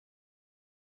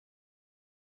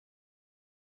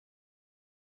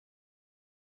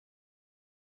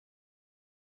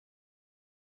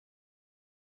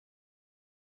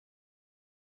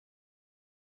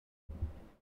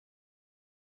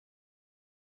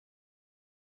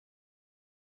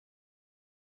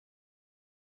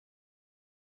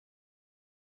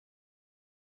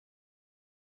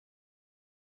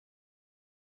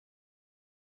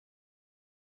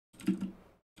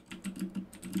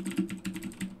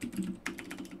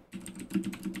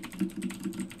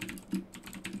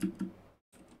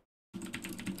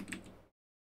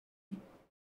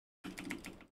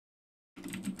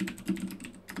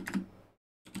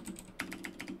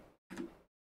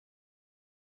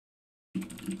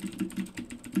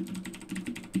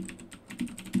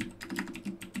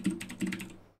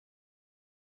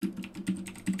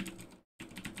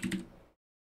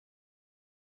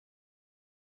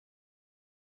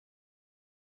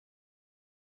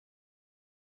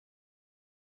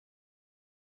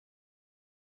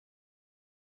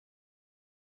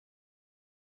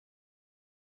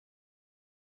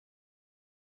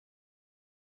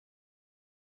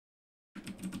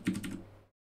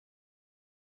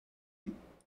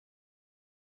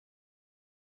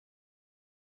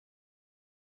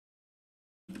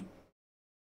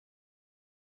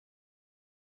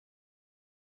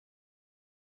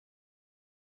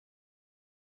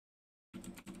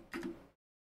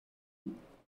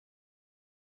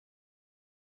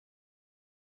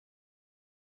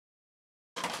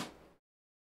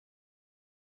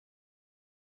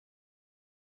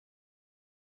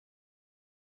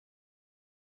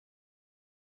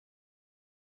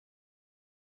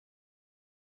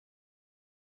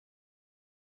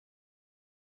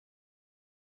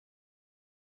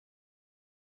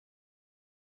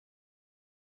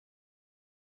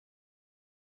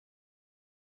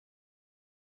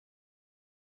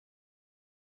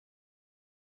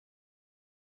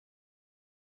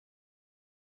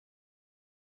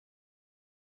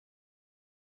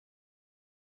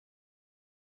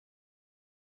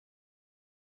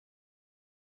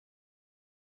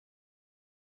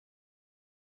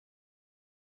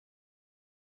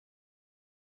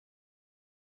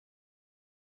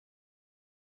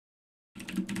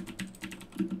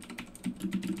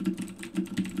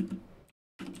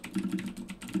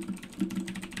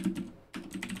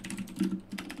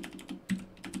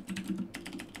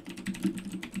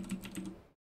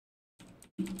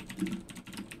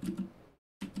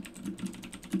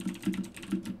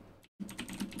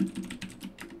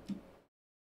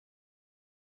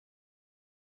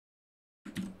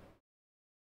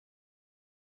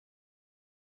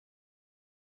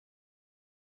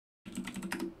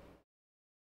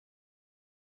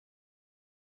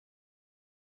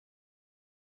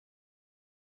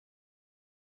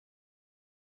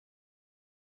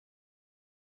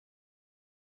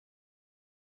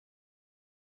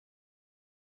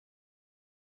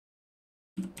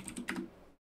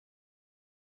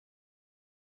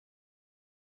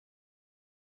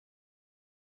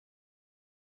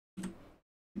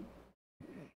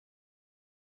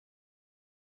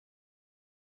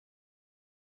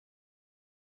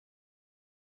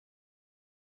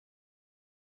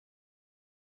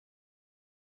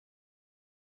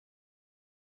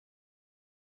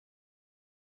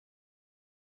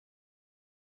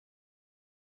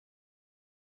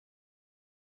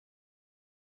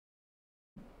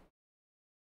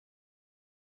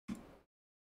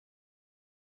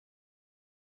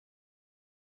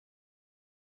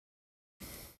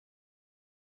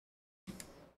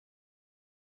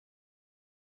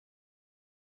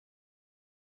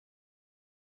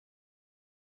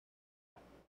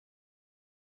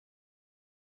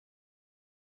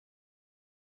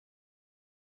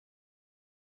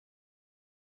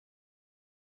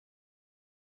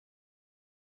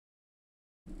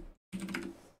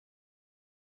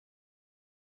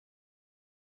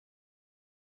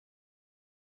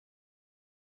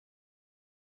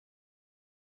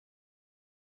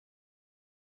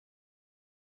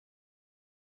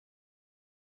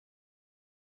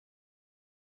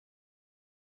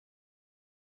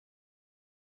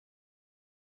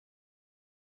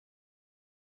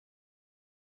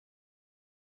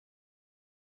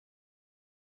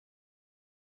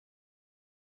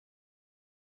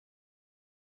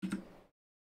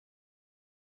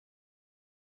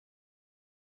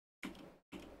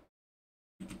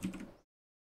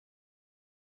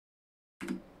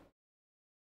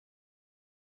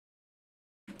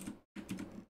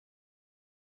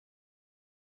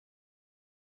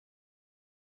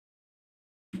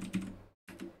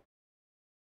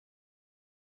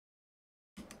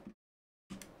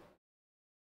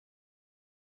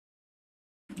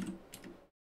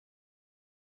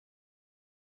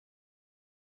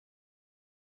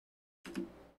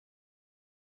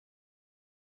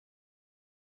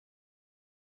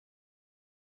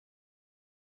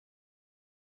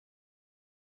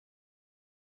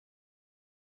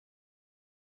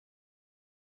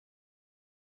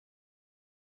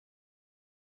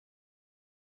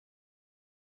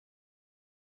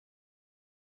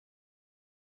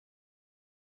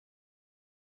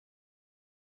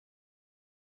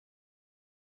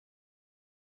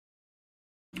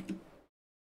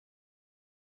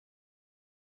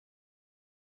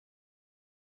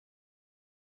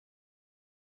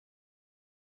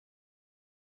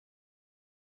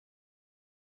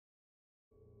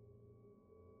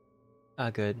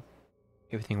Good.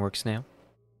 Everything works now.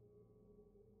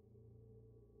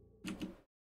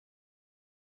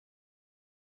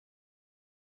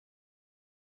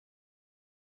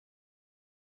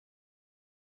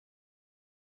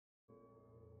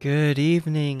 Good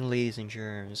evening, ladies and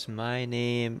germs. My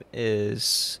name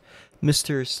is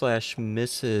Mr. slash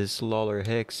Mrs. Lawler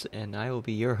Hicks, and I will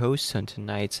be your host on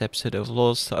tonight's episode of the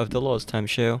Lulz Time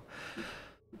Show.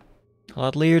 A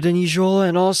lot later than usual,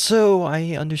 and also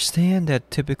I understand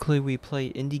that typically we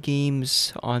play indie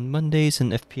games on Mondays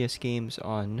and FPS games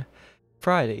on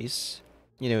Fridays.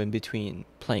 In between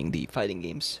playing the fighting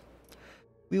games.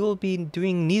 We will be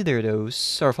doing neither of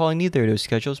those, or following neither of those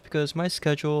schedules, because my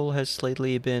schedule has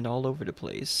lately been all over the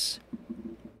place.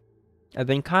 I've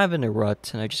been kind of in a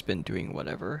rut, and I've just been doing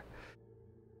whatever.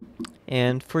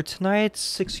 And for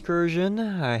tonight's excursion,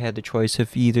 I had the choice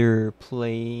of either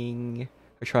playing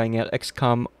or trying out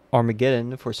XCOM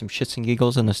Armageddon for some shits and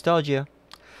giggles and nostalgia.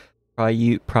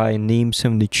 Probably name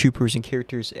some of the troopers and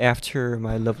characters after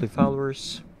my lovely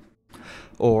followers.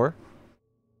 Or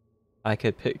I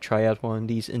could try out one of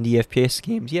these indie FPS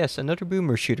games. Yes, another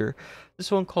boomer shooter.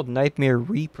 This one called Nightmare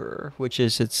Reaper, which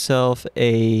is itself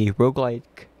a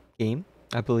roguelike game,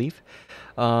 I believe.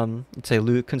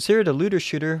 It's considered a looter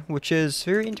shooter, which is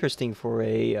very interesting for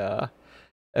a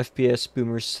FPS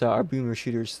boomer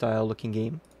shooter style looking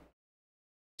game.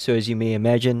 So as you may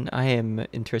imagine, I am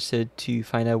interested to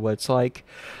find out what it's like.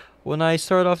 When I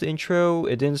started off the intro,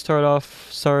 it didn't start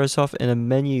us off in a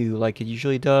menu like it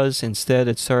usually does. Instead,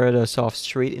 it started us off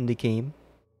straight in the game.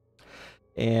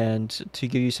 And to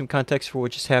give you some context for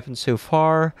what just happened so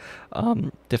far,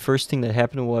 the first thing that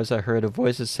happened was I heard a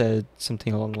voice that said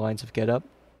something along the lines of "Get up."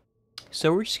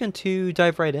 So we're just going to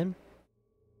dive right in.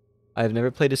 I've never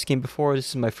played this game before. This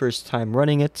is my first time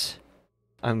running it.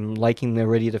 I'm liking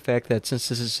already the fact that since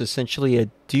this is essentially a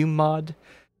Doom mod,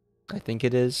 I think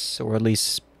it is, or at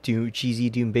least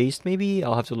GZ Doom based maybe.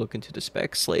 I'll have to look into the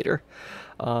specs later.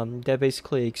 That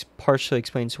basically partially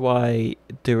explains why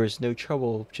there was no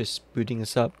trouble just booting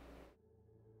this up.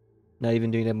 Not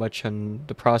even doing that much on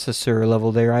the processor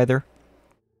level there either.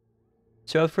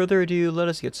 So without further ado, let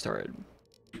us get started.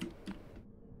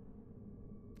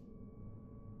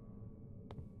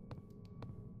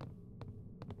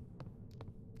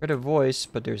 Heard a voice,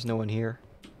 but there's no one here.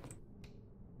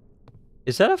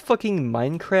 Is that a fucking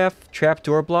Minecraft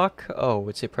trapdoor block? Oh,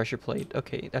 it's a pressure plate.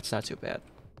 Okay, that's not too bad.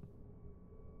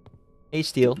 Hey,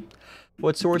 Steel.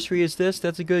 What sorcery is this?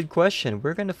 That's a good question.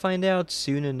 We're gonna find out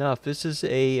soon enough. This is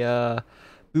a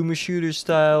boomer shooter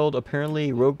styled,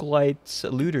 apparently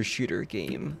roguelite looter shooter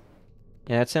game.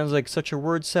 And that sounds like such a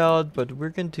word salad, but we're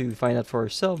going to find out for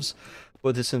ourselves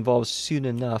what this involves soon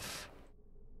enough.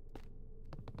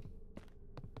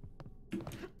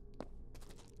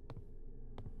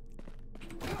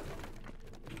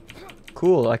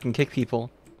 Cool, I can kick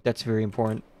people. That's very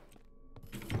important.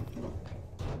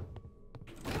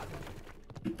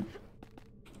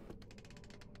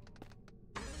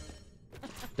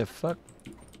 The fuck?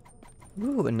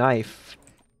 Ooh, a knife.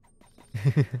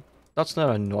 That's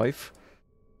not a knife.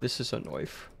 This is a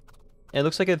knife. And it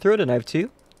looks like I throw the knife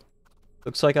too.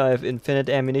 Looks like I have infinite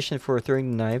ammunition for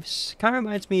throwing knives. Kind of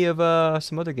reminds me of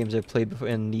some other games I've played before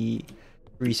in the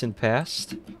recent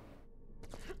past.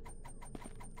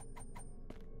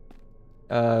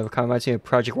 Kind of reminds me of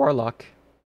Project Warlock.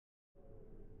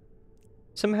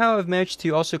 Somehow I've managed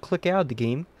to also click out of the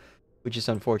game, which is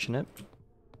unfortunate.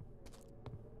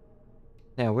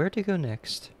 Now, where to go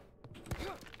next?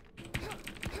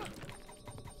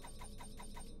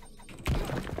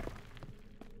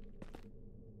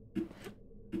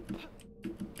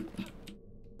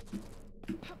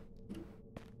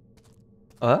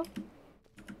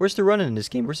 Where's the run in this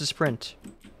game? Where's the sprint?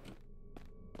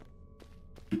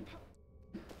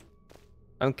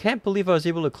 I can't believe I was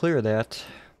able to clear that.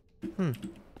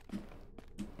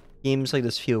 Games like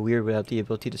this feel weird without the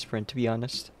ability to sprint, to be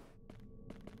honest.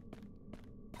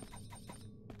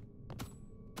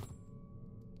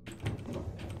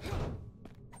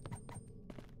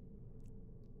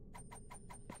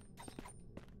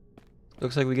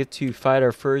 Looks like we get to fight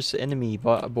our first enemy,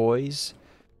 boys.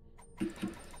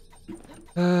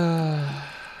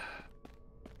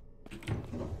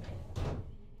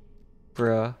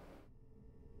 Bruh.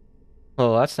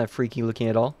 Oh, that's not freaky looking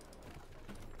at all.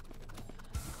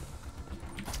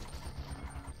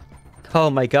 Oh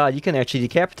my god, you can actually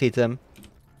decapitate them.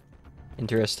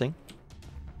 Interesting.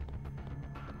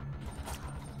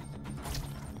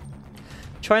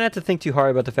 Try not to think too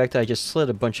hard about the fact that I just slit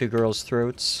a bunch of girls'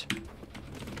 throats.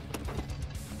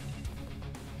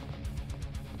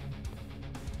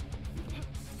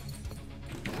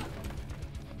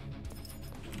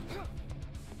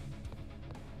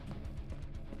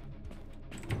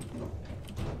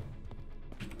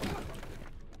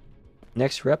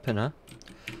 Next weapon, huh?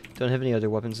 Don't have any other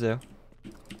weapons though.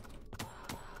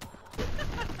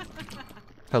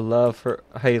 I love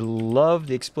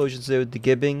the explosions though, the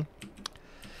gibbing.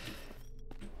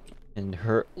 And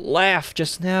her laugh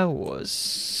just now was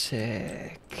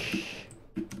sick.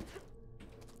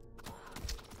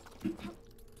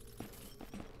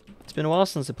 It's been a while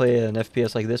since I played an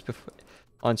FPS like this before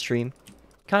on stream.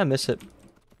 Kinda miss it.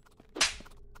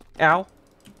 Ow!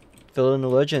 Villain the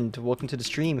Legend, welcome to the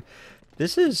stream.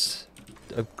 This is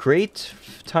a great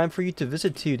time for you to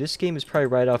visit too. This game is probably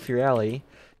right off your alley.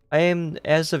 I am,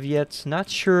 as of yet, not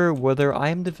sure whether I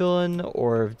am the villain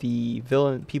or the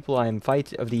villain people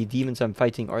the demons I'm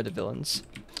fighting are the villains.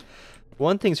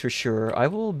 One thing's for sure, I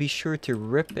will be sure to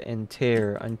rip and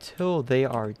tear until they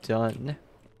are done.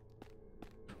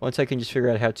 Once I can just figure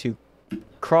out how to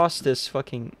cross this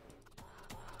fucking...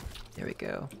 There we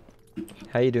go.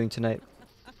 How you doing tonight?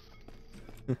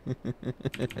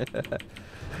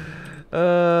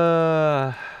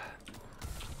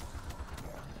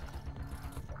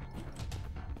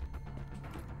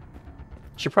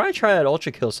 Should probably try that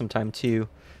ultra kill sometime too.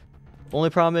 Only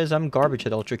problem is I'm garbage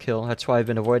at ultra kill. That's why I've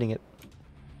been avoiding it.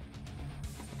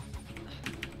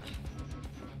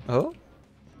 Oh?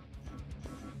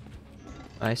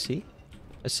 I see.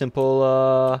 A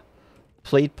simple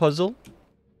plate puzzle.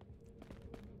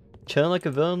 Chilling like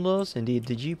a villain, Lulz. Indeed.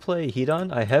 Did you play Heat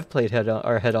On? I have played Head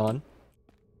On.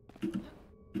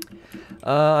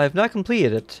 I've not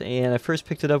completed it, and I first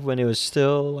picked it up when it was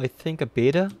still, I think, a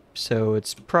beta. So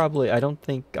it's probably,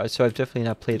 so I've definitely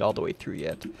not played all the way through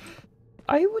yet.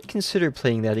 I would consider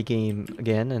playing that game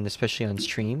again, and especially on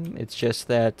stream. It's just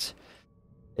that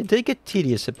it did get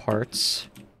tedious at parts.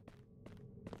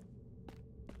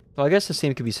 Well, I guess the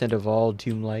same could be said of all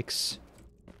Doom-likes.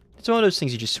 It's one of those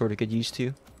things you just sort of get used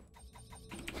to.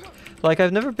 Like,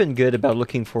 I've never been good about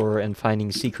looking for and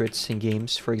finding secrets in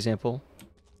games, for example.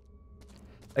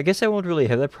 I guess I won't really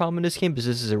have that problem in this game because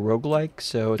this is a roguelike,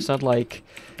 so it's not like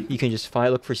you can just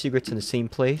look for secrets in the same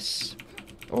place.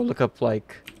 Or look up,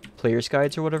 like, player's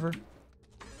guides or whatever.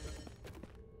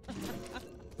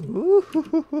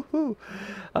 Ooh,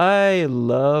 I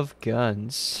love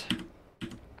guns.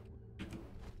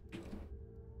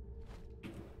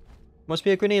 Must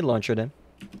be a grenade launcher then.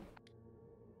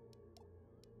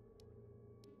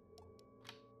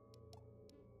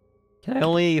 Can I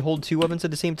only hold 2 weapons at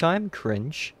the same time?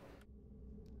 Cringe.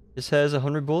 This has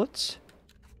 100 bullets.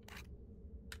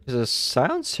 There's a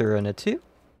silencer in it too.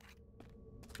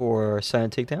 For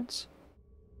silent takedowns.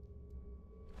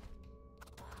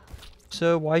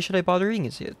 So why should I bother using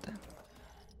it then?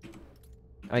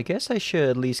 I guess I should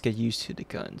at least get used to the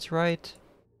guns, right?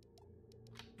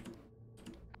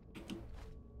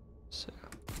 So.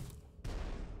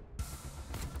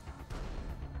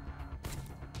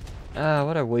 Ah,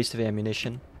 what a waste of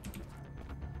ammunition.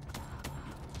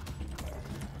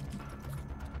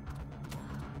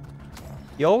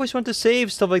 You always want to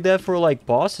save stuff like that for, like,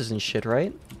 bosses and shit,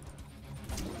 right?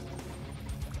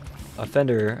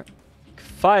 Offender.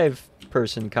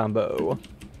 5-person combo.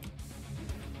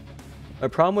 My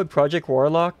problem with Project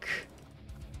Warlock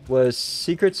was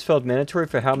secrets felt mandatory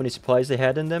for how many supplies they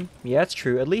had in them. Yeah, that's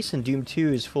true. At least in Doom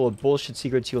 2 is full of bullshit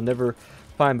secrets you'll never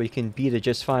find, but you can beat it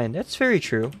just fine. That's very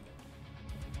true.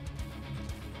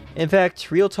 In fact,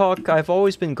 real talk, I've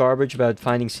always been garbage about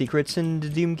finding secrets in the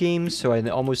Doom games, so I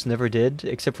almost never did,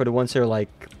 except for the ones that are like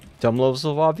dumb levels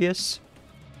of obvious.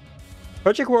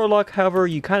 Project Warlock, however,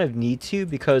 you kind of need to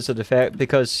because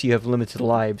you have limited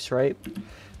lives, right?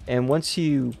 And once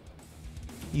you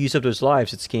use up those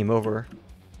lives, it's game over.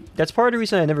 That's part of the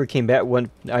reason I never came back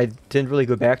when I didn't really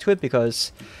go back to it,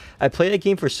 because I played that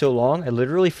game for so long, I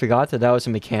literally forgot that that was a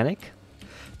mechanic.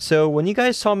 So when you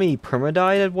guys saw me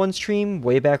perma-die at one stream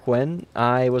way back when,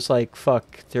 I was like,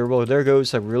 fuck, there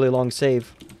goes a really long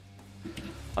save.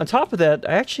 On top of that,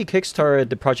 I actually kickstarted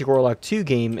the Project Warlock 2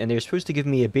 game, and they're supposed to give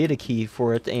me a beta key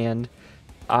for it, and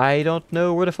I don't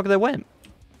know where the fuck that went.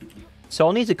 So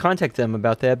I'll need to contact them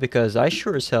about that, because I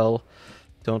sure as hell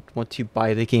don't want to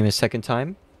buy the game a second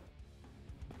time.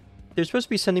 They're supposed to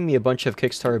be sending me a bunch of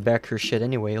Kickstarter backer shit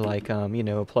anyway, like, you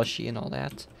know, a plushie and all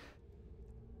that.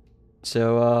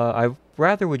 So, I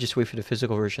rather would just wait for the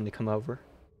physical version to come over.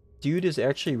 Dude is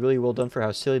actually really well done for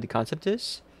how silly the concept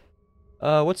is.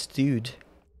 What's Dude?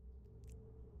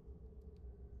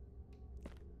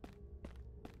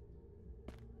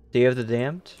 Day of the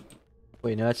Damned?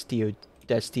 Wait, no, that's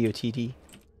DOTD.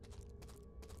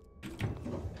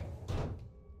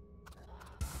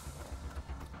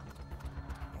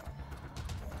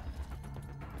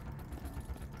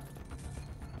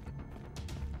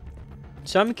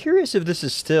 So I'm curious if this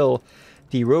is still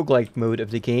the roguelike mode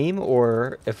of the game,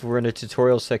 or if we're in a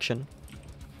tutorial section.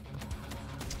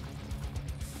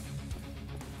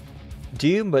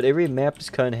 Doom, but every map is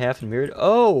cut in half and mirrored.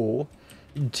 Oh,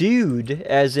 dude,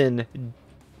 as in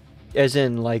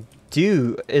like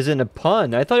dude, as in a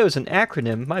pun. I thought it was an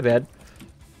acronym. My bad.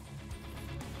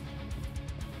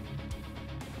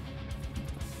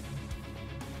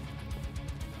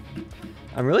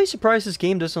 I'm really surprised this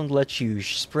game doesn't let you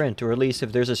sprint, or at least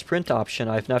if there's a sprint option,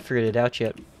 I've not figured it out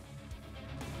yet.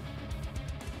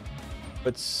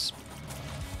 But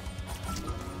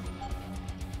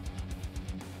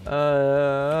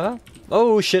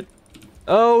oh shit.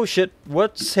 Oh shit.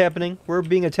 What's happening? We're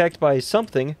being attacked by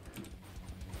something.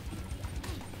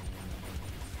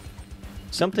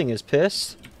 Something is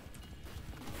pissed.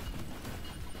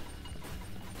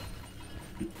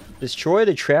 Destroy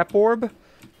the trap orb?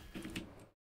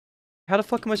 How the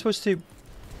fuck am I supposed to...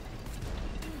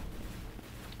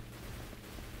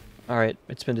 Alright,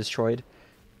 it's been destroyed.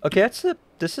 Okay,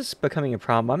 this is becoming a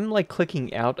problem. I'm like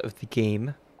clicking out of the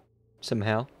game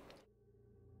somehow.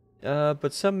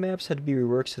 But some maps had to be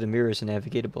reworked so the mirrors are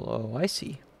navigatable. Oh, I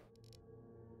see.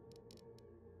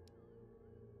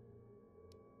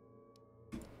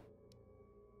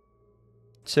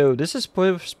 So this is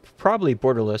probably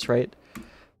borderless, right?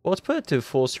 Well, let's put it to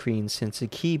full screen since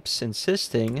it keeps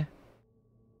insisting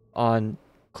on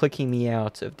clicking me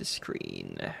out of the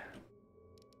screen.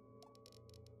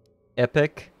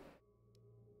 Epic.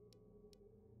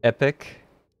 Epic.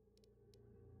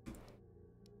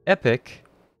 Epic.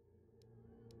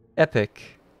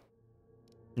 Epic.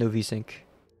 No VSync.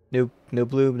 No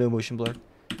blue, no motion blur.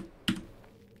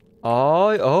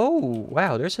 Oh,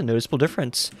 wow, there's a noticeable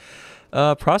difference.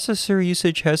 Processor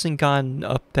usage hasn't gone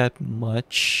up that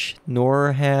much,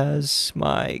 nor has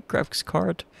my graphics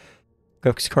card.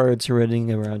 Graphics cards are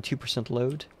running around 2%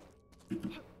 load.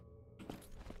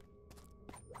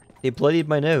 They bloodied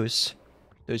my nose.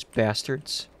 Those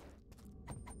bastards.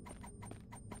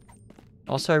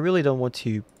 Also, I really don't want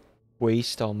to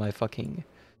waste all my fucking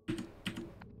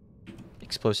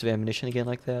explosive ammunition again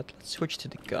like that. Let's switch to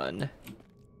the gun.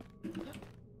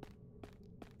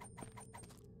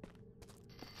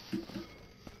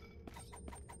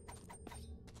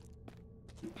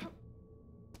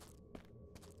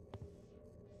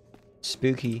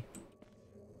 Spooky.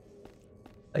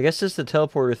 I guess this is the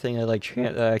teleporter thing that like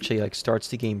actually like starts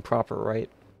the game proper, right?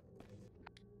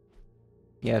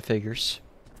 Yeah, it figures.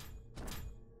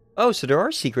 Oh, so there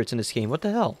are secrets in this game. What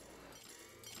the hell?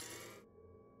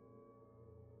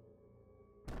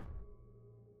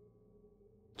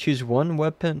 Choose one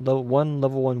weapon, level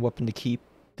 1 weapon to keep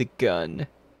the gun.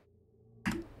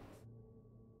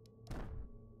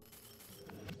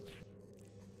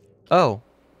 Oh.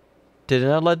 Did it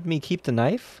not let me keep the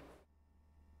knife?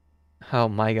 Oh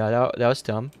my god, that was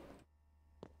dumb.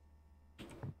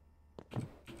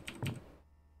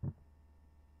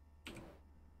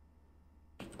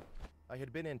 I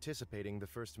had been anticipating the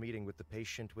first meeting with the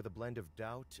patient with a blend of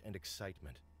doubt and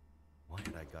excitement. What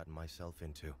had I gotten myself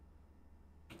into?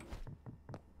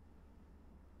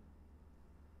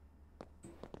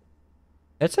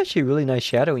 That's actually really nice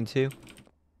shadowing too.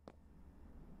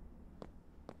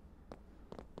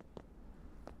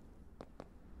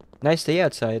 Nice day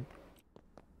outside.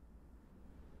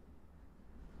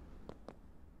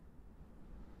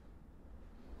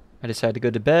 I decided to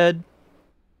go to bed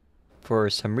for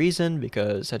some reason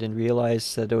because I didn't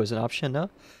realize that there was an option. No?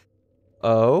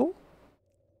 Oh?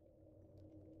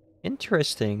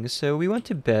 Interesting. So we went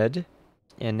to bed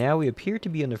and now we appear to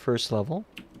be on the first level.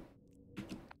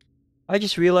 I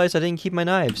just realized I didn't keep my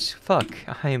knives. Fuck,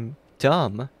 I'm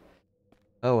dumb.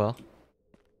 Oh well.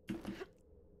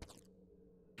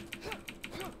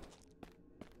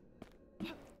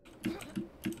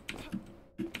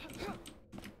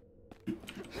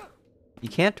 You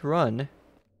can't run,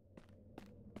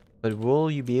 but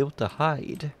will you be able to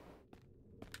hide?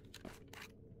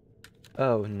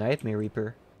 Oh, Nightmare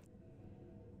Reaper.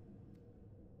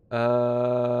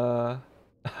 Oh,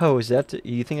 is that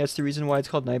you think that's the reason why it's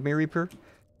called Nightmare Reaper?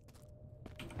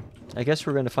 I guess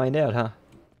we're gonna find out, huh?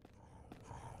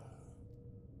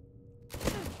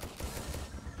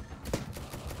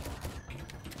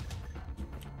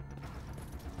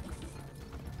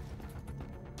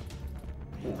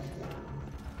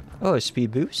 Oh, a speed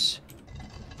boost.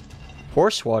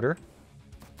 Horse water.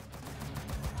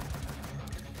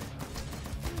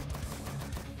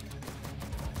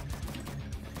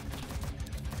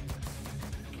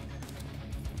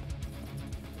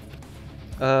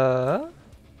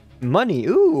 Money.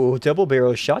 Ooh, double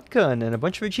barrel shotgun and a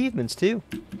bunch of achievements too.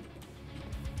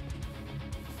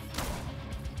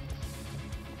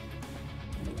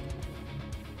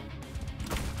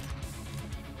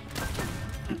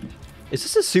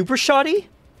 Is this a super shoddy?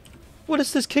 What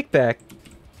is this kickback?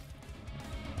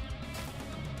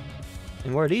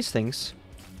 And what are these things?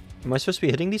 Am I supposed to be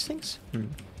hitting these things?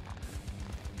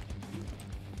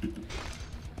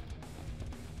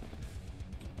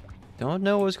 Don't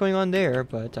know what's going on there,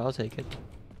 but I'll take it.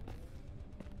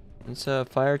 It's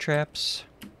fire traps.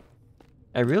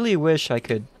 I really wish I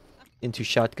could into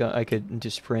shotgun. I could into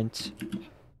sprint.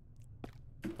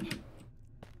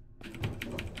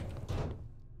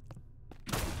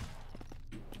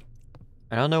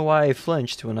 I don't know why I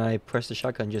flinched when I pressed the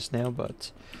shotgun just now,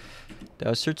 but that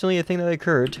was certainly a thing that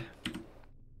occurred.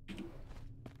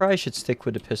 Probably should stick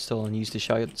with the pistol and use the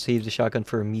shotgun, save the shotgun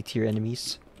for meatier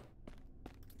enemies.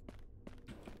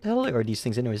 What the hell are these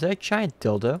things anyway? Is that a giant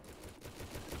dildo?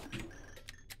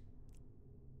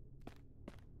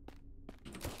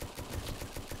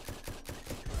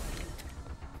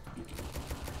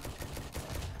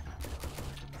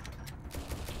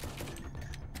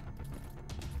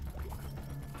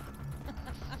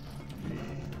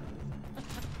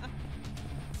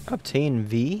 Obtain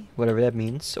V, whatever that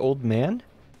means. Old man?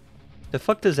 The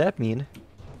fuck does that mean?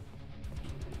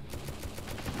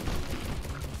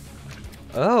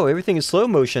 Oh, everything is slow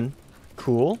motion.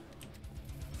 Cool.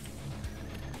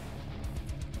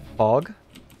 Hog.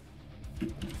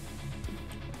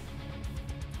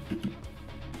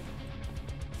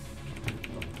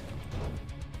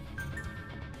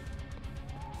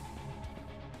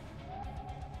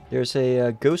 There's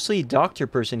a ghostly doctor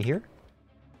person here.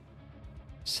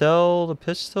 Sell the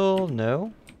pistol?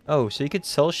 No. Oh, so you could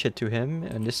sell shit to him,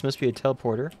 and this must be a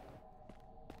teleporter.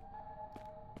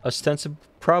 Ostensibly,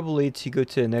 probably to go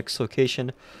to the next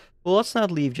location. Well, let's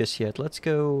not leave just yet. Let's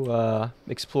go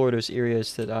explore those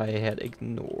areas that I had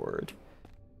ignored.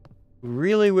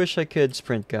 Really wish I could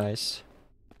sprint, guys.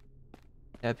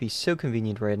 That'd be so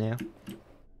convenient right now.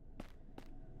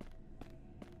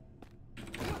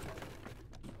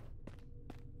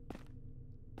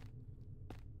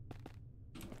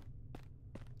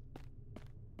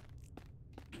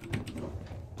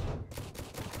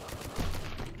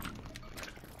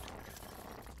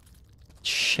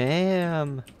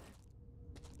 Sham!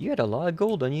 You had a lot of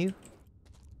gold on you.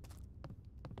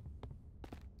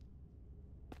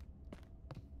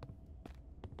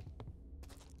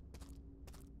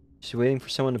 Just waiting for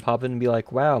someone to pop in and be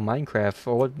like, wow, Minecraft,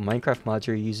 or what Minecraft mods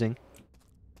are you using?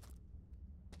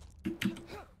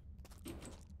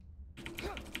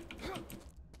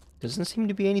 Doesn't seem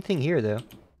to be anything here, though.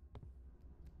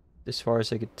 As far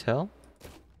as I could tell.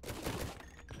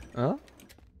 Oh?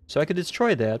 So I could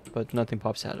destroy that, but nothing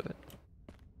pops out of it.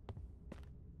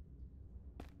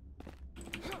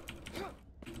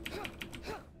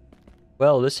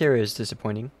 Well, this area is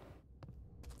disappointing.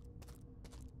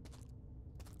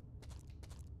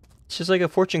 It's just like a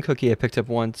fortune cookie I picked up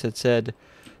once. It said,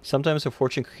 sometimes a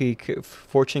fortune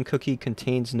cookie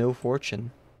contains no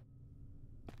fortune.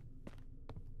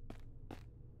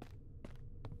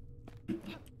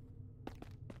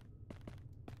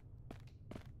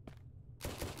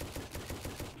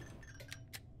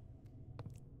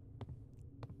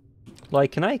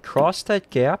 Like, can I cross that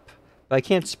gap? I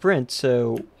can't sprint,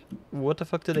 so what the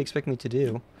fuck did they expect me to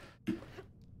do?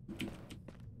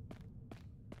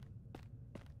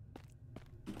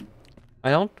 I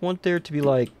don't want there to be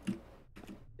like...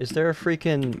 Is there a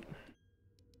freaking...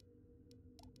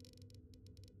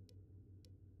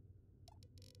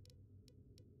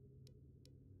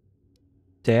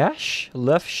 dash?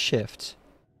 Left shift.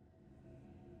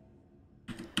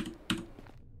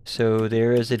 So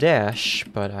there is a dash,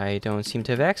 but I don't seem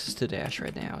to have access to dash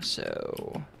right now,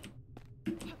 so...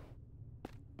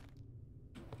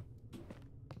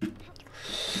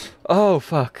 Oh,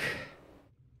 fuck.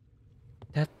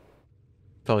 That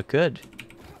felt good.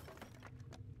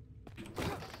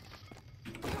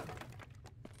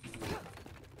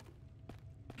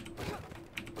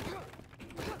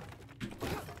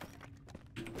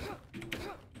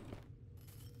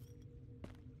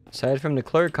 Aside from the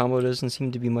cleric combo, doesn't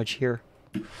seem to be much here.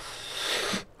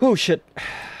 Oh shit.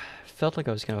 Felt like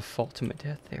I was gonna fall to my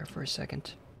death there for a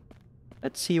second.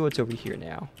 Let's see what's over here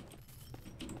now.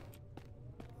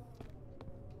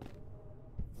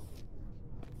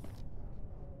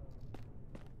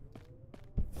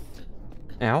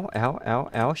 Ow, ow, ow,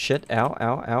 ow, shit, ow,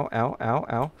 ow, ow, ow, ow,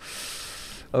 ow.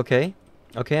 Okay.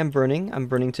 Okay, I'm burning. I'm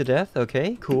burning to death.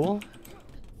 Okay, cool.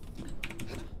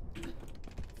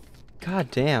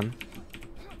 God damn.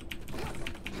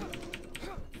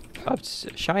 Oh, it's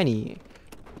shiny.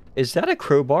 Is that a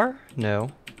crowbar? No.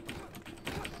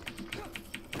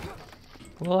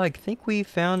 Well, I think we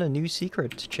found a new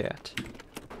secret, chat.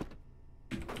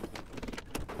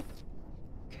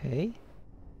 Okay.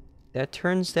 That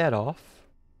turns that off.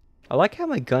 I like how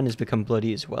my gun has become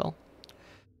bloody as well.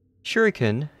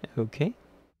 Shuriken, okay.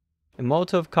 A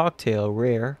Molotov cocktail,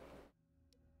 rare.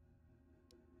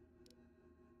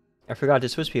 I forgot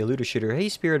it's supposed to be a looter shooter. Hey,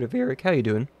 Spirit of Eric, how you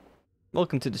doing?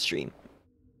 Welcome to the stream.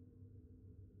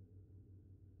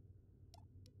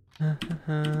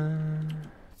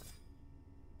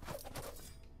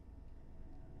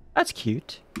 That's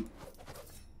cute.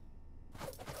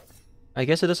 I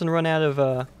guess it doesn't run out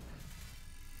of,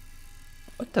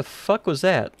 What the fuck was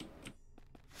that?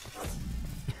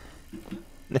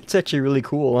 That's actually really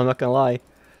cool, I'm not gonna lie.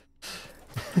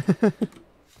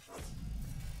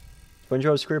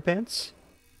 SpongeBob SquarePants?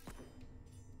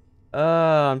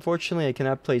 Unfortunately I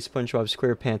cannot play SpongeBob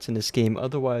SquarePants in this game,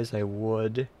 otherwise I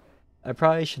would. I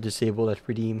probably should disable that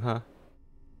redeem, huh?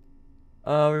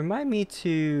 Remind me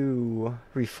to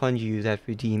refund you that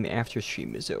redeem after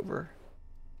stream is over.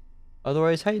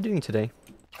 Otherwise, how you doing today?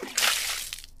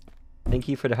 Thank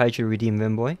you for the Hydra redeem,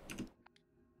 Vimboy.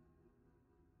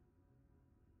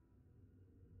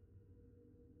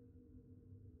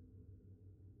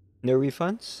 No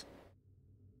refunds?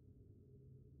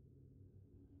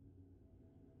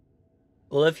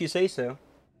 Well, if you say so.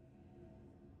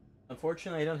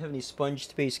 Unfortunately, I don't have any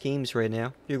sponge-based games right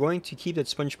now. You're going to keep that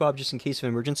SpongeBob just in case of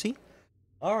emergency?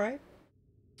 Alright.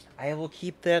 I will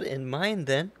keep that in mind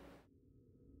then.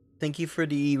 Thank you for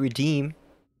the redeem.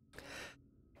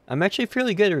 I'm actually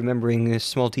fairly good at remembering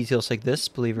small details like this,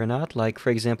 believe it or not. Like, for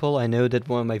example, I know that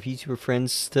one of my VTuber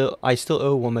friends I still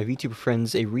owe one of my VTuber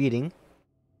friends a reading.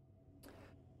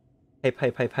 Hype,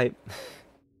 hype, hype, hype.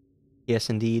 Yes,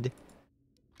 indeed.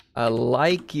 I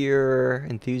like your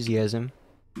enthusiasm.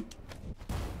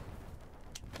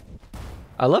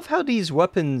 I love how these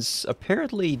weapons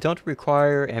apparently don't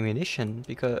require ammunition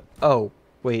because... Oh,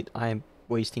 wait, I'm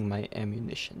wasting my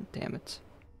ammunition, damn it.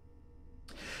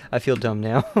 I feel dumb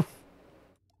now.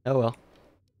 Oh well.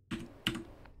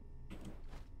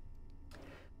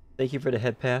 Thank you for the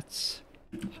head pats.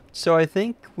 So I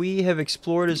think we have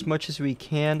explored as much as we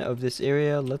can of this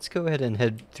area. Let's go ahead and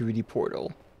head through the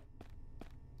portal.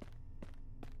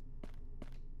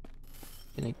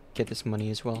 Gonna get this money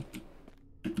as well.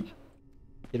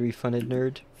 Get refunded,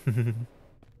 nerd.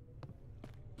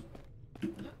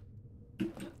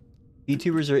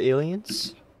 YouTubers are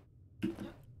aliens?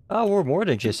 Oh, we're more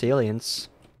than just aliens.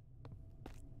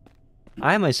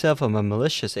 I myself am a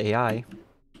malicious AI.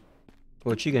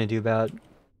 What you gonna do about it?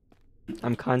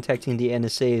 I'm contacting the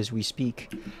NSA as we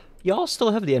speak. Y'all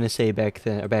still have the NSA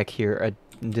back here at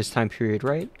this time period,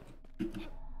 right?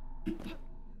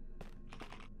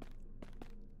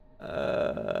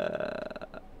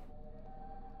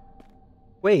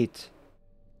 Wait.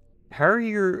 How are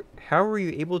you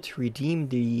able to redeem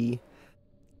the...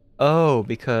 Oh,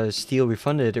 because Steel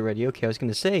refunded it already. Okay, I was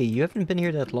gonna say, you haven't been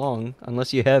here that long.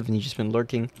 Unless you have and you've just been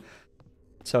lurking.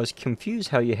 So I was confused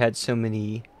how you had so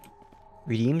many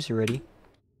redeems already.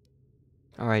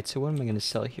 Alright, so what am I gonna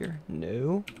sell here?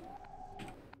 No.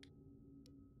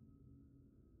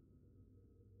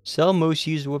 Sell most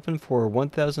used weapon for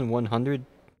 1,100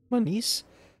 monies?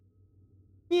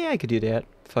 Yeah, I could do that.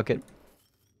 Fuck it.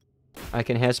 I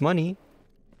can has money.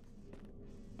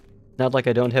 Not like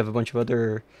I don't have a bunch of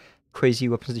other crazy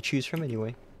weapons to choose from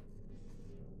anyway.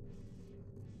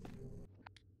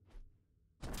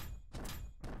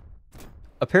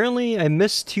 Apparently, I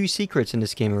missed 2 secrets in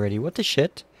this game already. What the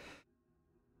shit?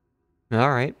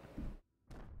 Alright.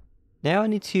 Now I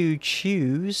need to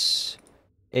choose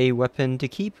a weapon to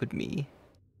keep with me.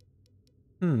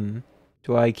 Do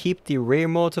I keep the rare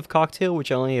Molotov cocktail,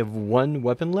 which I only have 1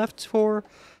 weapon left for?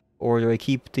 Or do I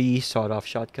keep the sawed-off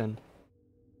shotgun?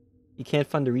 You can't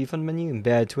find the refund menu in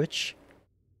bad Twitch?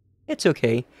 It's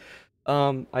okay.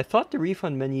 I thought the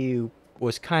refund menu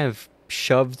was kind of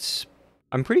shoved...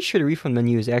 I'm pretty sure the refund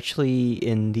menu is actually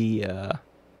in the,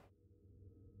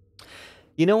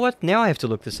 You know what? Now I have to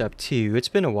look this up too. It's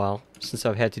been a while since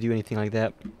I've had to do anything like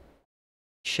that.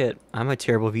 Shit, I'm a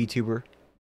terrible VTuber.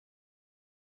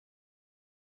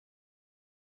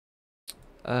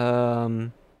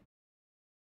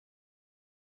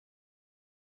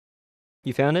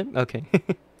 You found it? Okay.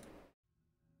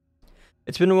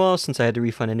 It's been a while since I had to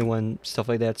refund anyone, stuff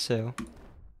like that, so...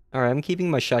 Alright, I'm keeping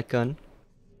my shotgun.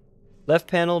 Left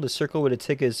panel, the circle with a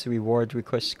tick is reward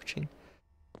request chain.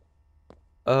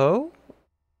 Oh?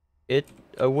 It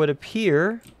would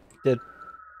appear that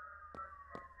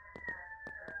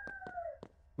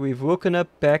we've woken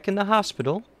up back in the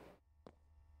hospital.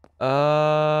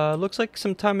 Looks like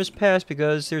some time has passed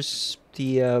because there's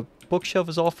the bookshelf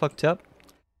is all fucked up.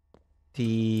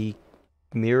 The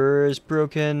mirror is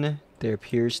broken. There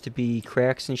appears to be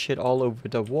cracks and shit all over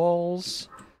the walls.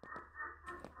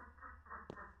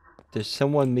 There's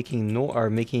someone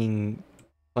making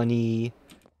funny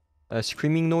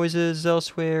screaming noises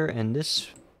elsewhere, and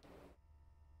this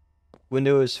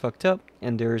window is fucked up,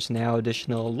 and there's now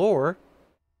additional lore.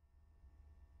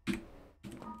 The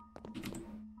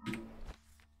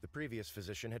previous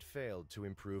physician had failed to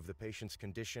improve the patient's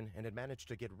condition and had managed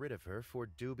to get rid of her for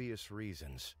dubious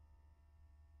reasons.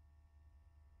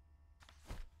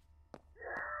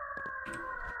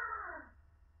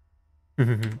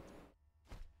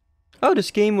 Oh, this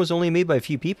game was only made by a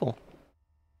few people.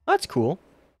 That's cool.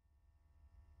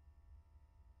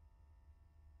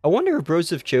 I wonder if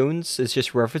Joseph Jones is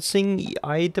just referencing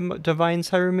Divine's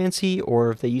Hieromancy,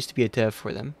 or if they used to be a dev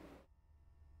for them.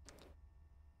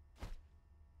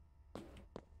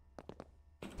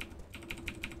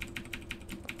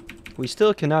 We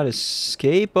still cannot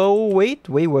escape. Oh, wait.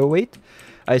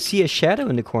 I see a shadow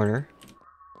in the corner.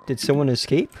 Did someone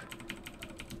escape?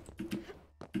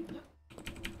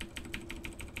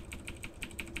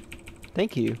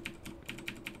 Thank you.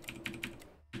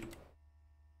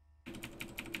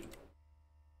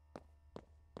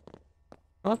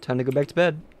 Well, time to go back to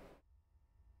bed.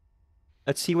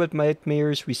 Let's see what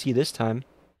nightmares we see this time.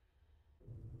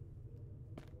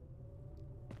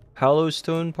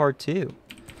 Hollowstone Part 2.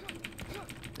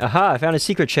 Aha, I found a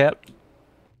secret, chat.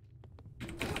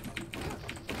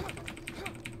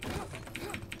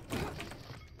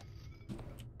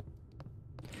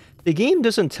 The game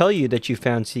doesn't tell you that you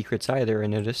found secrets either, I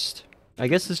noticed. I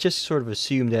guess it's just sort of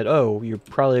assumed that, oh, you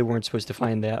probably weren't supposed to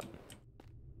find that.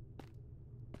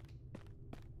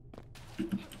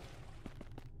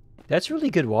 That's really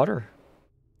good water.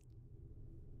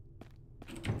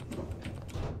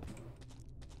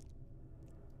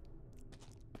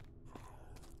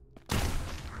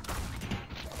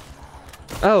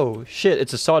 Oh, shit,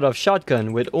 it's a sawed-off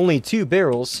shotgun with only 2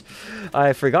 barrels.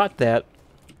 I forgot that.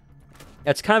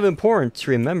 That's kind of important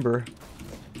to remember.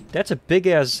 That's a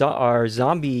big-ass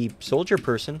zombie soldier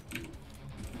person.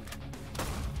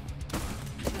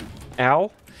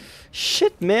 Ow.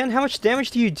 Shit, man, how much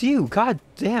damage do you do? God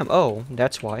damn. Oh,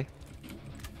 that's why.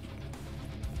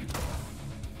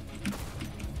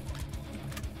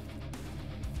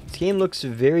 This game looks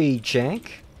very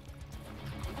jank.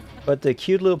 But the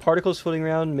cute little particles floating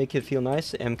around make it feel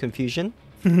nice and confusion.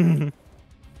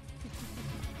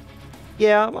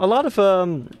 Yeah, a lot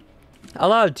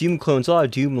of Doom clones, a lot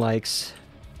of Doom likes.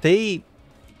 They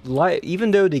even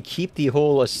though they keep the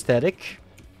whole aesthetic,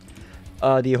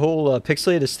 the whole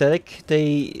pixelated aesthetic,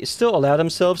 they still allow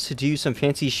themselves to do some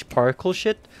fancy particle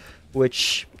shit,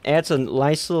 which adds a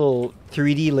nice little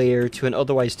 3D layer to an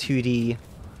otherwise 2D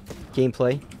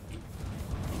gameplay.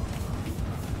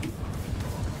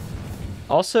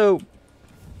 Also,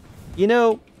 you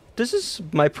know, this is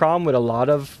my problem with a lot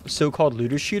of so-called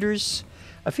looter shooters.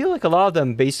 I feel like a lot of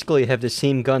them basically have the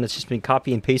same gun that's just been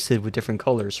copy and pasted with different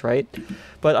colors, right?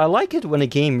 But I like it when a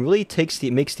game really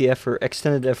makes the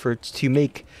extended effort to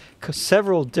make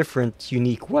several different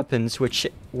unique weapons which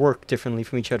work differently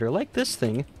from each other, like this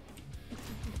thing.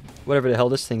 Whatever the hell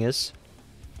this thing is.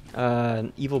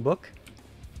 An evil book.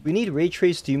 We need Ray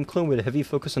Trace Doom clone with a heavy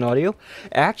focus on audio.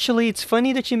 Actually, it's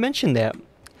funny that you mentioned that.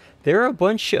 There are a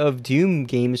bunch of Doom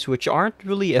games which aren't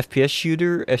really FPS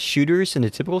shooters in the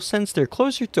typical sense. They're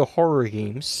closer to horror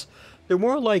games. They're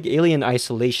more like Alien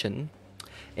Isolation.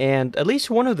 And at least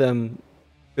one of them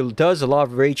does a lot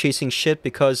of ray tracing shit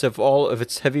because of all of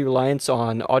its heavy reliance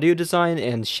on audio design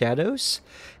and shadows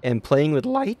and playing with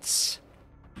lights.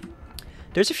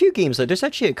 There's a few games, there's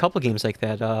actually a couple games like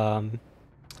that.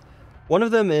 One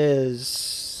of them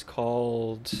is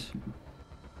called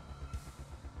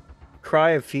Cry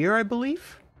of Fear, I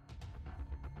believe.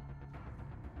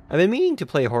 I've been meaning to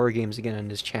play horror games again on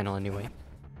this channel anyway.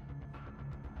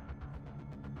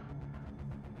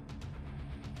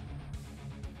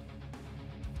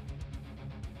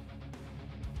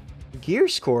 Gear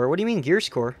score? What do you mean gear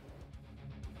score?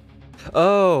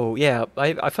 Oh, yeah,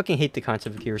 I fucking hate the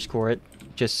concept of gear score.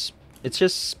 It's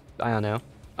just, I don't know.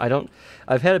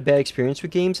 I've had a bad experience with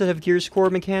games that have gear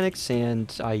score mechanics,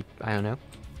 and I don't know.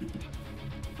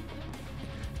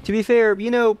 To be fair, you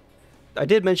know, I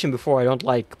did mention before I don't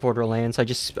like Borderlands. I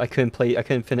couldn't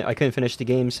finish the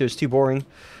game, so it was too boring.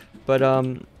 But I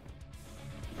don't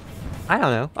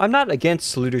know. I'm not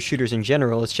against looter shooters in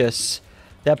general. It's just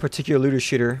that particular looter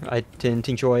shooter I didn't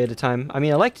enjoy at the time. I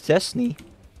mean, I liked Destiny,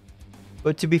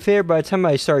 but to be fair, by the time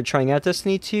I started trying out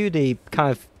Destiny 2, they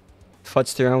kind of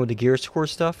futzed around with the gear score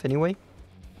stuff anyway.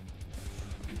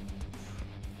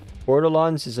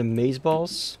 Borderlands is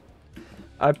amazeballs.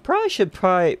 I probably should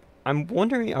I'm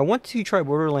wondering, I want to try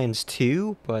Borderlands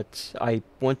 2, but I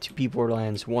want to beat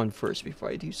Borderlands 1 first before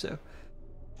I do so.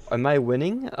 Am I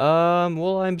winning?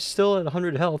 Well, I'm still at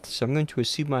 100 health, so I'm going to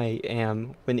assume I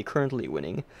am currently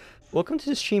winning. Welcome to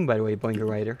the stream, by the way, Bunger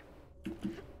Rider.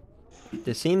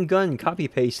 The same gun,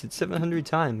 copy-pasted 700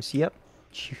 times, yep.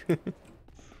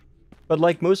 But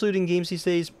like most looting games these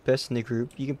days, best in the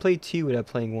group, you can play 2 without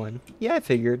playing 1. Yeah, I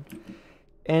figured.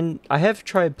 And I have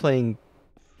tried playing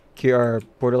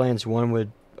Borderlands 1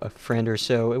 with a friend or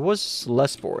so. It was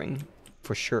less boring,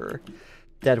 for sure,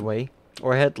 that way.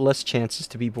 Or I had less chances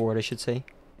to be bored, I should say.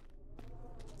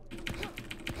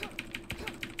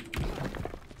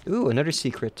 Ooh, another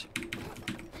secret.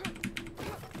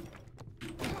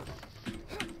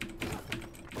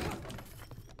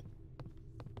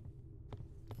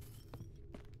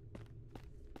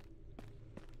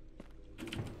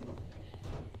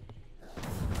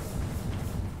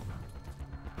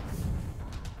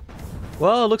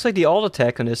 Well, it looks like the alt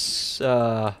attack on this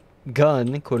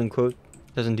gun, quote unquote,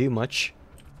 doesn't do much.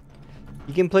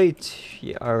 You can play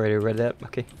yeah, I already read that.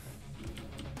 Okay.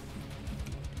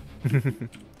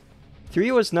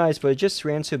 3 was nice, but it just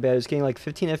ran so bad. It was getting like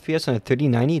 15 FPS on a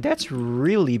 3090. That's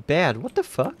really bad. What the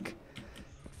fuck?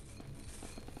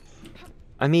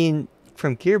 I mean,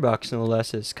 from Gearbox no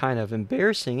less, is kind of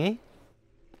embarrassing, eh?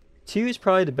 2 is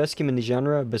probably the best game in the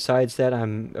genre. Besides that,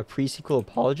 I'm a pre-sequel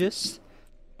apologist.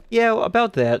 Yeah, well,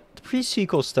 about that, the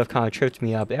pre-sequel stuff kind of tripped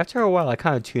me up. After a while, I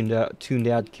kind of tuned out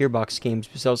Gearbox games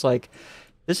because I was like,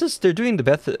 they're doing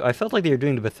the I felt like they were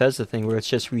doing the Bethesda thing where it's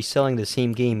just reselling the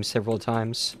same game several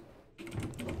times.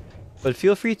 But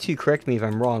feel free to correct me if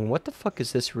I'm wrong. What the fuck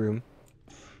is this room?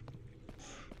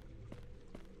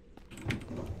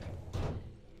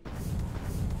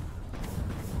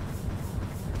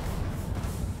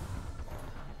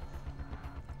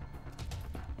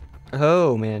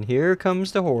 Oh man, here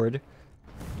comes the horde.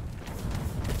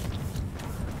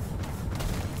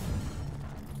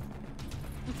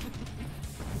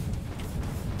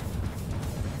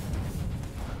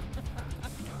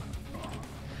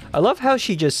 I love how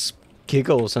she just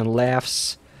giggles and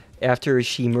laughs after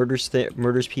she murders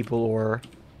people or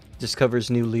discovers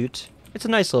new loot. It's a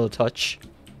nice little touch.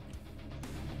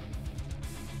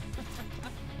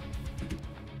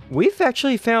 We've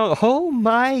actually found... Oh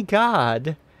my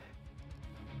god!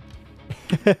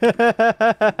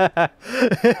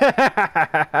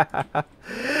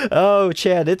 Oh,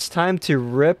 Chad, it's time to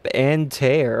rip and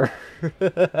tear.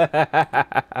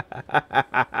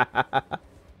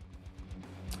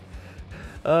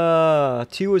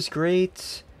 2 was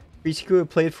great. Pre-sequel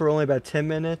played for only about 10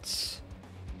 minutes.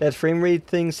 That frame rate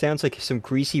thing sounds like some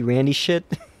greasy Randy shit.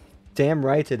 Damn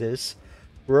right it is.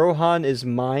 Rohan is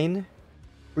mine.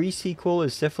 Pre-sequel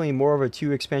is definitely more of a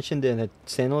 2 expansion than a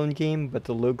standalone game, but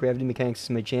the low gravity mechanics is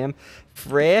my jam.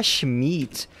 Fresh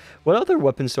meat. What other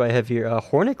weapons do I have here?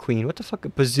 Hornet Queen. What the fuck? A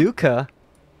bazooka.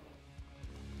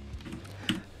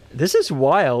 This is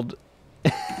wild.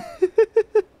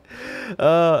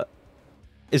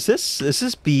 Is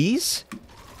this bees?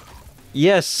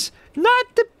 Yes. Not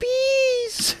the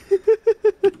bees!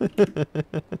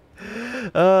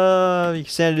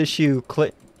 Standard issue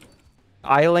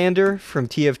Islander from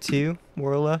TF2,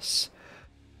 more or less.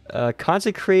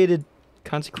 Consecrated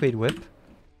whip.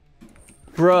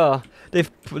 Bruh,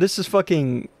 this is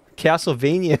fucking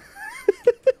Castlevania.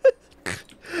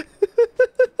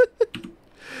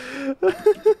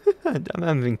 I'm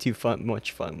having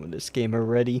much fun with this game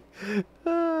already.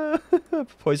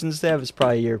 Poison Staff is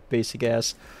probably your basic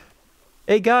ass.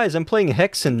 Hey guys, I'm playing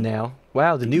Hexen now.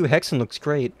 Wow, the new Hexen looks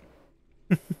great.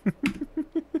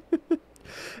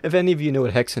 If any of you know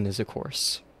what Hexen is, of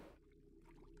course.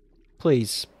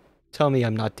 Please, tell me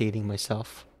I'm not dating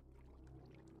myself.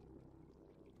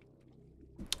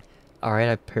 Alright,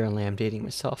 apparently I'm dating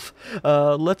myself.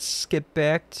 Let's get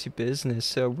back to business.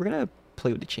 So we're gonna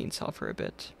play with the chainsaw for a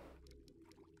bit.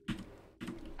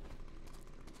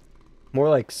 More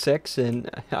like sex and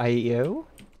IEO?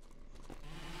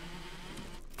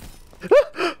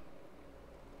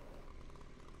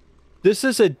 This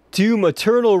is a Doom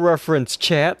Eternal reference,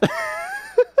 chat.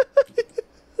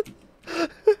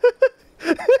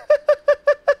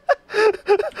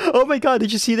 Oh my god,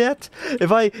 did you see that?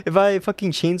 If I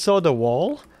fucking chainsaw the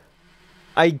wall,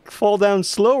 I fall down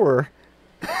slower.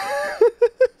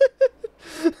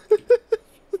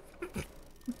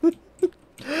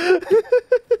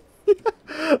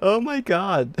 Oh my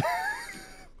god.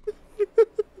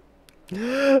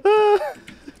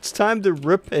 It's time to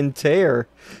rip and tear,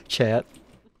 chat.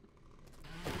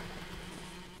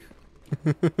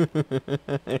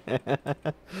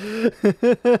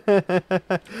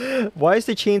 Why is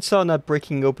the chainsaw not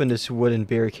breaking open this wooden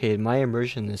barricade? My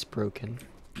immersion is broken.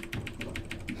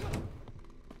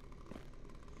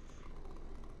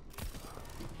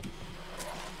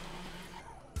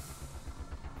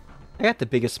 I got the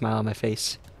biggest smile on my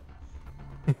face.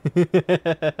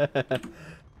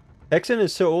 Hexen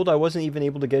is so old I wasn't even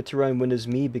able to get to run Windows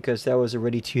Me because that was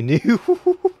already too new.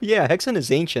 Yeah, Hexen is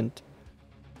ancient.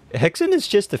 Hexen is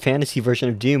just the fantasy version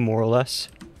of Doom, more or less.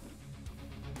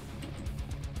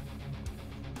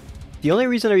 The only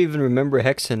reason I even remember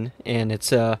Hexen, and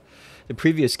it's the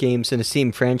previous games in the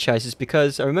same franchise, is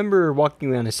because I remember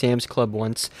walking around a Sam's Club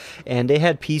once, and they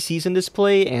had PCs in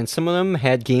display, and some of them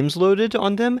had games loaded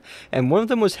on them, and one of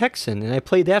them was Hexen, and I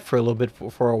played that for a little bit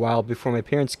for a while before my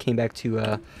parents came back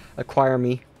to acquire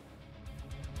me.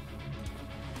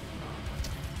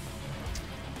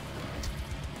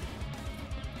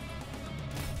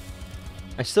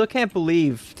 I still can't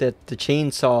believe that the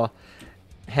chainsaw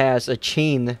has a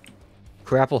chain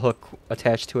grapple hook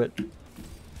attached to it.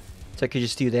 So I could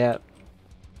just do that.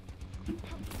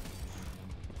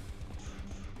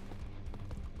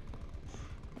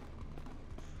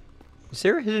 Is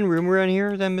there a hidden room around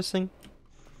here that I'm missing?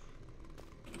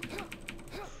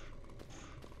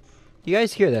 You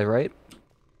guys hear that, right?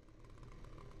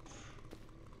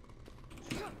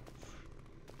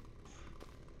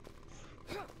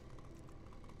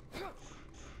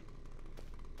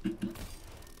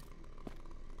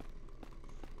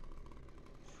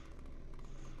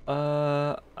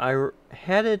 I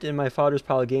had it in my father's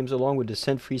pile of games along with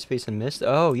Descent, Free Space, and Mist.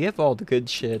 Oh, you have all the good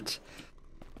shit.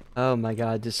 Oh my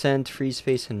god, Descent, Free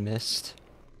Space, and Mist.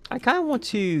 I kind of want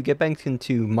to get back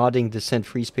into modding Descent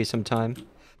Free Space sometime.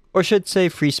 Or I should say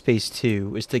Free Space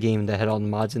 2 is the game that had all the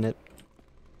mods in it.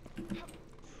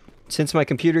 Since my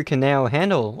computer can now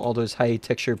handle all those high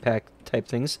texture pack type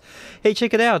things. Hey,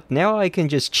 check it out. Now I can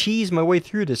just cheese my way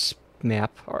through this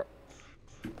map.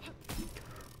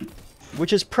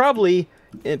 Which is probably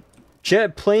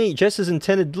playing just as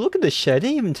intended. Look at this shit. I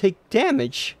didn't even take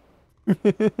damage.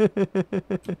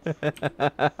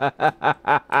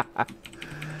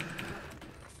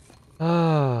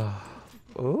 Oh.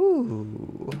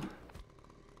 Ooh.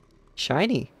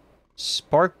 Shiny.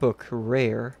 Sparkbook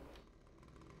rare.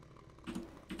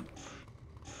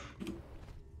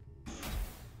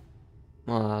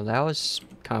 That was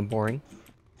kind of boring.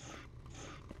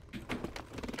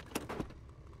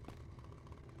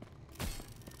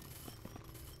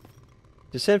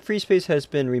 Descent Free Space has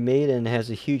been remade and has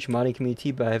a huge modding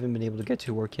community, but I haven't been able to get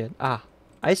to work yet. Ah,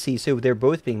 I see. So they're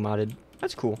both being modded.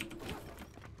 That's cool.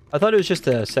 I thought it was just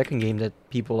a second game that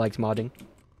people liked modding.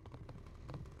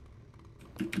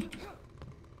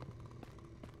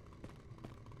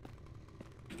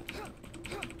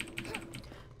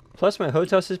 Plus, my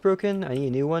hose house is broken. I need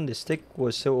a new one. The stick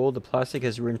was so old, the plastic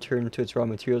has returned to its raw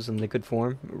materials in liquid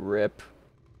form. RIP.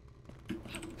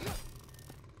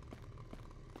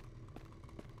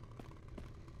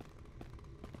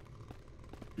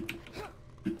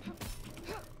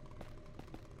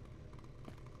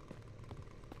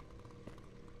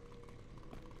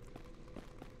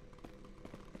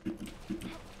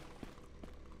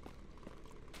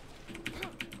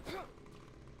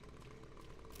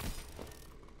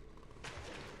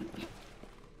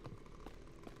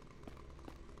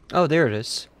 Oh, there it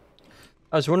is.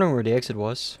 I was wondering where the exit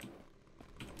was.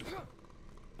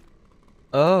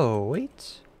 Oh,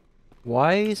 wait.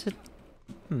 Why is it...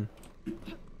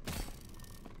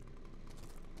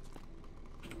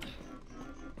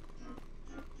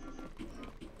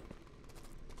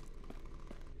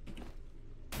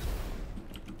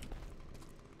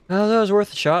 Oh, that was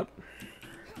worth a shot.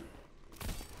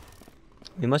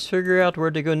 We must figure out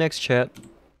where to go next, chat.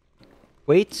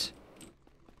 Wait.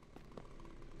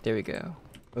 There we go.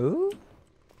 Ooh.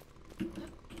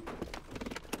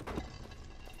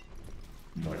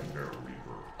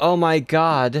 Oh my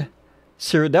god.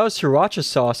 Sir, that was sriracha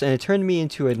sauce and it turned me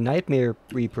into a nightmare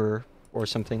reaper or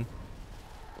something.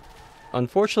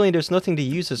 Unfortunately, there's nothing to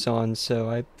use this on, so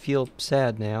I feel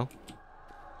sad now.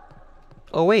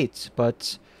 Oh wait,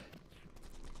 but...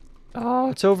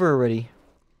 Oh, it's over already.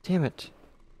 Damn it.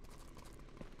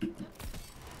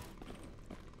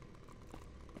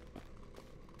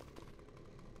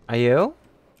 Ayo?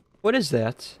 What is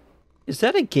that? Is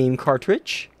that a game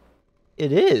cartridge?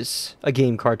 It is a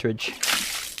game cartridge.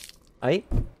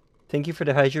 Thank you for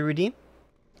the Hydra redeem.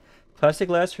 Plastic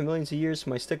lasts for millions of years,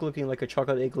 my stick looking like a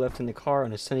chocolate egg left in the car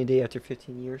on a sunny day after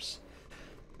 15 years.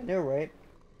 I know, right?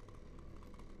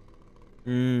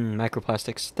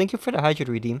 Microplastics. Thank you for the Hydra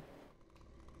redeem.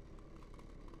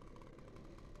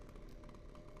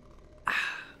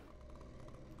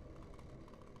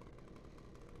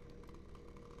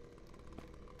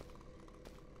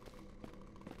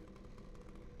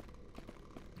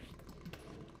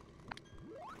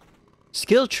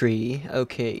 Skill tree.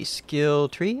 Okay, skill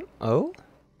tree. Oh,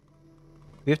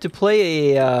 we have to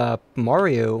play a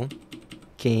Mario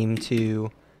game to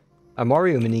a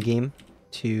Mario mini game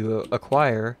to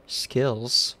acquire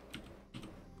skills.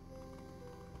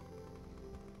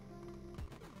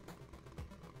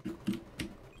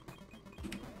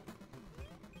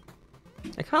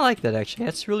 I kind of like that actually.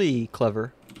 That's really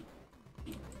clever.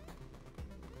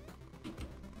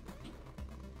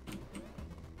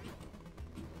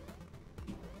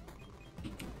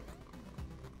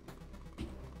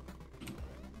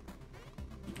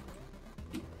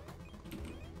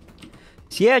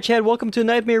 So yeah, Chad, welcome to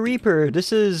Nightmare Reaper.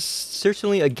 This is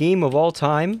certainly a game of all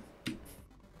time.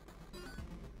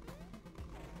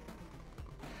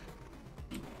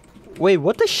 Wait,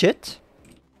 what the shit?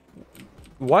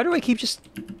 Why do I keep just...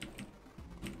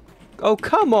 Oh,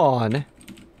 come on!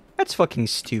 That's fucking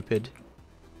stupid.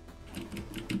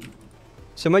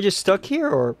 So am I just stuck here,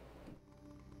 or...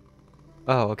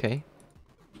 Oh, okay.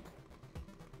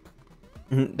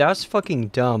 That's fucking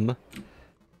dumb.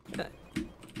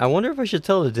 I wonder if I should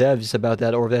tell the devs about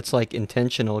that, or if that's like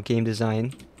intentional game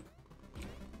design.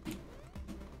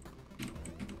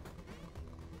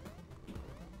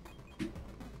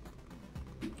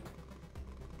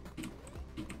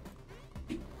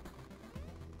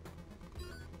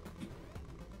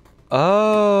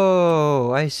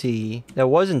 Oh, I see. That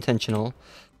was intentional.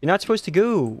 You're not supposed to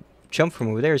go jump from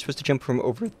over there. You're supposed to jump from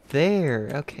over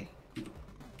there. Okay.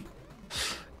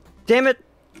 Damn it!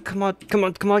 Come on, come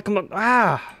on, come on, come on.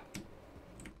 Ah!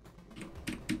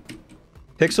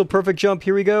 Pixel perfect jump.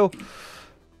 Here we go.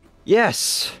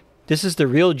 Yes! This is the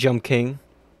real Jump King.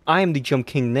 I am the Jump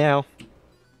King now.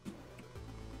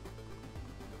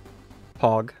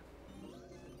 Pog.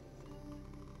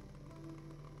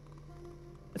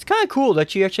 It's kind of cool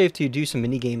that you actually have to do some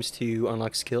mini games to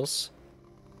unlock skills.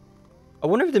 I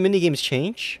wonder if the mini games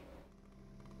change,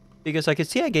 because I could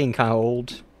see it getting kind of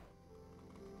old.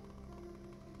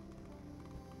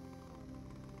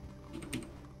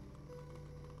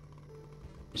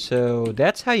 So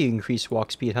that's how you increase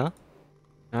walk speed, huh?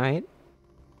 Alright.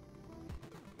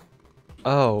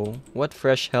 Oh, what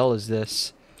fresh hell is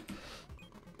this?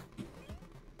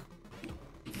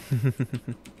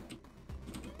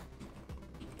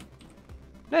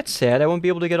 That's sad. I won't be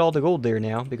able to get all the gold there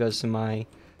now because of my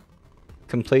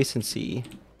complacency.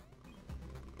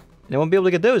 And I won't be able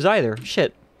to get those either.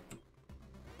 Shit.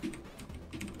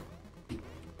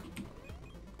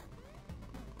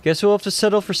 Guess we'll have to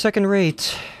settle for second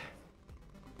rate.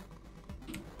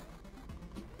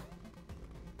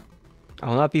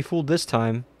 I'll not be fooled this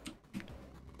time.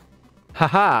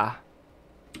 Haha!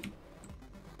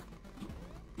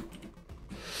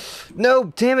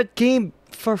 No, damn it, game,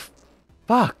 for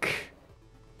fuck.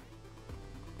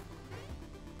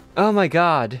 Oh my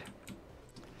god.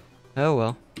 Oh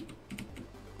well.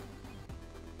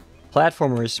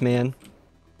 Platformers, man.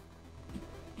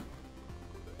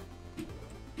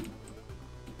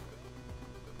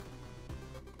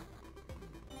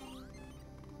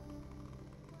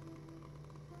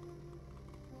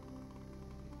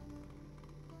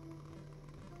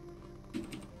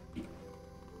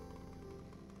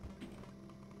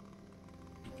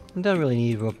 I don't really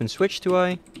need an open switch, do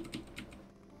I?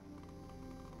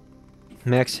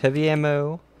 Max heavy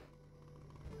ammo.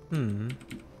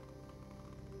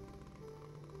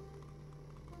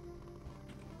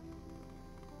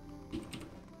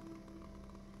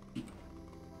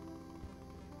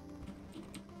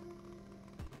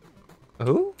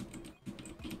 Oh?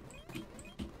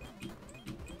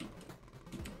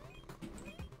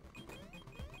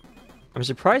 I'm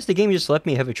surprised the game just let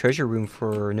me have a treasure room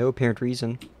for no apparent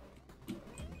reason.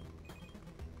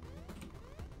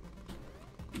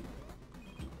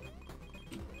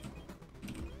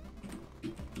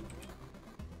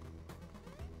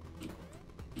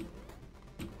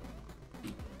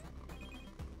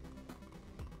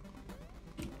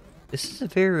 This is a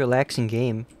very relaxing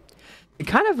game. It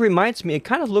kind of reminds me, it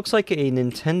kind of looks like a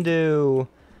Nintendo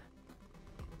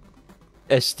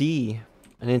SD.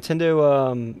 A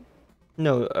Nintendo,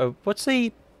 no, what's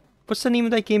the name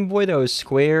of that Game Boy that was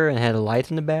square and had a light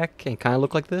in the back and kind of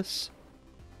looked like this?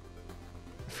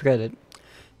 I forget it.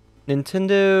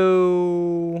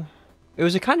 Nintendo... It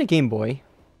was a kind of Game Boy.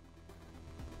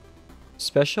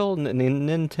 Special?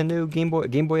 Nintendo Game Boy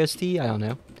SD? I don't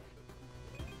know.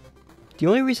 The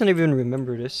only reason I even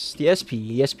remember this... The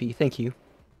SP, thank you.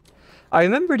 I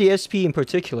remember the SP in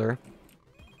particular,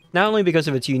 not only because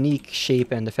of its unique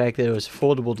shape and the fact that it was a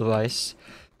foldable device,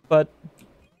 but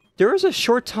there was a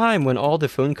short time when all the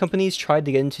phone companies tried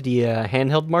to get into the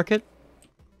handheld market.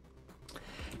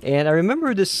 And I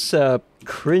remember this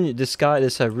this guy,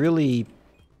 this really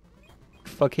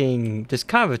fucking, this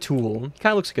kind of a tool. He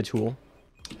kind of looks like a tool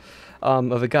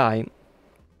of a guy.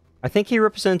 I think he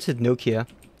represented Nokia,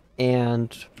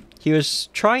 and he was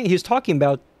talking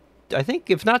about, I think,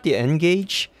 if not the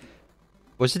N-Gage,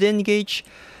 was it the N-Gage?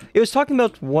 He was talking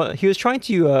about what he was trying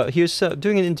to. He was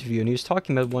doing an interview, and he was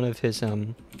talking about one of his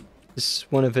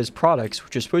products,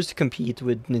 which was supposed to compete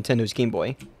with Nintendo's Game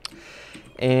Boy.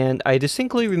 And I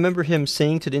distinctly remember him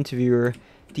saying to the interviewer,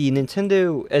 "The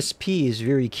Nintendo SP is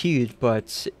very cute,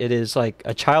 but it is like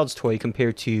a child's toy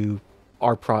compared to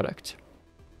our product."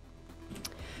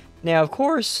 Now, of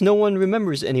course, no one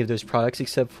remembers any of those products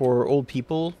except for old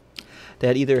people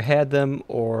that either had them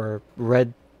or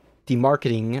read the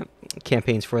marketing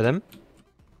campaigns for them.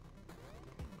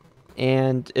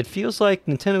 And it feels like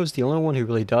Nintendo is the only one who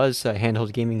really does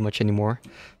handheld gaming much anymore,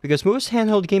 because most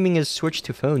handheld gaming is switched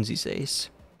to phones these days.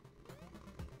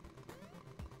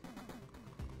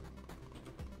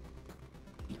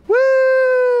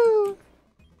 Woo!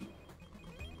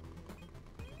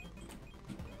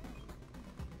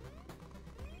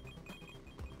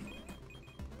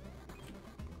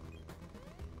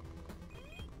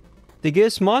 The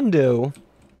Gizmondo.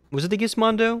 Was it the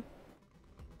Gizmondo?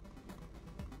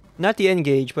 Not the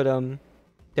N-Gage, but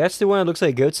that's the one that looks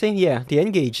like a goat thing? Yeah, the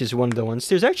N-Gage is one of the ones.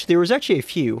 There was actually a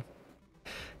few.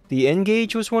 The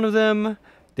N-Gage was one of them.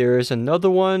 There's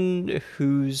another one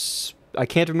who's I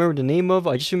can't remember the name of.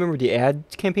 I just remember the ad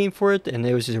campaign for it, and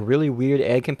it was a really weird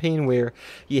ad campaign where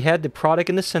you had the product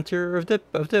in the center of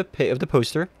the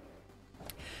poster,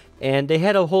 and they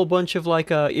had a whole bunch of like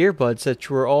earbuds that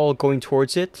were all going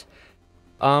towards it.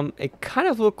 It kind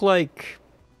of looked like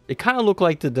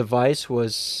the device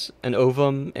was an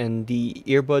ovum and the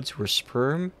earbuds were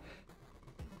sperm.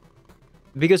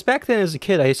 Because back then as a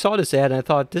kid, I saw this ad and I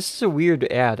thought, this is a weird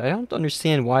ad. I don't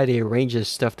understand why they arrange this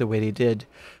stuff the way they did,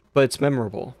 but it's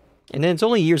memorable. And then it's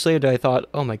only years later that I thought,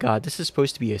 oh my god, this is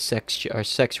supposed to be a sex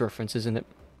reference, isn't it?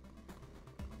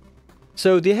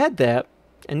 So they had that,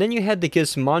 and then you had the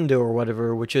Gizmondo or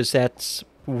whatever, which is that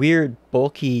weird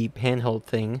bulky handheld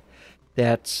thing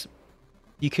that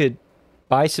you could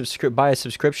buy a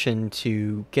subscription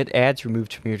to get ads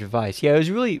removed from your device. Yeah, it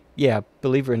was really, yeah,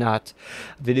 believe it or not,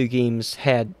 video games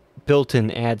had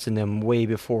built-in ads in them way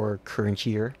before current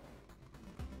year.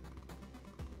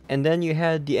 And then you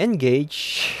had the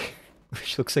N-Gage,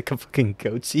 which looks like a fucking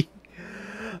goatsy.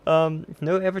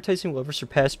 No advertising will ever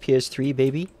surpass PS3,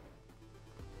 baby.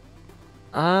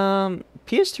 PS3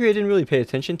 I didn't really pay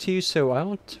attention to, so I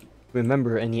don't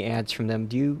remember any ads from them.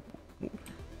 Do you?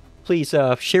 Please,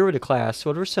 share with the class,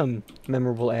 what were some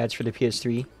memorable ads for the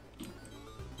PS3?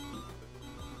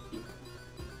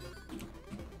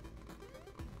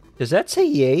 Does that say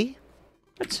yay?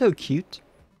 That's so cute.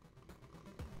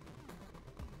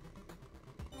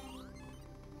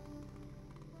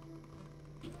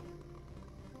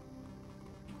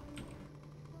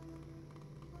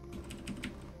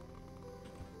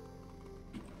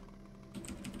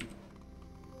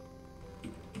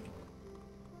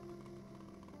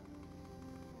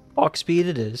 Walk speed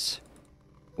it is.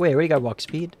 Wait, I already got walk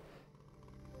speed?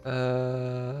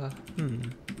 Yeah,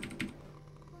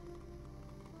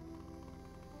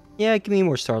 give me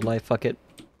more star life, fuck it.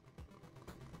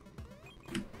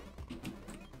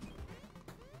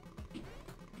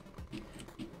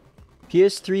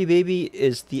 PS3 baby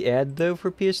is the ad though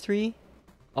for PS3?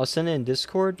 I'll send it in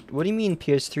Discord. What do you mean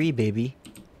PS3 baby?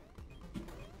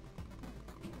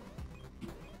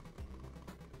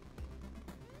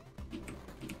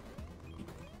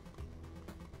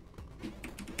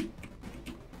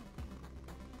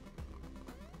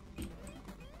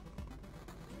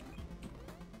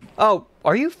 Oh,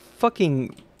 are you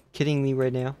fucking kidding me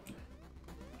right now?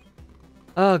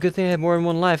 Oh, good thing I have more than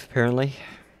one life, apparently.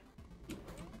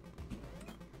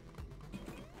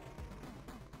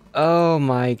 Oh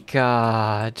my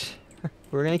god.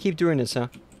 We're gonna keep doing this, huh?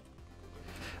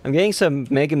 I'm getting some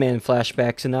Mega Man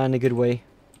flashbacks, and not in a good way.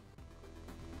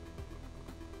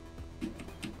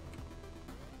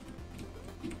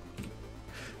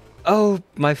 Oh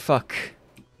my fuck.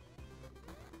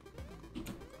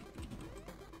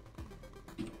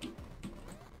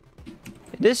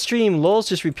 In this stream, Lulz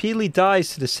just repeatedly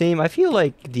dies to the same. I feel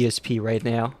like DSP right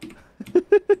now.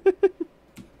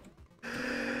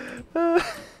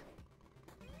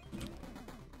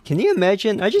 Can you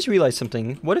imagine? I just realized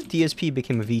something. What if DSP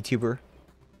became a VTuber?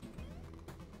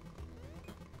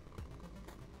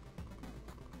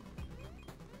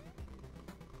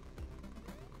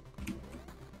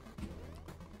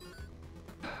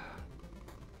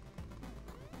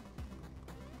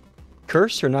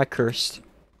 Cursed or not cursed?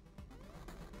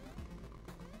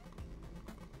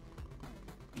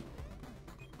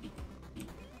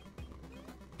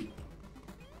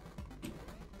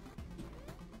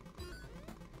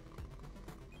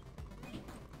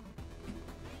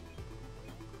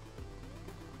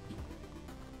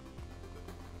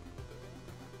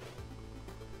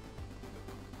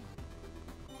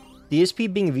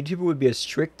 DSP being a VTuber would be a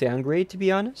strict downgrade, to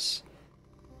be honest.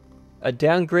 A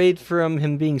downgrade from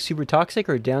him being super toxic,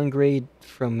 or a downgrade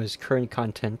from his current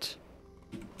content?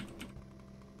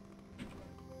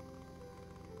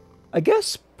 I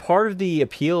guess part of the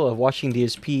appeal of watching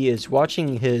DSP is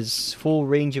watching his full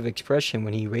range of expression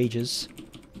when he rages.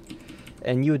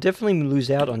 And you would definitely lose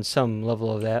out on some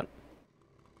level of that.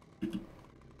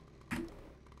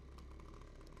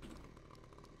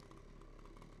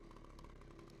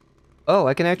 Oh,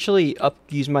 I can actually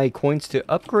use my coins to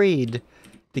upgrade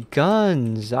the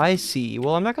guns. I see.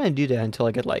 Well, I'm not gonna do that until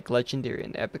I get like legendary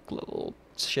and epic level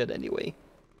shit anyway.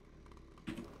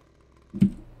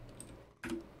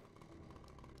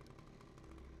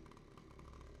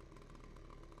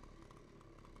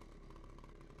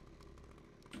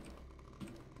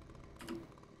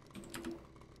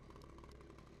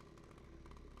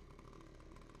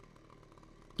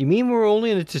 You mean we're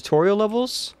only in the tutorial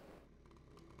levels?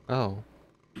 Oh.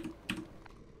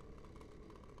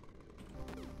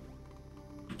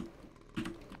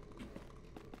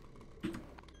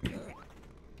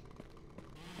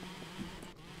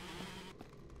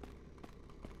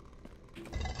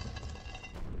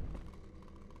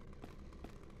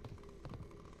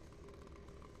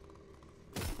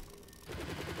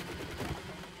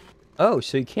 Oh,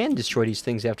 so you can destroy these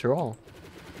things after all.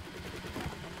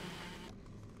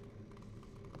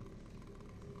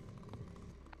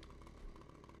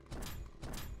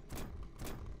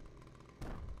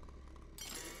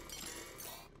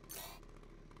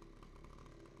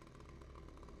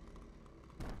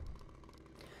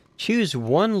 Choose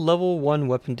one level 1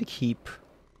 weapon to keep.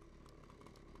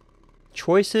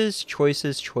 Choices,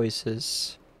 choices,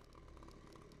 choices.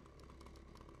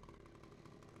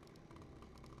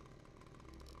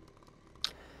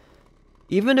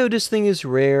 Even though this thing is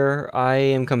rare, I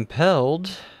am compelled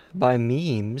by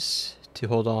memes to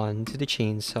hold on to the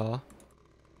chainsaw.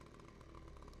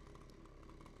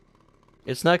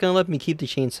 It's not gonna let me keep the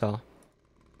chainsaw.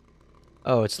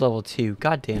 Oh, it's level 2.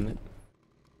 God damn it.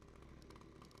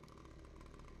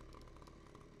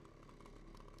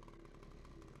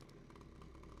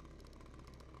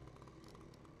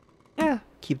 Yeah,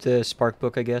 keep the spark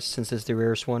book, I guess, since it's the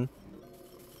rarest one.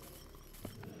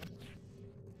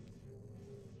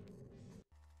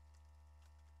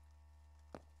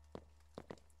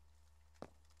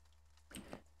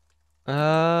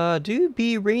 Do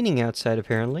be raining outside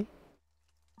apparently.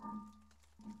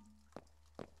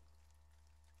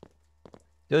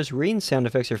 Those rain sound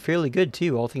effects are fairly good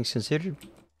too, all things considered.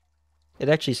 It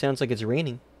actually sounds like it's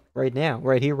raining. Right now.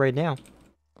 Right here, right now.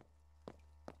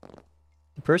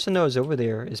 The person that was over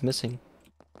there is missing.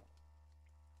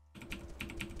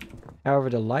 However,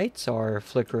 the lights are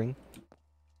flickering.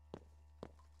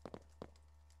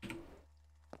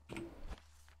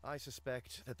 I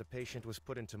suspect that the patient was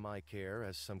put into my care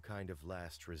as some kind of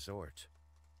last resort.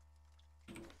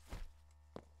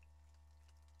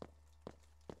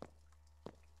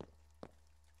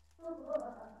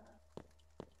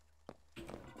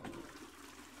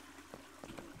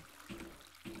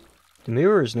 The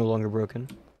mirror is no longer broken.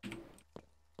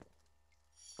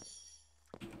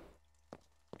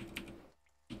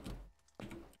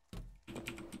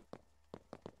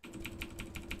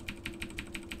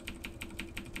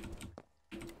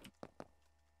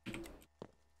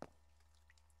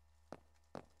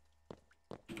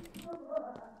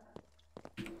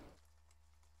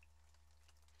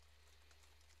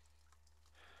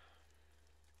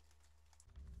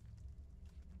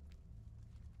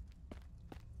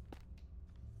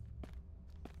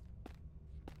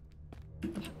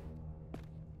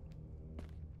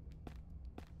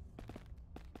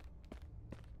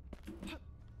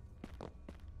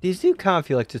 These do kind of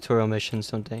feel like tutorial missions,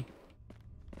 don't they?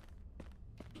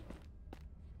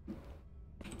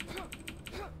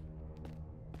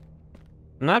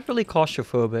 I'm not really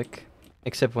claustrophobic,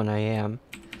 except when I am,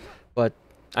 but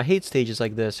I hate stages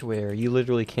like this where you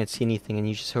literally can't see anything and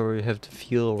you just sort of have to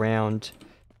feel around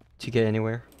to get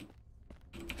anywhere.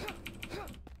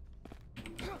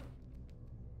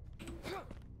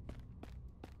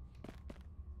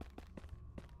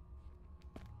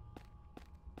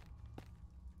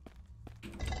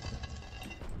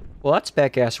 Well, that's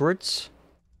back asswards.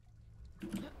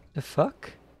 The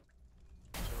fuck?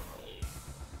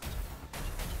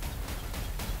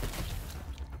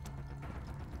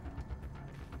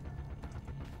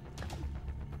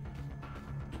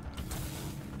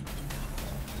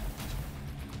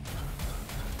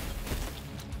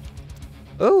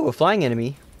 Oh, a flying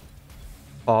enemy.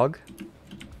 Fog.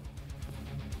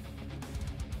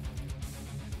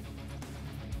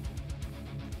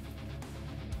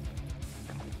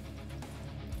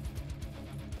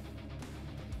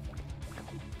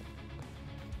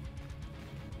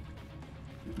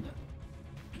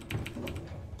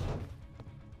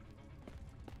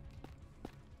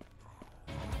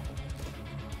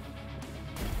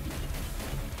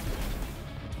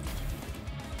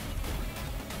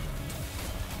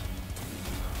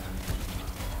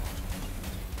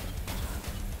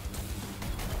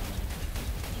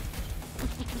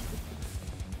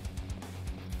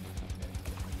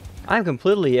 I'm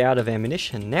completely out of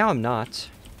ammunition. Now I'm not.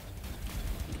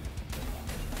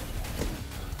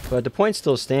 But the point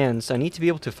still stands. I need to be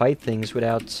able to fight things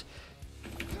without...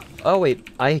 Oh wait,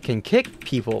 I can kick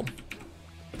people.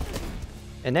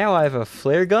 And now I have a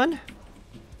flare gun?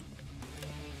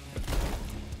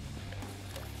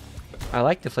 I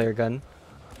like the flare gun.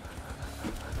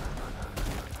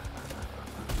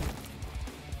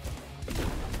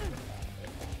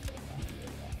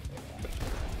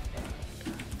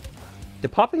 The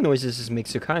popping noises this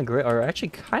makes are kind of great, are actually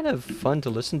kind of fun to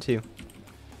listen to.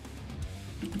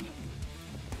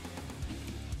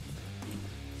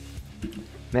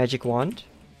 Magic wand.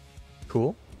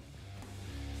 Cool.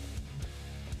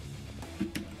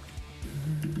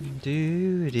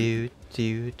 Dude.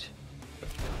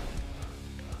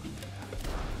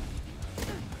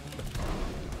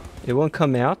 It won't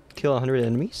come out. Kill 100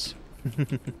 enemies.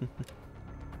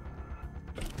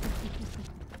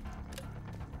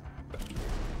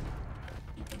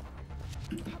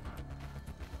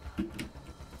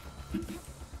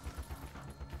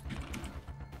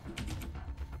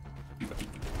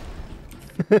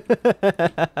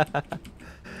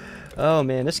 Oh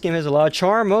man, this game has a lot of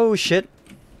charm. Oh shit.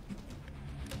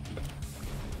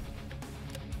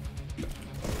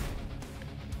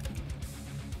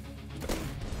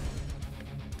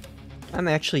 I'm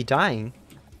actually dying.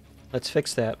 Let's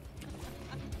fix that.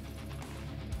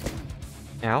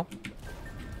 Ow.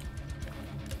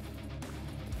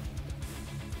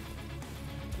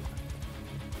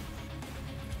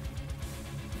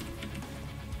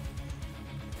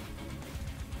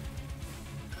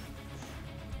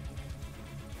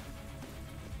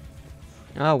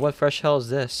 Oh, what fresh hell is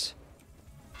this?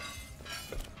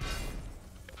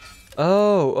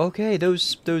 Oh, okay,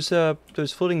 those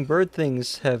floating bird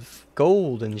things have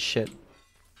gold and shit.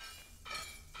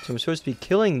 So I'm supposed to be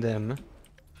killing them.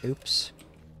 Oops.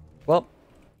 Well.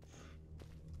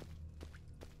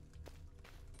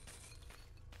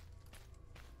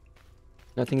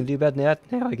 Nothing to do about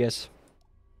that now, I guess.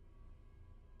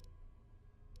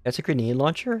 That's a grenade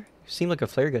launcher? Seemed like a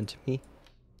flare gun to me.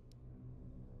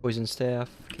 Poison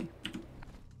staff. Okay.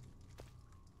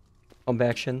 Pump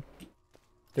action.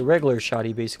 The regular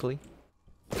shotty, basically.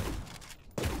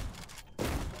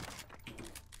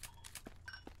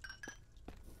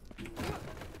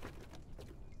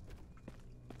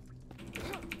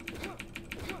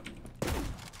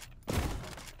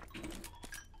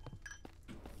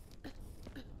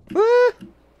 Ah!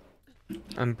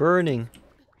 I'm burning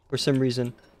for some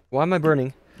reason. Why am I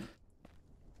burning?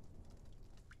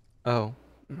 Oh,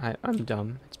 I'm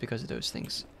dumb. It's because of those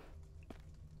things.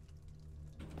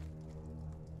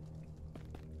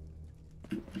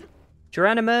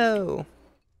 Geronimo!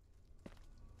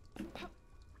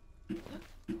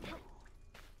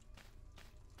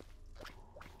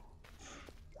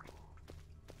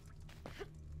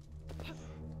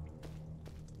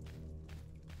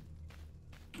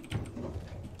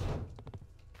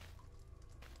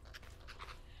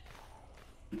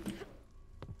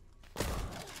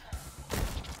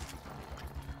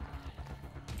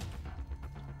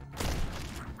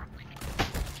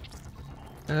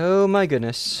 Oh my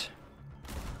goodness.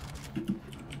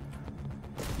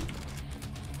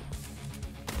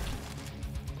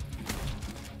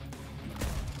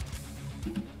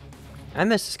 I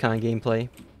miss this kind of gameplay.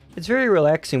 It's very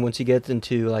relaxing once you get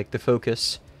into, like, the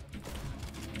focus.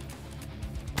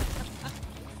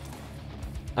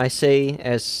 I say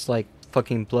as, like,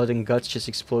 fucking blood and guts just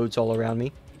explodes all around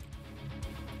me.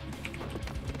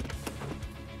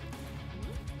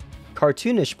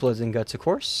 Cartoonish blood and guts, of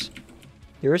course.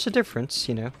 There is a difference,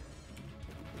 you know.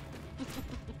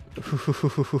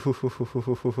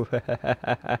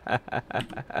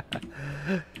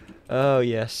 Oh,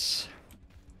 yes.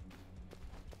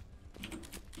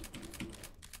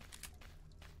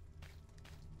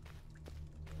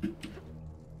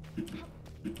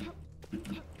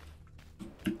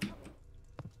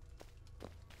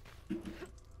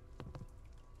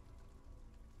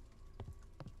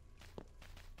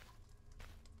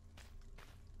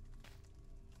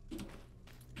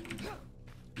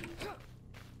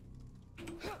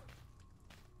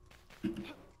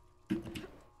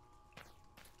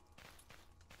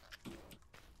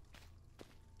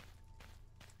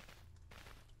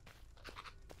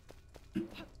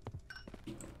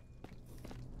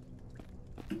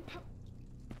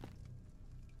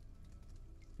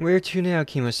 Where to now,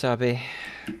 Kimosabe?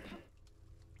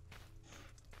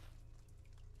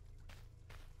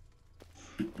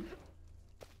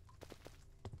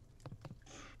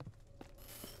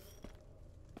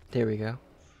 There we go.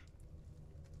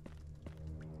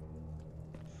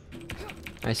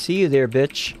 I see you there,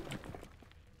 bitch.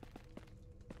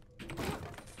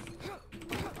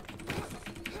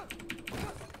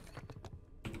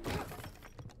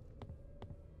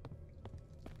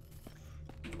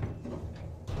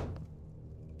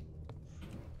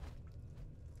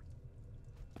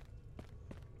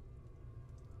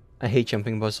 I hate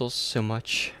jumping puzzles so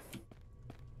much.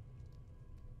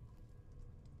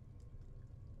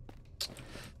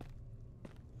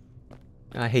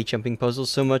 I hate jumping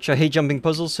puzzles so much. I hate jumping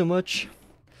puzzles so much.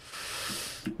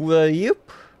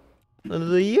 Yep.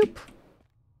 Yep.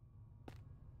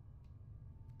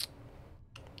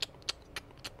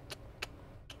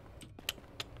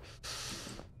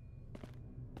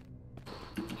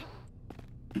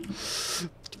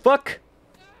 Fuck!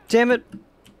 Damn it!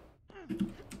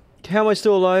 How am I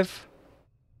still alive?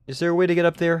 Is there a way to get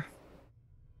up there?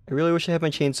 I really wish I had my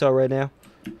chainsaw right now.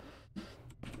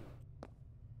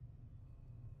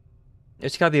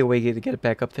 There's gotta be a way to get it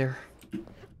back up there.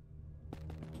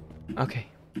 Okay.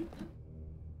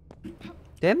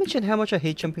 Did I mention how much I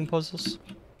hate jumping puzzles?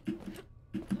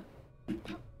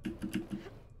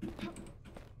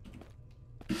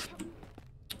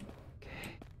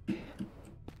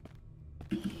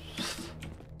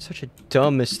 Such a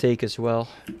dumb mistake as well.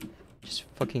 Just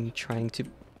fucking trying to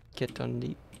get on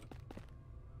the...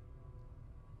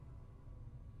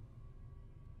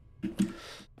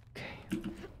 Okay.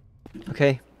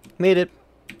 Okay, made it.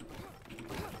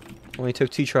 Only took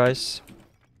 2 tries.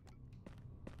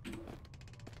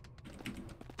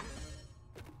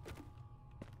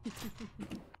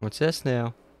 What's this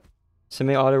now?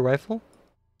 Semi-auto rifle?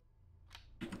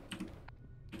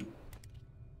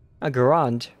 A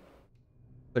Garand.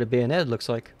 What a bayonet looks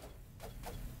like.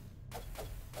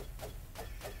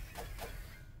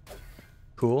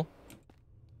 Cool.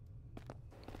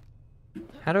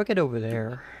 How do I get over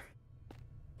there?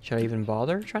 Should I even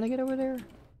bother trying to get over there?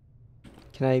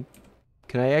 Can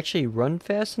I actually run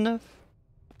fast enough?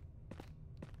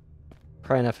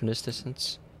 Probably enough in this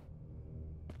distance.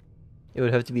 It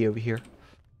would have to be over here.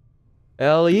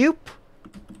 Alley-oop!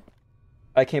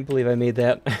 I can't believe I made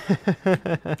that.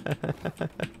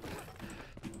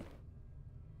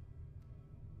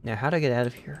 Now, how do I get out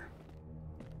of here?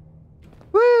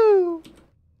 Woo!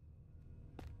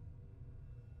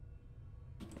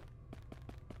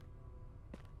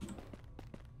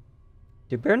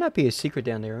 There better not be a secret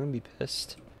down there. I'm gonna be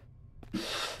pissed.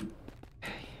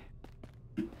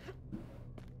 Okay.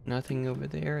 Nothing over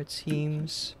there, it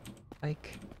seems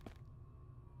like.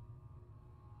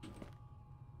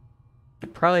 I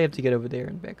probably have to get over there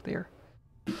and back there.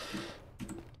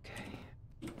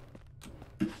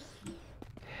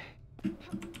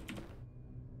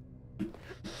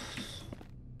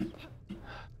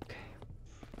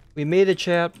 We made it,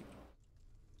 chat.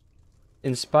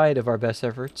 In spite of our best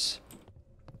efforts.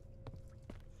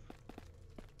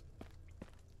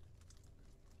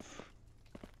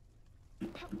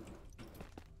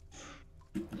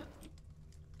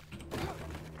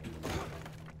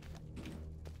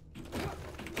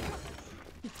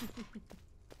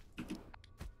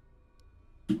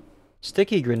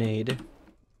 Sticky grenade.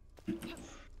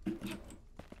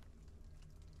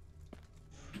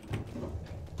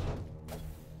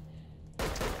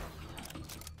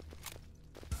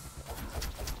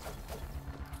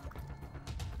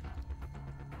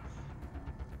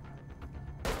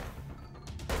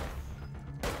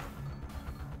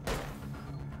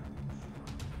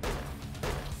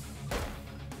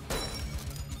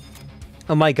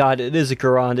 Oh my god, it is a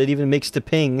Garand. It even makes the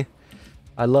ping.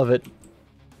 I love it.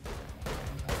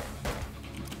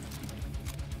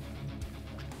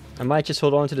 I might just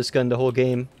hold on to this gun the whole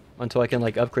game until I can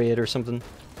like upgrade it or something.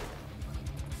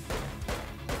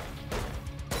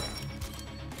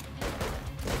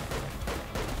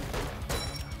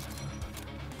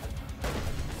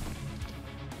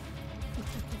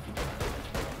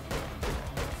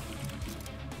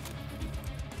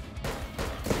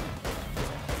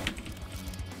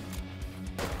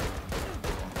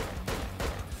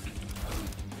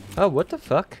 Oh, what the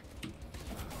fuck?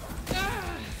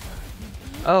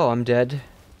 Oh, I'm dead.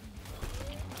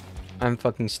 I'm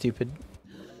fucking stupid.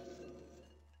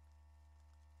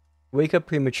 Wake up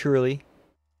prematurely.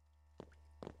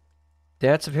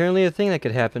 That's apparently a thing that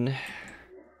could happen.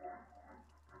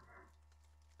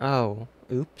 Oh,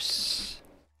 oops.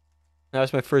 That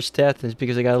was my first death, and it's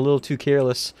because I got a little too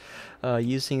careless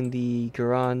using the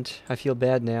Garand. I feel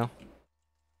bad now.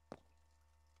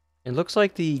 It looks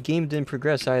like the game didn't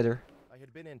progress either. I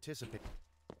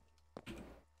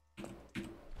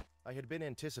had been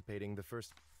anticipating the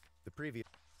previous.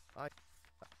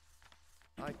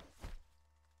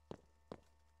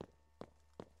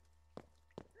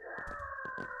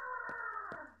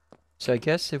 So I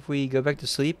guess if we go back to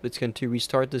sleep, it's going to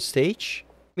restart the stage,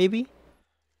 maybe?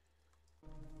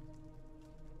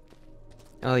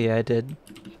 Oh yeah, it did.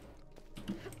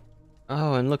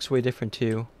 Oh, and it looks way different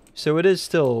too. So it is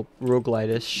still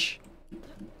roguelite-ish.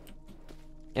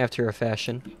 After a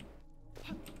fashion.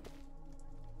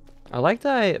 I like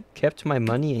that I kept my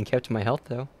money and kept my health,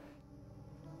 though.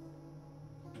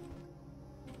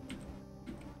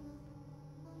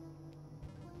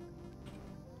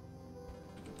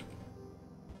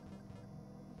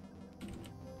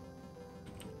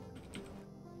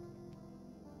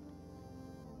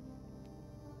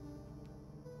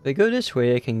 If I go this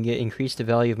way, I can increase the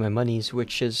value of my monies,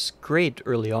 which is great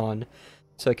early on,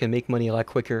 so I can make money a lot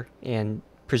quicker and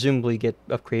presumably get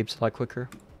upgrades a lot quicker.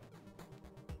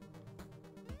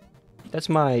 That's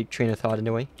my train of thought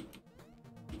anyway.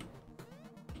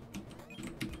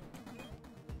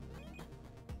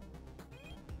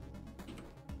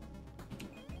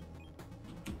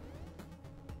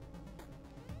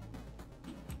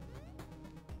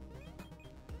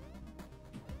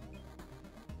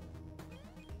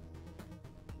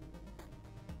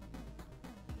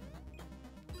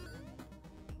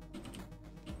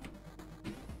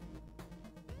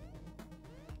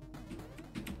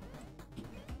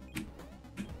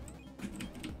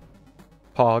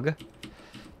 Pog.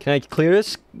 Can I clear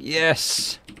this?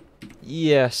 Yes!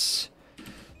 Yes!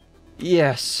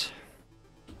 Yes!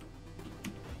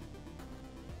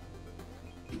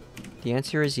 The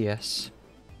answer is yes.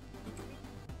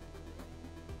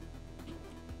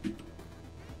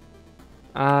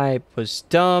 I was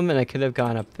dumb and I could have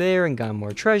gone up there and gotten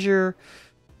more treasure.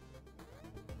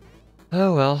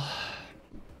 Oh well.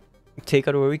 Take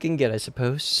out what we can get, I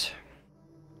suppose.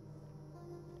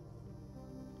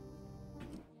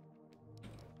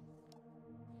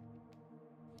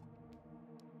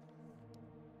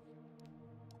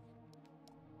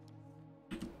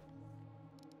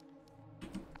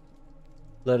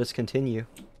 Let us continue.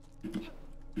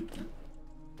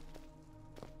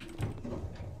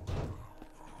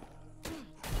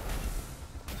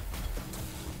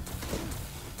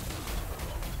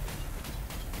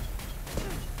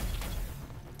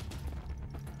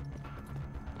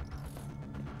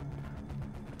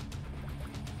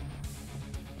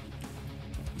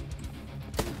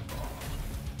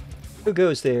 Who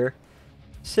goes there?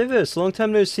 Civis, long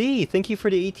time no see. Thank you for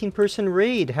the 18-person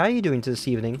raid. How are you doing this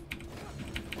evening?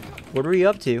 What are we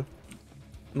up to?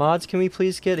 Mods, can we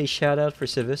please get a shout out for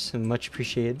Civis? And much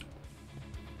appreciated.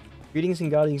 Greetings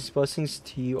and God's blessings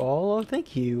to you all. Oh,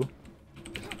 thank you.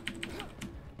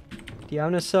 The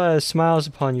Omnissa smiles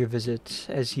upon your visit,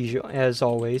 as usual, as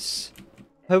always.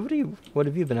 What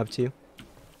have you been up to?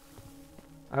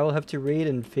 I will have to raid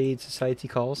and fade society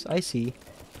calls. I see.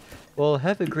 Well,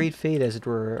 have a great fade, as it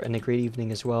were, and a great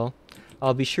evening as well.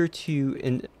 I'll be sure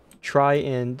to try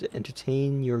and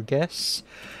entertain your guests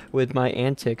with my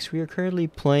antics. We are currently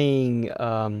playing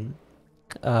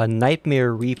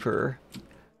Nightmare Reaper.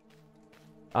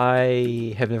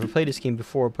 I have never played this game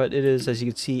before, but it is, as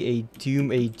you can see, a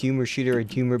doomer shooter, a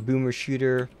doomer boomer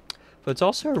shooter. But it's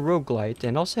also a roguelite,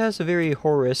 and also has a very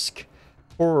horror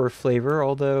flavor,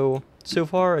 although so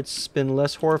far it's been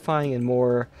less horrifying and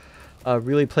more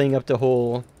really playing up the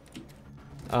whole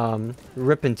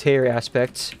rip and tear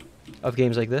aspect of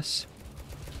games like this.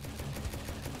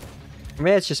 Or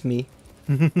maybe it's just me.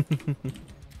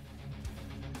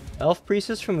 Elf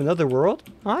priestess from another world?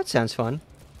 Oh, that sounds fun.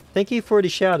 Thank you for the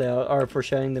shout out, or for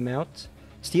shouting them out.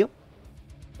 Steel?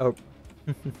 Oh.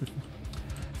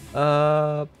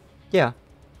 Yeah.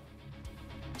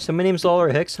 So my name's Lawler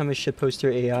Hicks. I'm a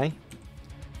shitposter AI.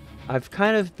 I've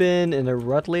kind of been in a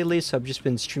rut lately, so I've just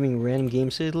been streaming random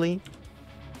games lately.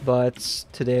 But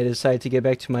today I decided to get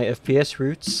back to my FPS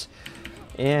roots.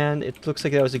 And it looks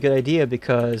like that was a good idea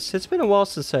because it's been a while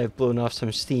since I've blown off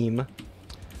some steam.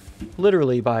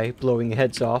 Literally by blowing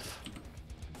heads off.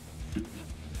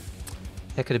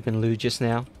 That could have been lewd just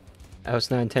now. That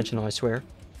was not intentional, I swear.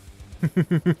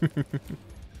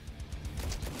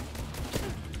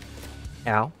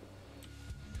 Ow.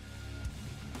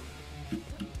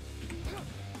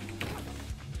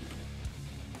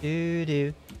 Do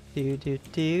do do do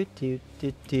do do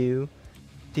do do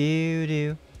do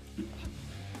do.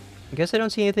 I guess I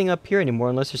don't see anything up here anymore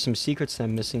unless there's some secrets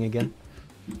I'm missing again.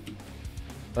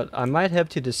 But I might have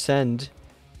to descend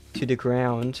to the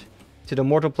ground, to the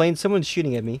mortal plane. Someone's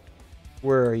shooting at me.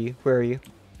 Where are you? Where are you?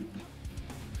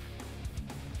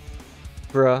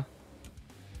 Bruh.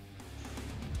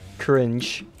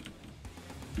 Cringe.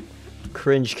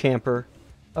 Cringe camper.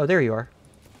 Oh, there you are.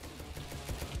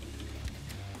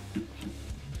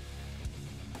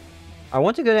 I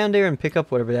want to go down there and pick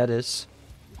up whatever that is.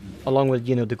 Along with,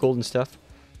 you know, the golden stuff.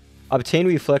 Obtain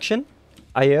reflection.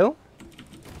 IO.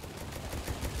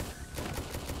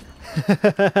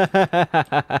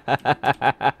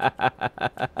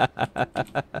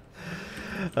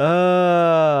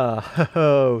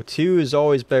 Oh, two is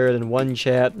always better than one,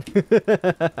 chat.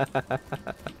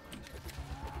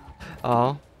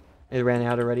 It ran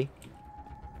out already.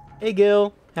 Hey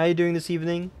Gil, how you doing this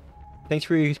evening? Thanks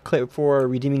for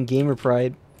redeeming Gamer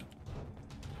Pride.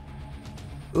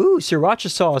 Ooh, sriracha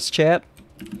sauce, chat.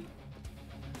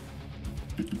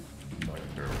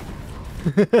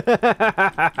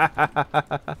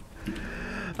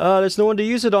 There's no one to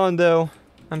use it on though.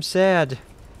 I'm sad.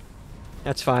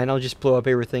 That's fine, I'll just blow up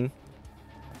everything.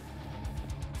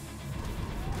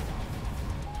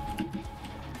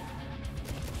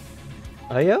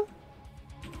 Ayo?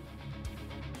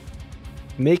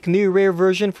 Make new rare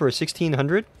version for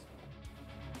 1600?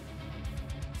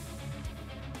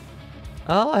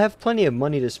 I have plenty of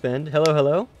money to spend. Hello,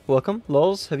 hello. Welcome.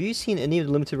 Lulz, have you seen any of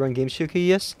the limited run games Shuki?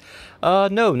 Yes?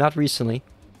 No, not recently.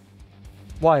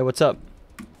 Why? What's up?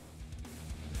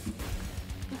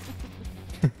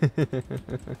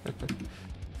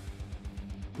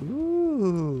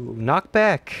 Ooh,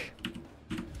 knockback.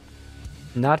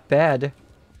 Not bad.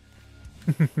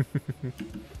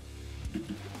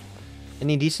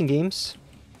 Any decent games?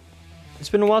 It's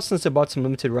been a while since I bought some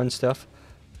limited run stuff.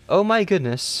 Oh my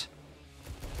goodness.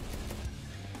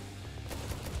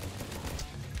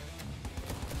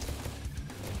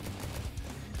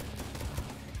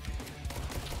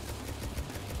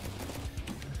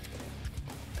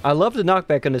 I love the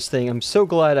knockback on this thing. I'm so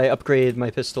glad I upgraded my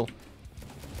pistol.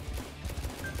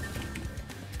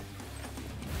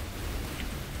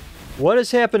 What is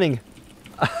happening?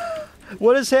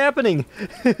 What is happening?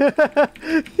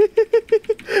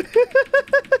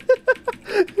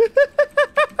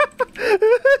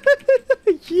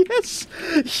 Yes!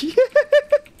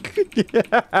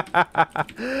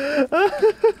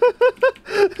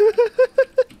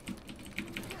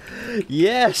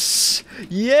 Yes!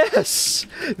 Yes!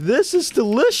 This is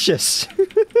delicious!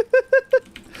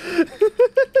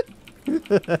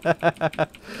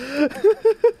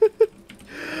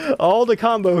 All the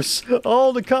combos!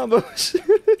 All the combos!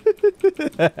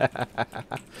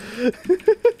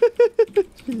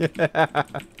 Yeah.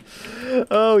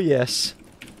 Oh, yes.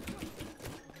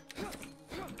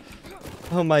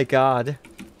 Oh my god.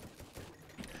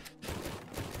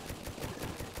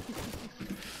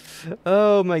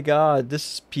 Oh my god,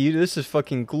 this is beautiful. This is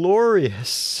fucking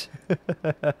glorious.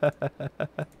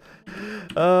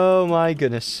 Oh my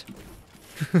goodness.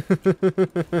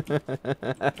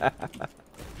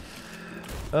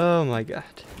 Oh my god.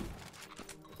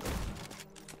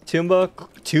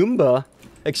 Toomba?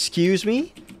 Excuse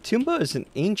me? Toomba is an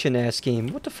ancient ass game.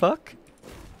 What the fuck?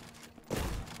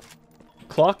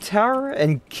 Clock Tower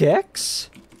and Gex?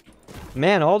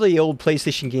 Man, all the old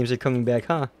PlayStation games are coming back,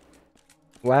 huh?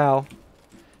 Wow.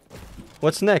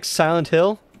 What's next? Silent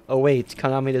Hill? Oh wait,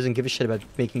 Konami doesn't give a shit about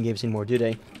making games anymore, do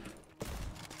they?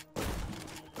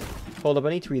 Hold up,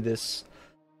 I need to read this.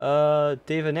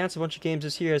 They've announced a bunch of games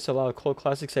this year. It's a lot of cult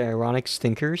classics and ironic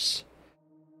stinkers.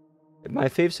 My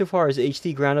fave so far is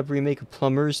HD ground up remake of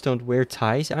Plumbers Don't Wear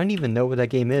Ties. I don't even know what that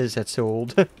game is. That's so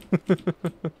old.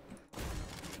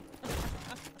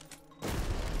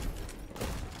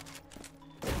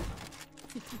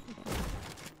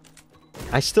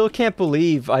 I still can't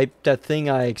believe that thing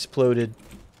I exploded.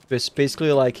 It's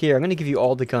basically like, here, I'm gonna give you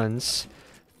all the guns.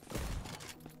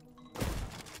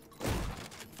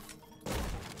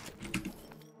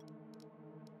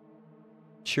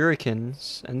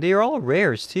 Shurikens, and they are all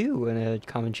rares too in a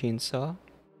common chainsaw.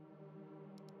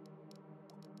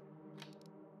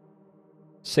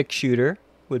 6-shooter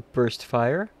with burst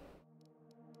fire.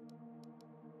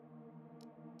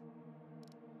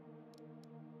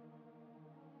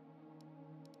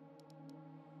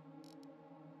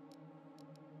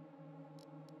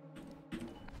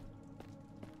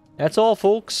 That's all,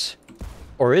 folks.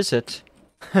 Or is it?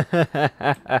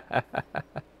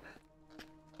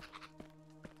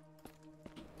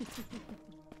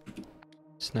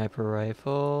 Sniper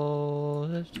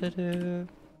rifle.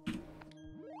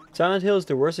 Silent Hill is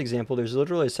the worst example. There's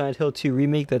literally a Silent Hill 2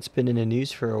 remake that's been in the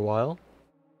news for a while.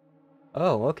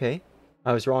 Oh, okay.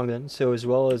 I was wrong then. So as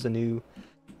well as a new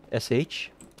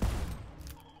SH.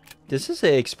 This is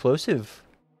an explosive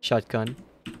shotgun.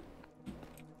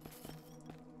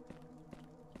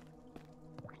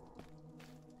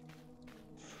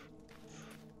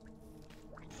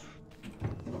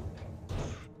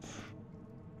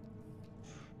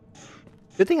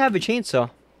 Good thing I have a chainsaw.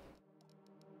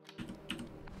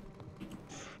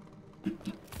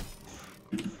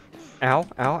 Ow,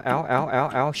 ow, ow, ow, ow,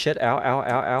 ow, shit, ow, ow,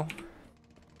 ow, ow.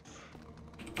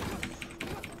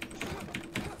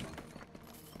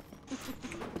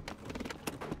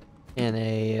 And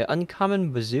a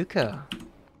uncommon bazooka.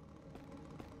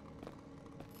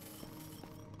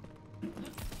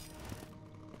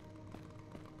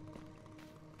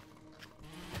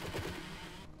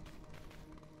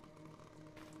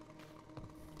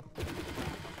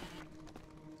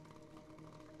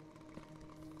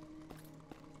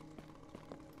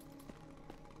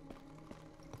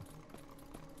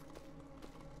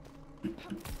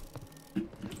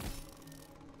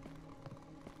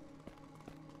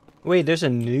 Wait, there's a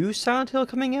new Silent Hill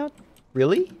coming out?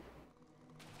 Really?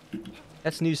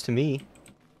 That's news to me.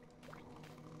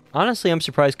 Honestly, I'm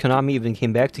surprised Konami even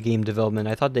came back to game development.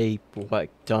 I thought they, what,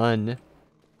 done.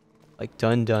 Like,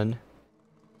 done.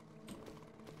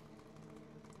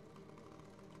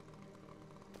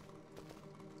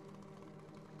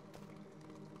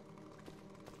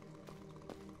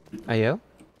 Ayo?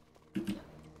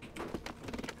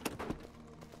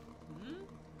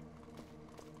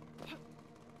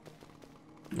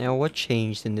 Now, what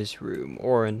changed in this room,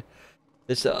 or in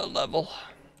this level?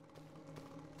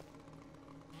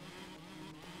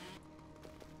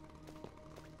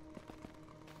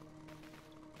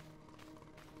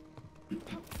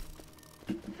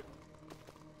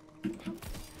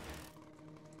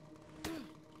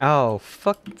 Oh,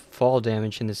 fuck fall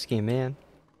damage in this game, man.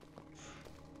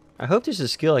 I hope there's a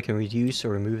skill I can reduce or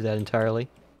remove that entirely.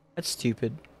 That's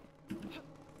stupid.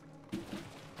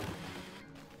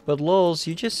 But Lulz,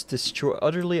 you just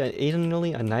utterly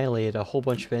annihilated a whole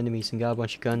bunch of enemies and got a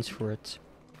bunch of guns for it.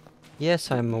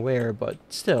 Yes, I'm aware, but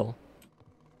still.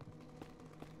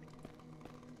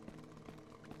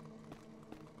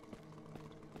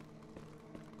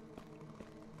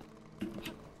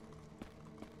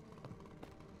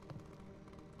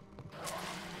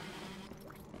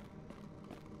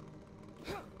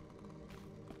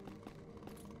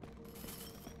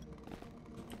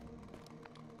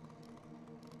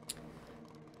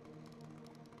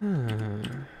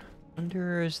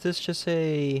 Wonder, is this just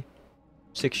a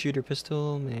 6-shooter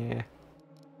pistol? Meh.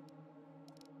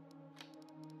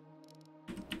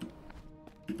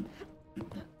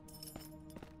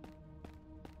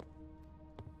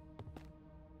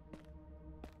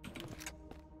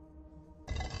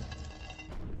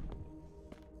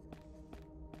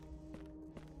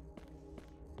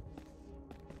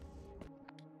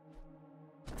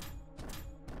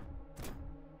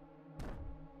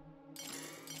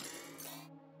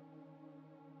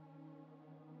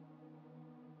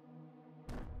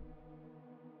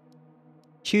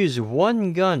 Choose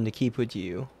one gun to keep with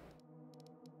you.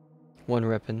 One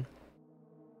weapon.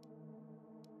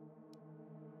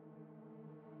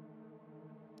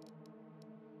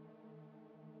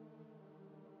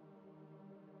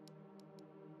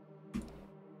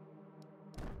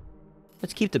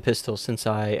 Let's keep the pistol since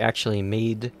I actually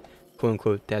made, quote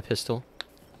unquote, that pistol.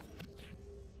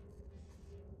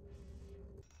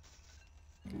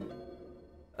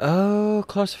 Oh,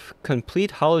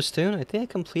 complete Hollow Stone? I think I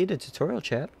completed a tutorial,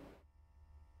 chat.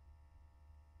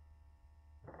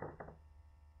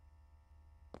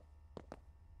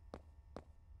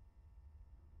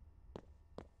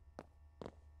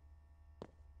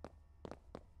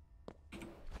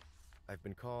 I've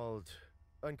been called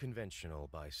unconventional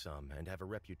by some and have a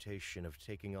reputation of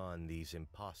taking on these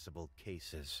impossible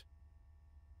cases.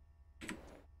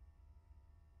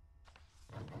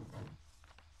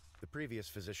 The previous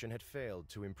physician had failed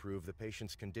to improve the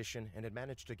patient's condition and had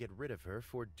managed to get rid of her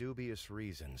for dubious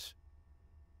reasons.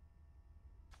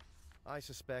 I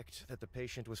suspect that the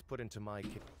patient was put into my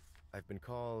care. I've been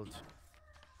called...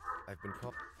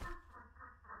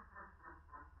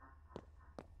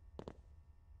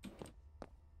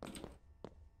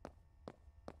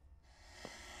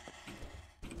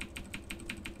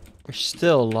 We're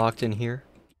still locked in here.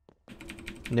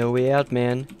 No way out,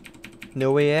 man.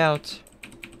 No way out.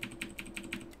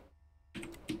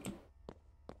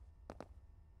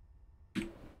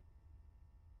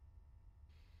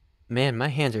 Man, my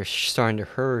hands are starting to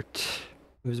hurt.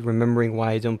 I was remembering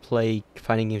why I don't play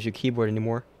fighting games with keyboard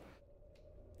anymore.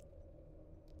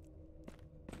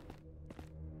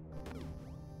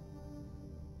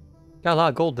 Got a lot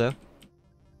of gold though.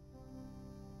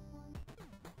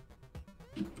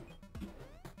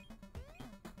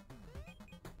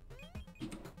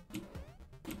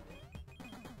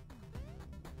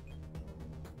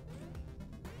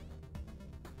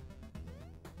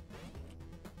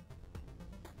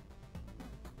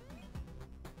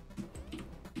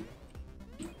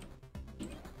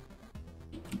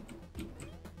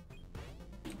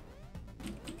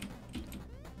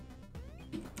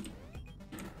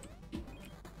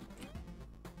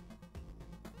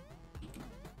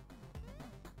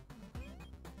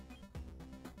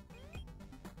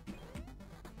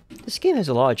 This game has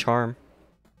a lot of charm.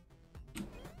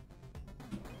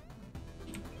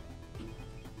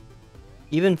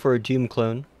 Even for a Doom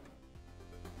clone.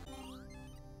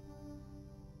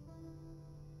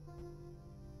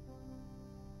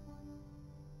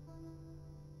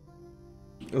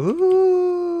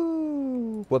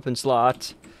 Ooh, weapon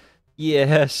slot.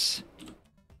 Yes.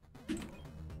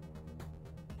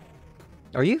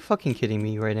 Are you fucking kidding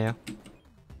me right now?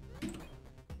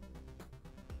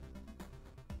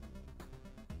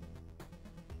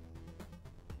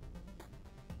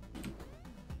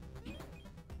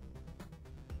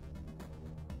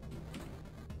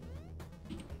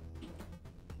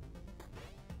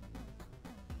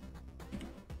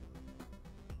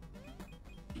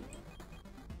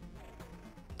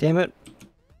 Damn it.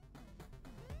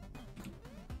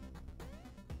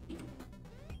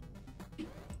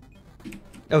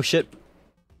 Oh shit.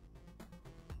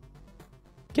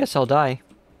 Guess I'll die.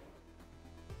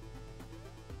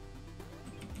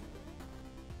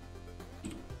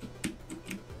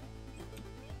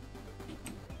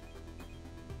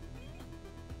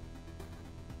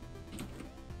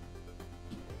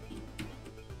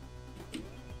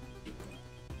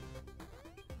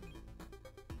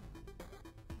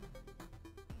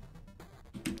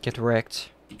 Get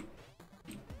wrecked.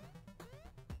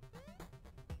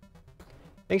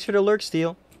 Thanks for the lurk,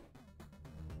 Steel.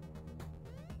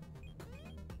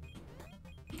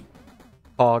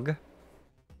 Hog.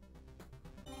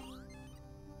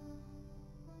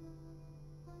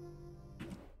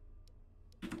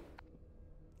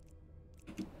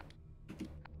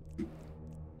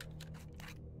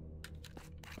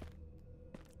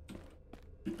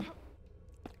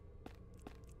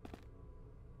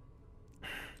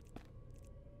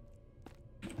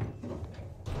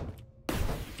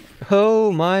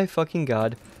 Oh my fucking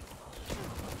god.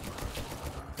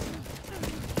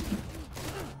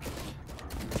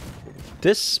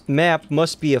 This map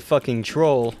must be a fucking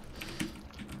troll.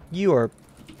 You are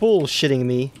bullshitting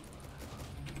me.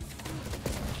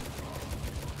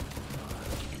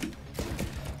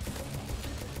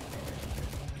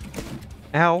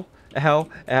 Ow, ow,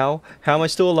 ow. How am I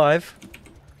still alive?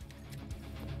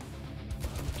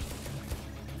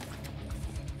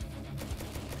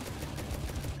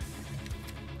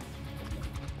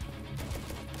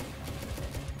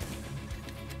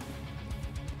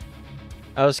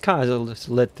 I was kind of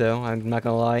lit though, I'm not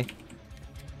gonna lie.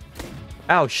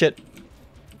 Ow, shit.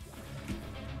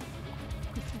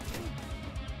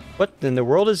 What in the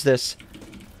world is this?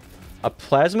 A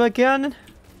plasma gun?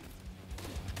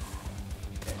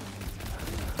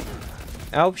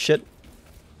 Ow, shit.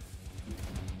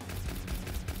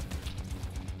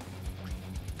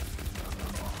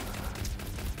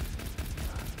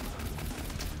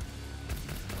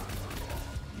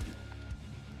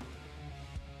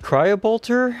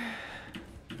 Cryobolter?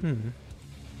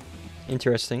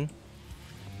 Interesting.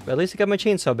 But at least I got my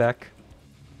chainsaw back.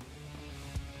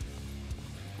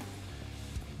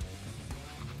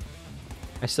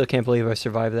 I still can't believe I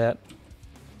survived that.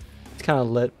 It's kind of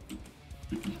lit.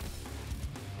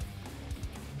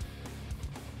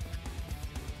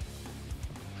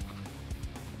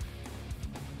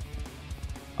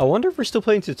 I wonder if we're still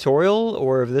playing tutorial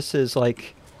or if this is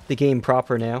like the game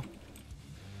proper now.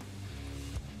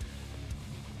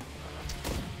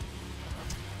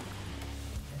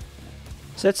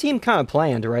 So that seemed kind of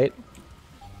planned, right?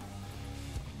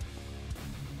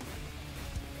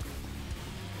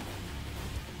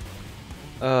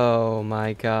 Oh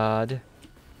my god.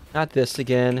 Not this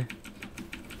again.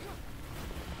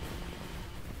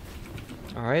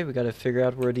 Alright, we gotta figure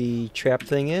out where the trap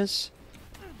thing is.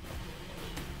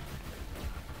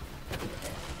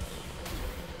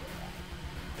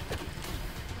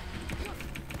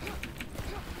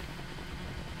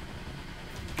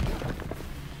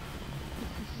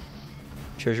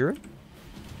 Treasure room?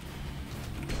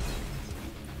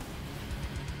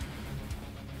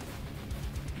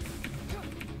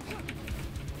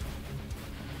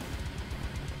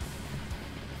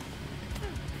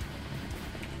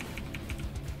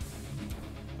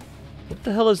 What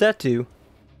the hell does that do?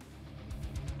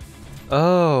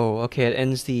 Oh, okay, it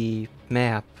ends the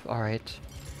map. Alright.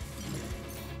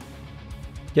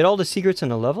 Get all the secrets in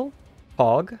a level?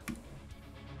 Hog?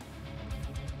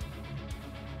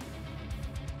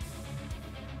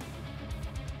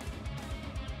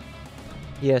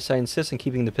 Yes, I insist on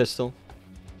keeping the pistol.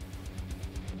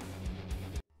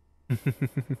 I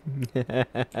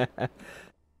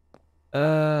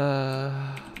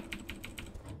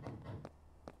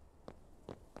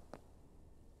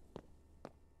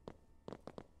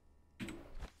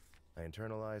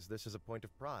internalize this as a point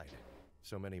of pride.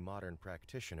 So many modern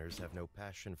practitioners have no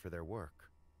passion for their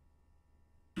work.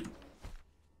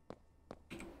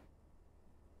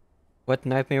 What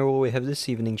nightmare will we have this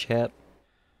evening, chat?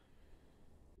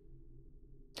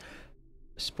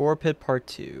 Spore Pit Part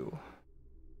 2.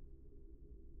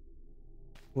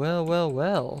 Well, well,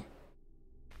 well.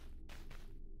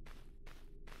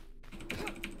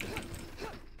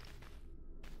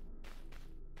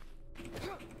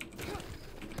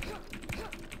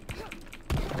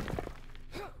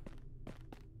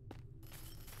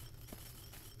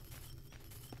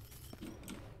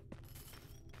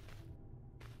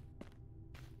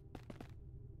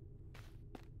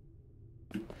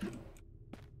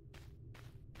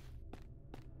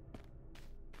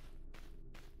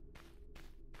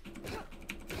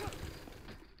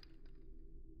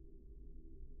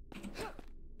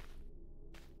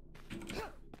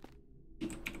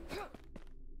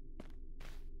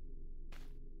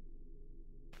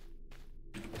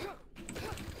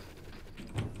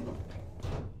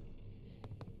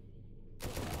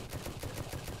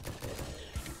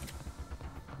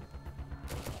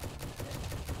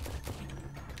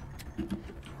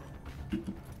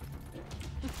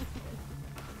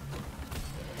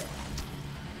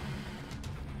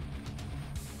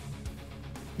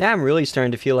 Now I'm really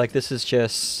starting to feel like this is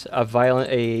just a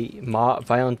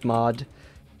violent mod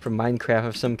from Minecraft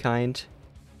of some kind.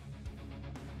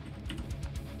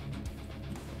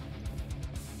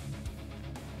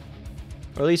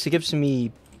 Or at least it gives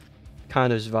me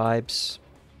kind of those vibes.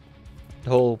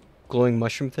 The whole glowing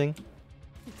mushroom thing.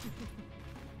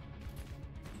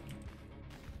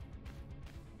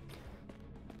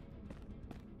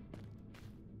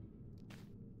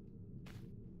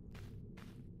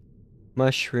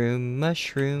 Mushroom,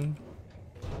 mushroom.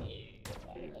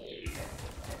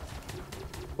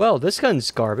 Well, this gun's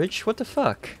garbage. What the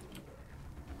fuck?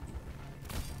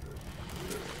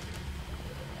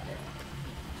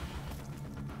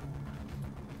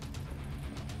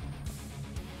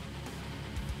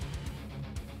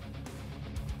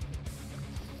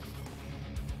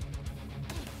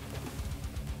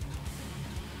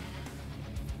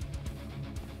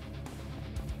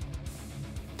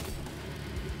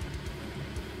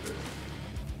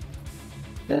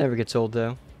 That never gets old,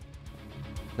 though.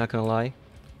 Not gonna lie.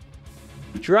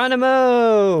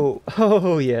 Geronimo!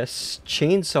 Oh, yes.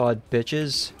 Chainsawed,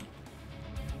 bitches.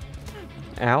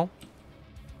 Ow.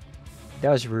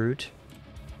 That was rude.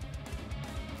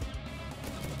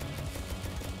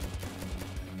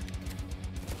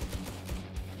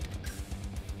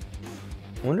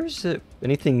 I wonder is there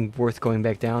anything worth going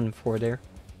back down for there?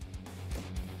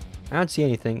 I don't see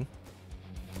anything.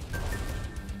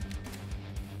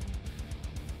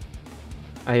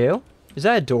 Ayo? Is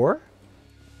that a door?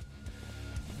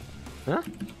 Huh?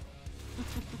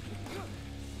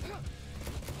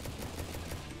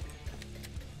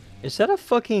 Is that a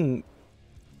fucking...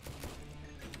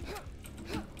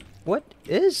 What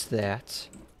is that?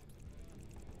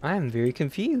 I am very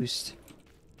confused.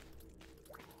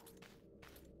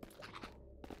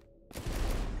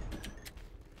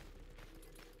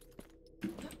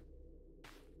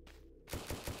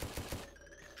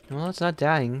 Well, it's not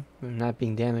dying, not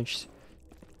being damaged.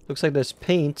 Looks like there's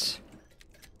paint.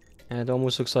 And it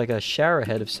almost looks like a shower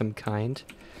head of some kind.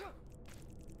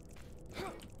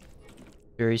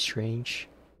 Very strange.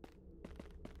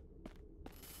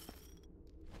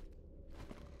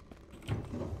 And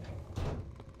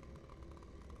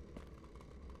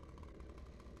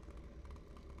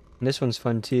this one's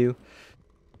fun too.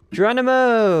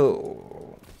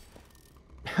 Geronimo!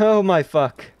 Oh my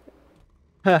fuck.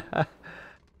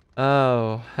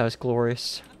 Oh, that was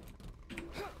glorious.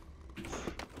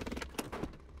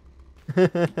 I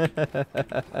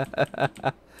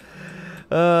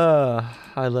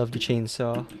love the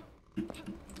chainsaw.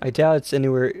 I doubt it's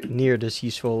anywhere near this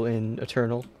useful in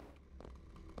Eternal.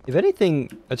 If anything,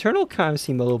 Eternal kind of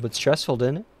seemed a little bit stressful,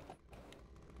 didn't it?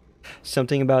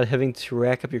 Something about having to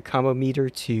rack up your combo meter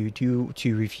to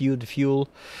refuel the fuel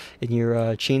in your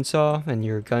chainsaw and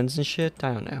your guns and shit.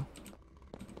 I don't know.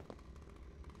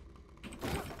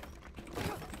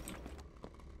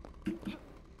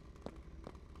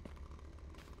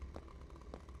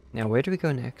 Now, where do we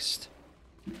go next?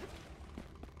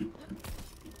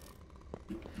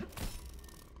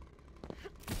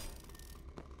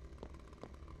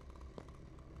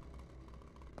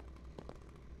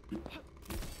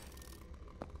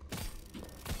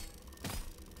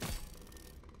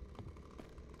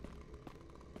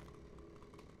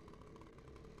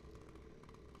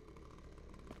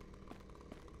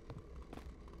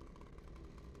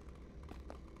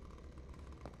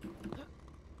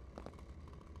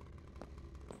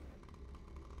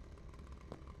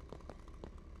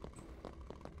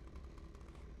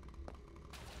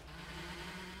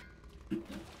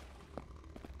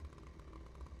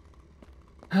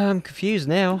 I'm confused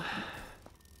now.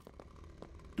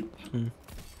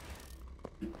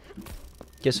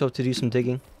 Guess I'll have to do some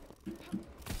digging.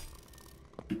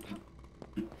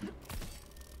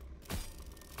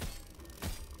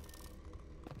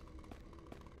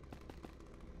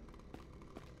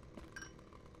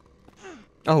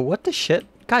 Oh, what the shit?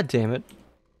 God damn it.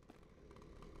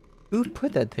 Who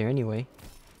put that there anyway?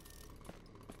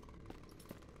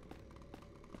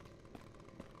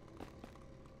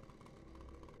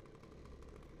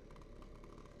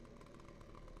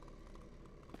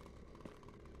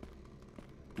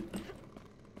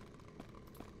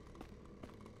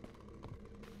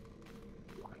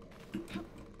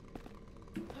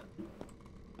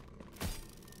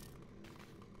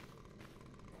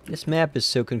 This map is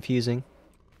so confusing.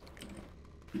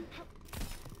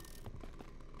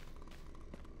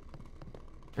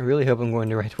 I really hope I'm going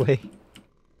the right way.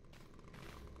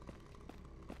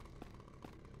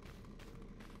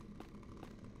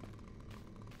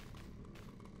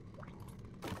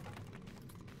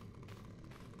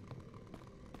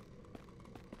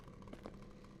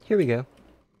 Here we go.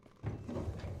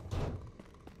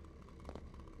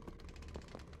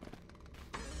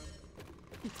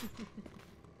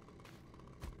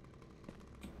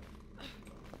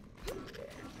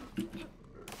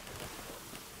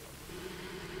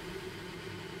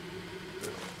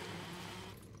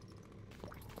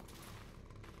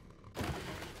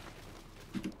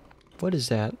 What is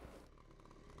that?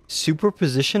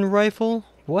 Superposition rifle?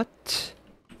 What?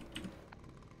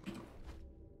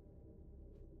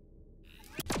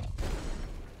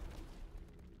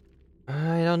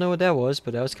 I don't know what that was,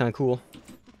 but that was kind of cool.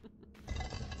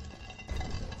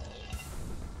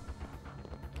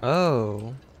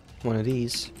 Oh, one of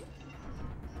these.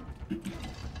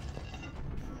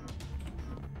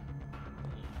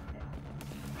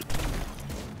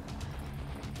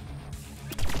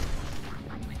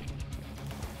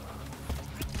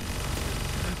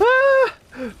 Ah!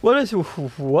 What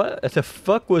the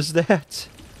fuck was that?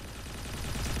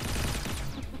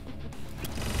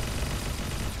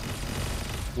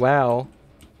 Wow,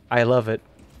 I love it.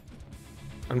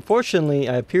 Unfortunately,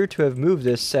 I appear to have moved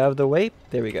this out of the way.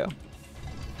 There we go.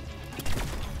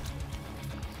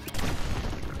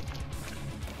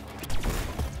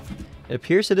 It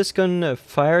appears that this gun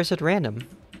fires at random.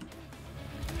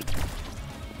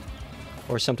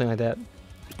 Or something like that.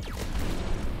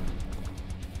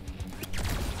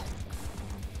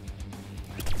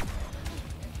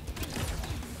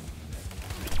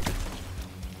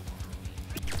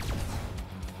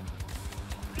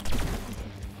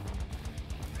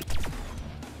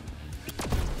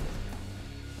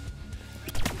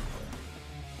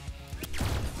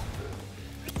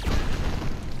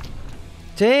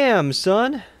 Damn,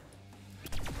 son!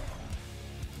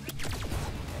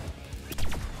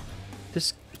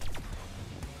 This...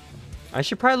 I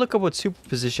should probably look up what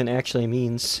superposition actually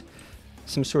means.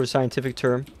 Some sort of scientific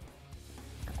term.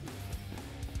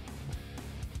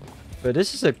 But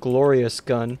this is a glorious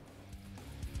gun.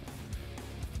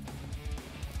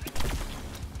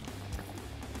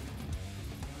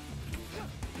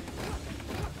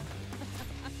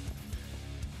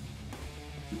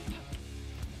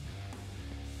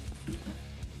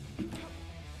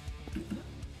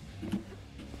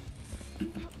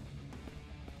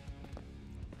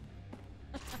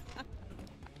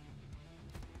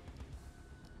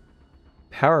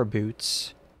 Power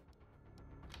boots.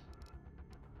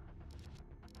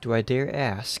 Do I dare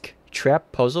ask?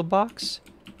 Trap puzzle box?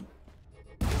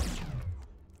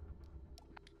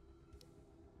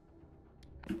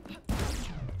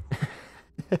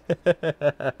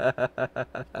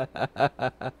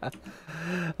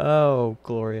 Oh,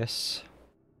 glorious.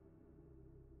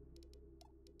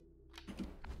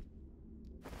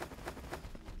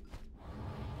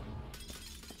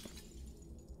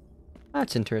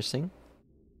 That's interesting.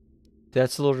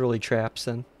 That's literally traps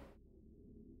then.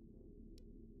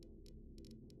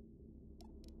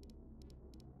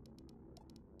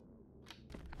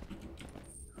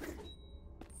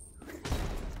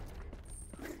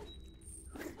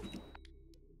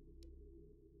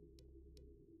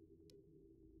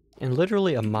 And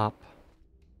literally a mop.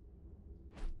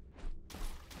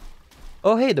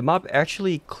 Oh hey, the mop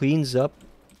actually cleans up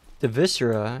the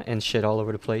viscera and shit all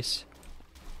over the place.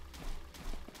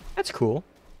 That's cool.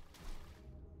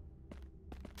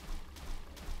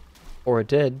 Or it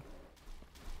did.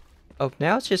 Oh,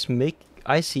 now it's just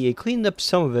I see, it cleaned up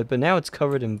some of it, but now it's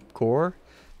covered in gore.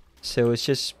 So it's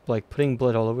just like putting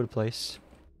blood all over the place.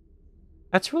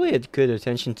 That's really a good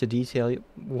attention to detail.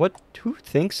 Who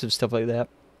thinks of stuff like that?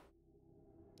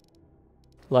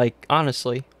 Like,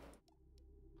 honestly.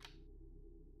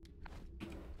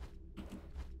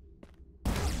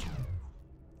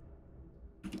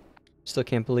 Still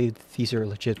can't believe these are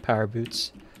legit power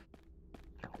boots.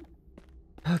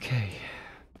 Okay.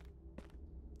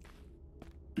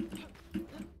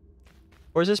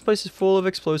 Or this place is full of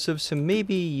explosives, so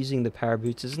maybe using the power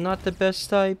boots is not the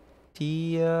best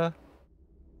idea.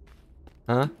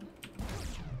 Huh?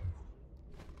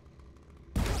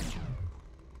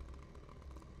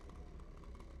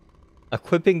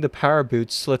 Equipping the power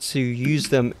boots lets you use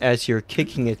them as your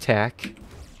kicking attack.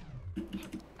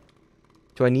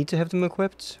 Do I need to have them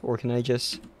equipped, or can I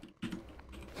just...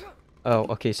 Oh,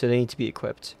 okay, so they need to be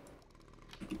equipped.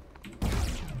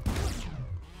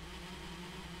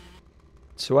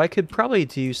 So I could probably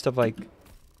do stuff like...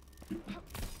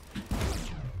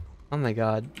 Oh my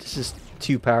god, this is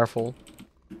too powerful.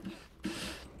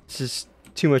 This is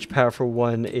too much power for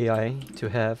one AI to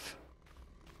have.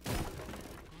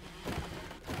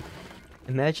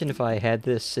 Imagine if I had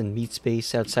this in meat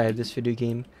space outside of this video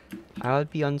game. I would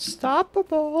be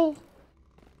unstoppable.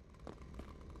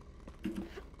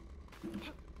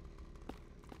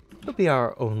 It'll be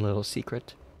our own little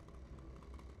secret.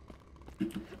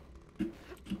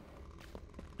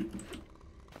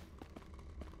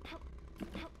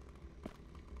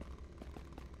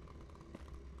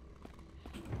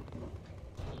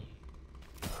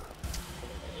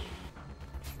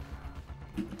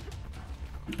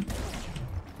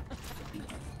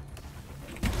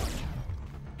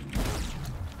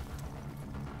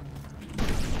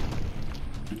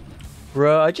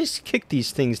 Bruh, I just kicked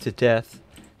these things to death.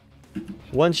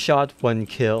 One shot, one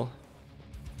kill.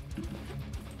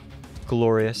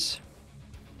 Glorious.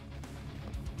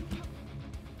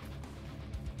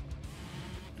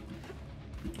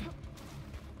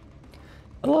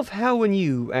 I love how when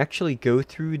you actually go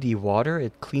through the water,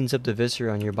 it cleans up the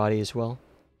viscera on your body as well.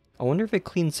 I wonder if it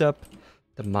cleans up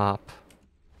the mop.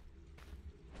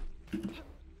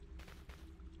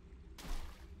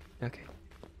 Okay.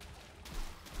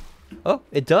 Oh,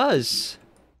 it does!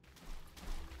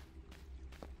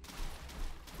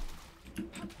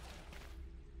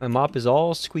 My mop is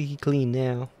all squeaky clean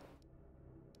now.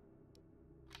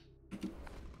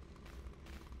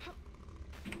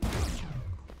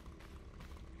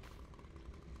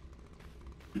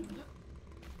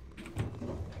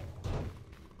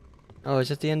 Oh, is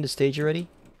that the end of the stage already?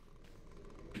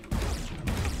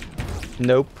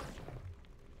 Nope.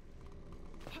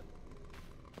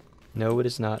 No, it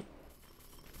is not.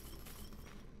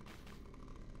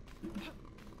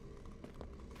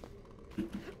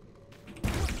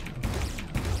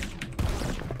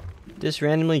 This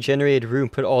randomly generated room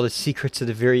put all the secrets at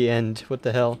the very end. What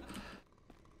the hell?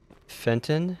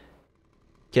 Fenton?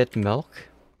 Get milk?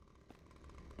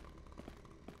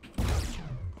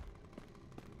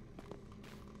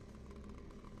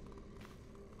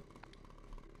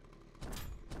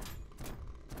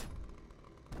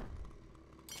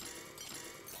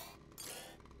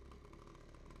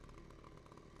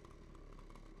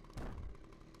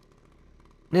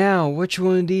 Now, which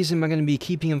one of these am I going to be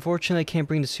keeping? Unfortunately, I can't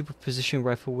bring the superposition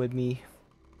rifle with me.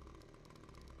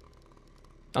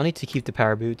 I'll need to keep the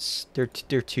power boots. They're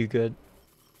too good.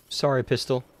 Sorry,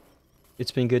 pistol.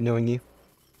 It's been good knowing you.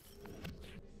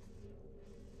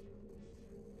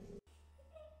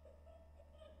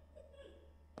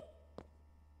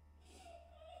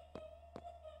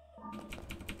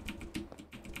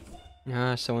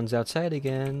 Ah, someone's outside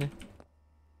again.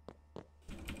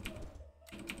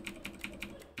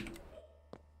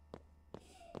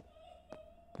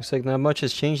 Looks like not much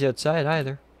has changed outside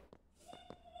either.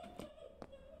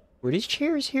 Were these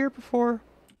chairs here before?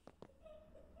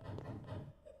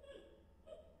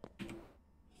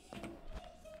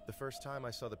 The first time I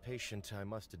saw the patient, I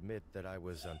must admit that I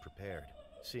was unprepared.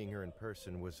 Seeing her in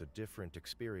person was a different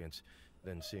experience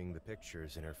than seeing the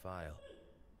pictures in her file.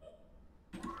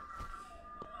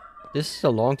 This is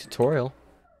a long tutorial.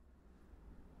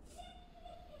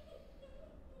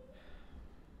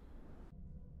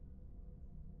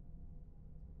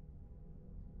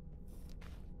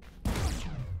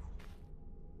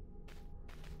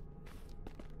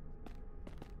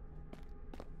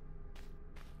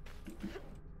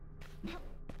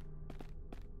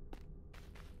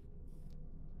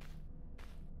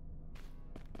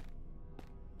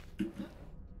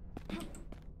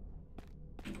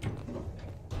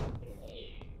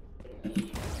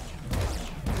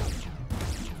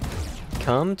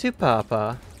 Come to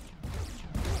Papa.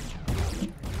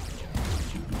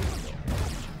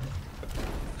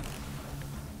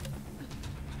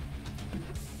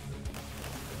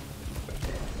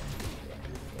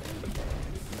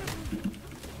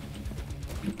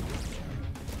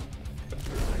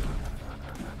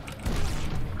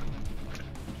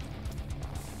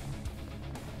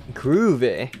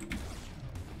 Groovy.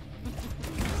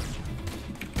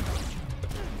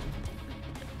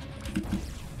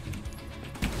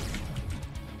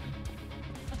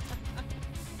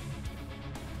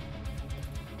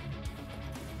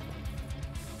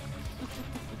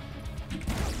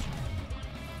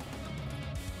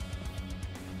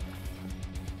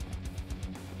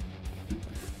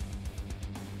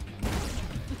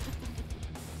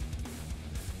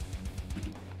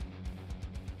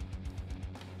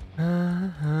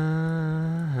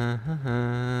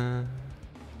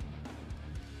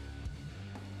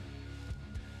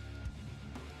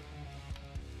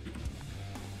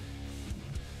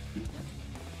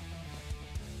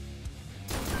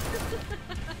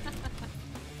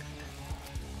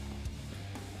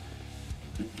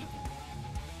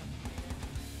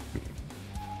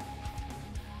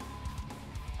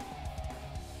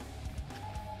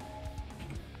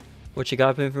 What you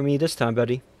got for me this time,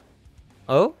 buddy?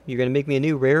 Oh, you're gonna make me a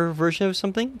new rare version of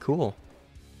something? Cool.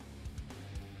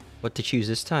 What to choose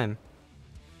this time?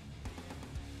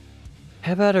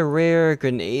 How about a rare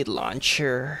grenade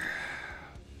launcher?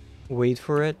 Wait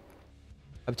for it.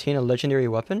 Obtain a legendary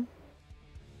weapon?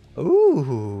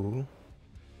 Ooh.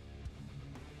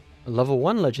 A level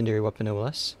 1 legendary weapon, no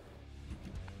less.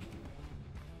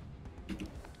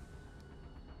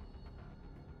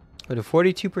 With a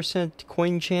 42%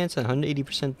 coin chance and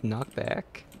 180% knockback.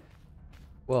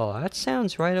 Well, that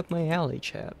sounds right up my alley,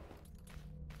 chap.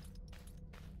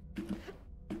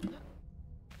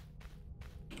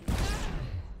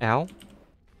 Ow.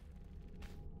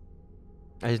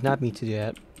 I did not mean to do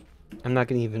that. I'm not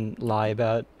gonna even lie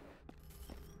about it.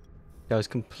 That was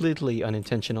completely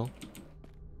unintentional.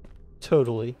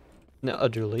 Totally. No,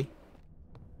 utterly.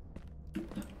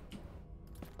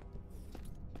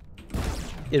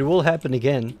 It will happen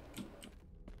again.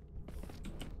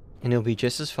 And it'll be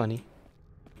just as funny.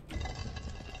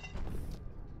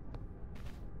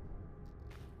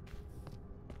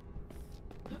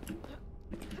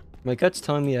 My gut's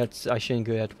telling me that I shouldn't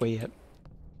go that way yet.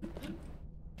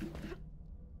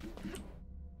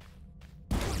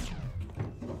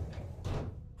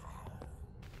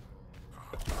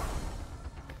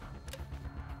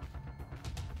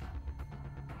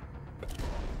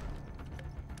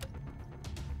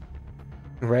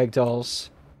 Ragdolls.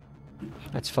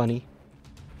 That's funny.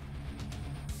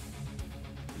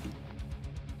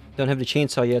 Don't have the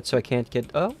chainsaw yet, so I can't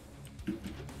get... Oh?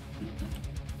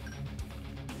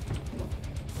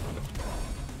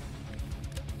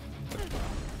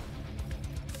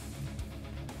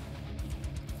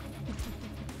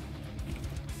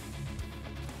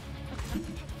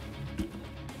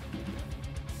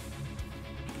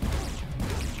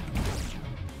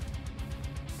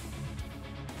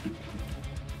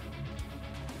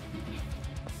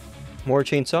 More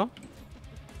chainsaw?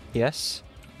 Yes.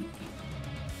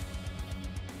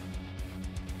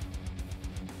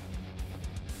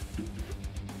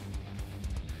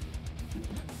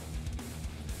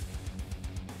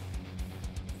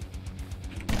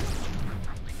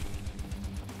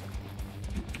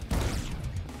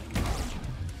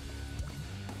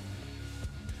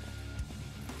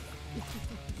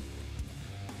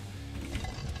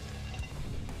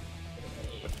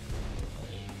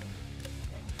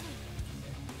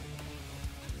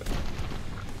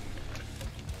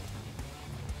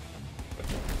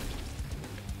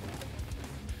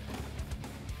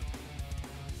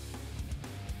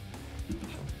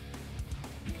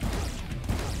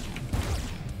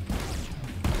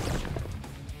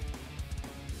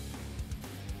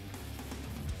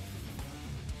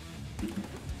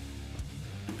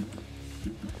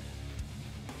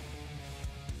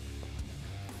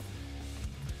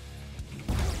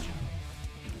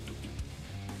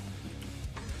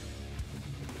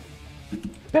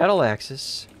 Battle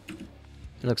axes.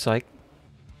 It looks like.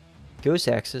 Ghost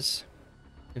axes.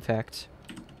 In fact.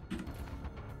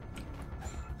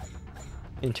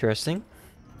 Interesting.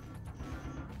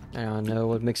 I don't know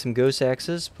what makes them ghost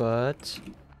axes, but...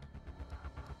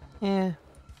 eh.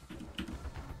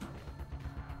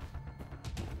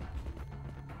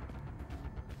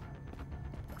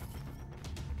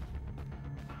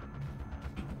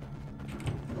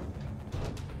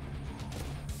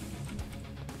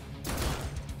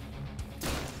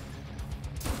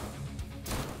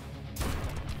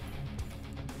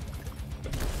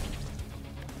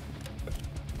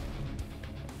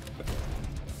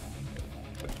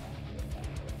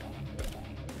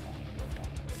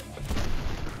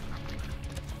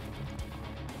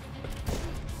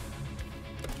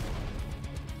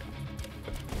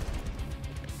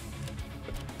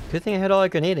 Good thing I had all that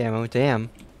grenade ammo, damn.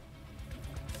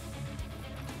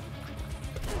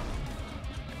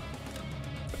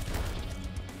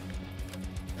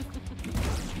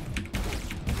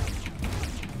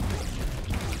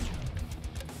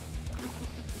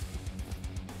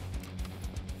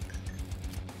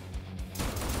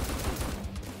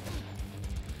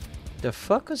 The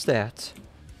fuck was that?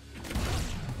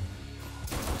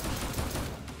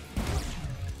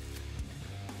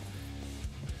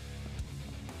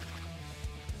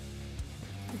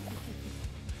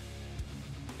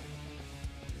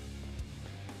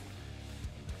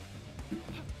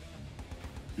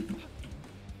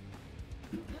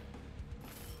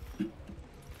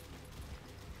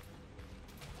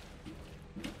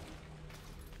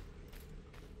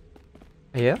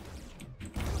 Yeah?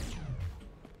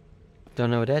 Don't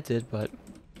know what that did, but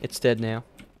it's dead now.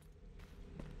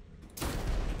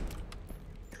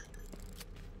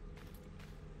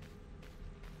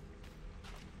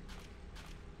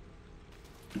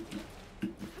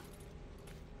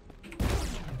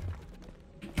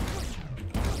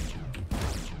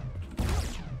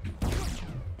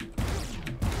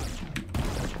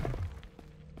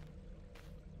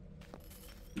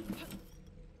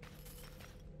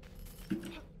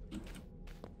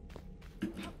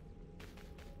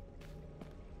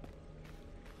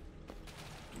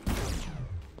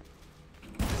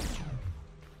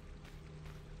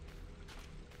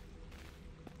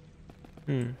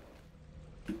 Hmm.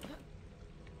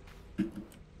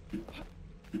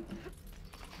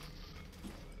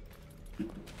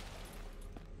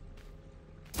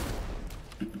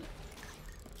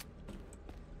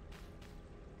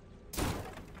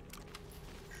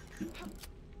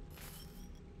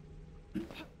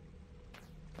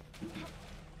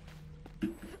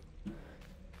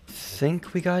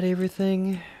 think we got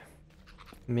everything.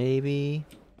 Maybe.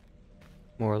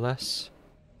 More or less.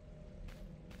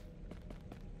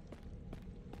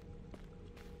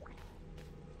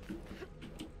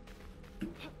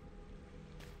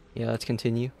 Yeah, let's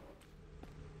continue.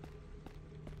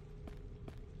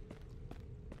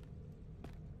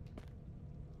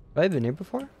 Have I been here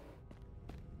before?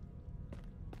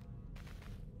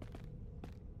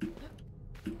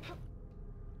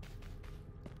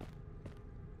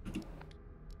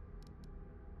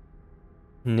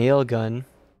 Nail gun.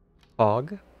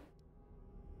 Fog.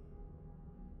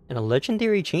 And a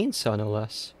legendary chainsaw, no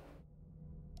less.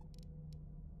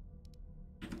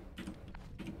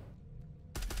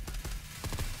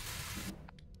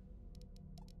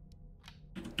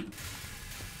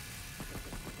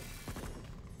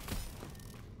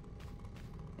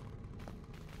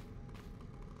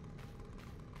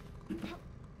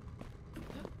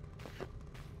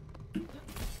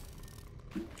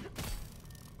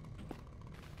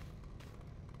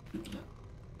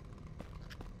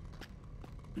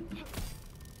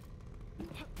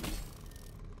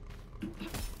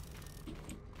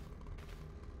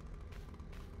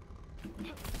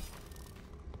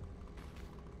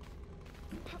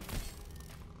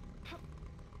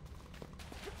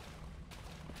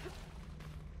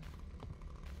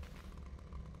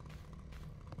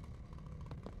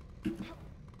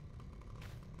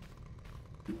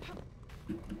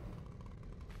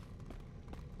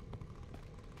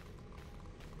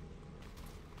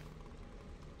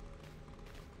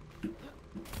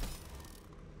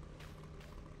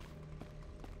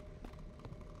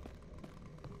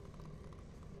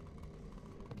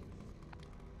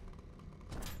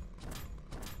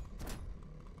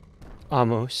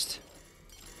 Almost.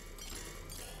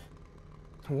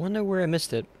 I wonder where I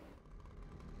missed it.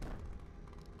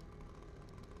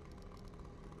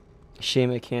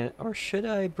 Shame I can't. Or should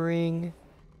I bring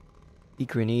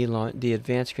the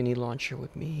advanced grenade launcher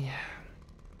with me?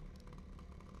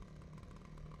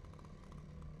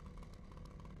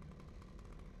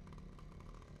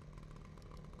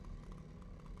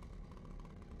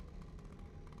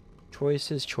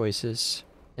 Choices.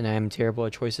 And I am terrible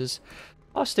at choices.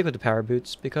 I'll stick with the power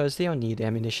boots because they don't need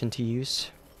ammunition to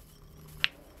use.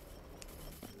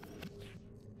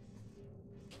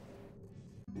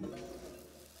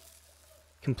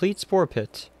 Complete spore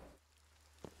pit.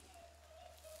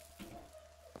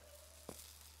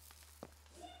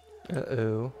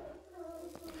 Uh-oh.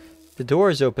 The door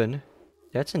is open.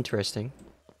 That's interesting.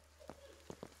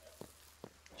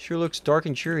 Sure looks dark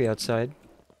and cheery outside.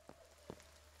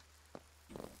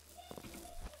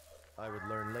 I would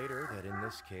learn later that in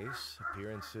this case,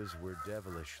 appearances were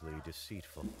devilishly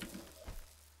deceitful.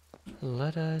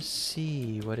 Let us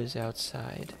see what is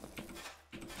outside.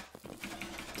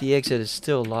 The exit is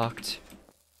still locked.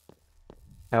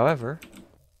 However,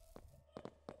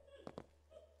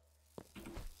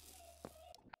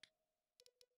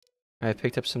 I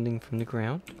picked up something from the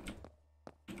ground.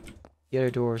 The other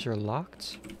doors are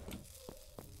locked.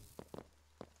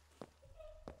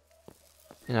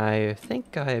 And I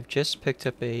think I have just picked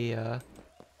up a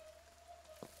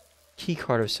key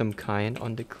card of some kind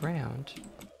on the ground.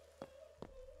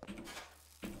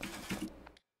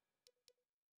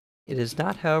 It is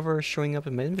not, however, showing up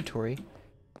in my inventory.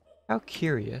 How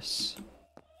curious.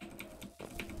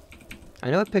 I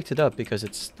know I picked it up because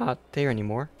it's not there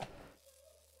anymore.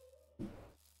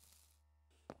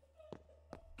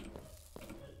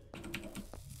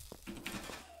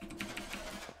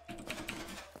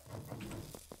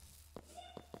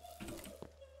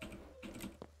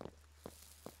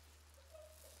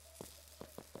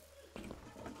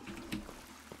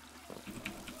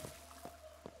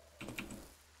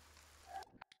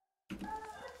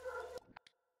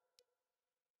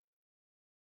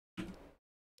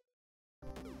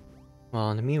 Well,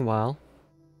 in the meanwhile,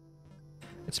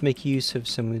 let's make use of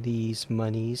some of these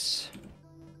monies.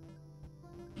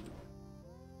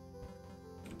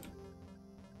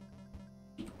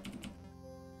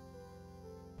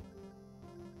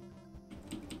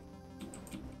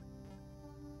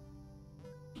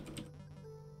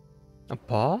 A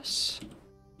boss?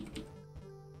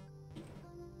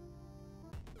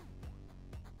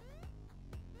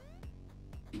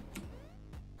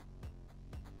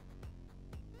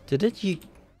 Did it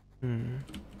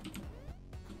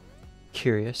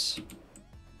Curious.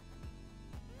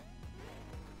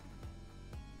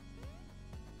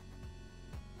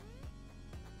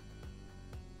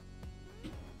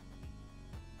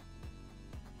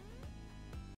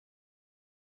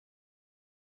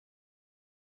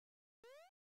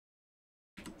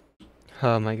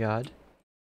 Oh my god.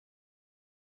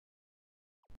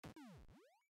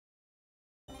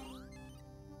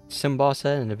 sim boss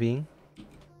that ended up being.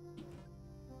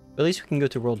 But at least we can go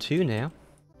to World 2 now.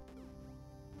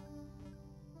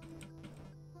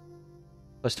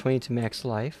 Plus 20 to max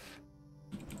life.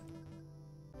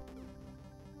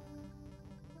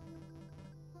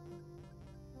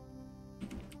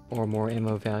 Or more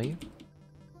ammo value.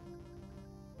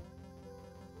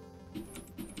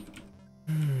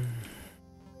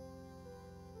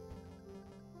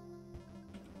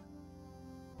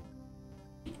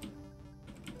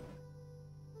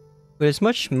 With as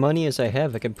much money as I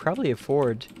have, I could probably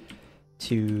afford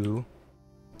to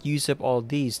use up all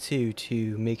these too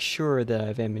to make sure that I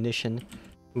have ammunition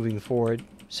moving forward.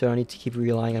 So I don't need to keep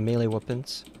relying on melee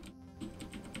weapons.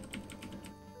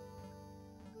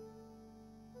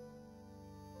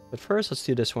 But first, let's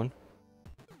do this one.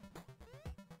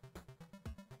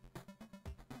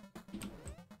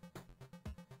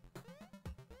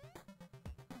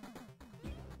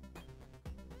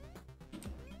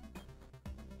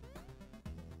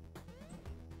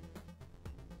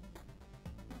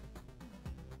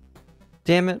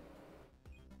 Damn it.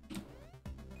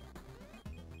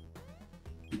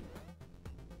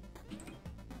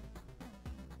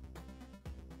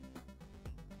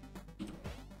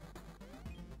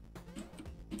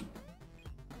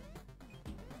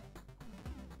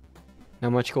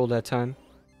 Not much gold that time.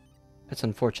 That's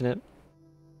unfortunate.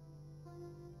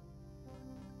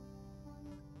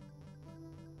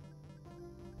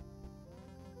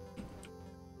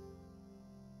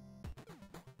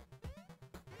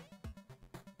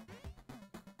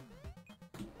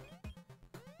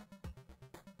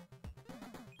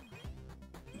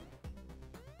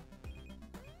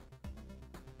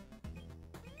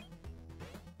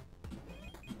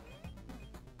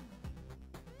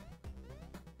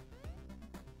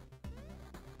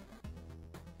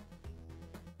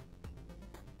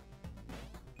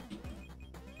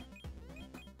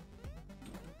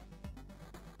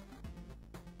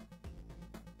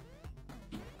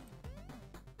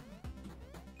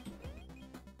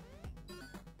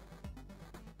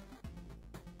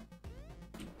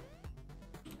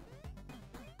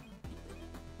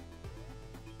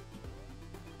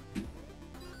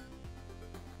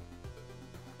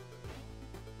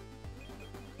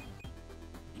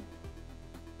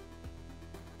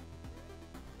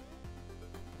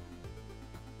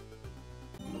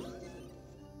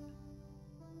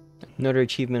 Another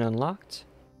achievement unlocked.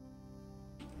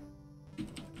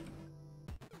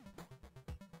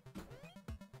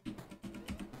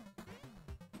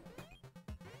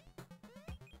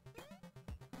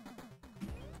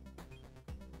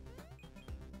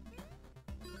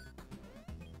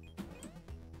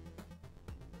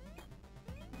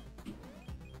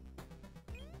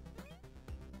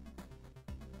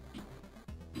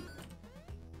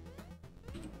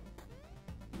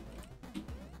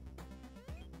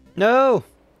 No!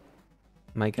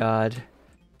 My god.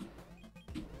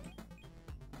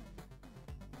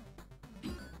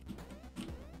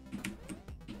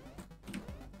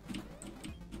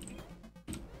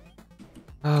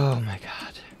 Oh my god.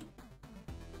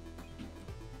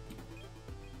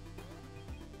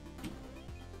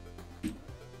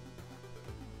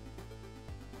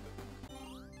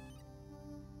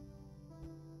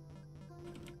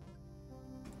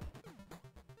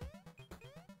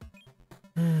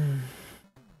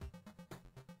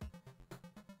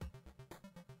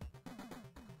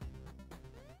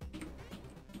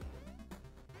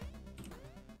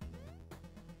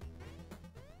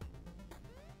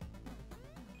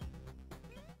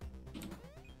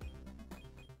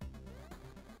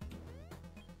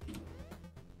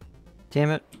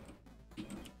 Damn it.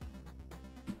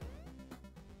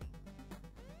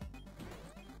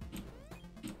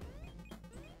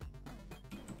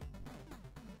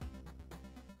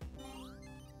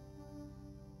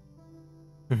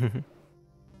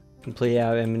 Completely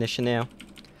out of ammunition now.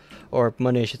 Or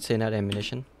money, I should say, not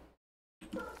ammunition.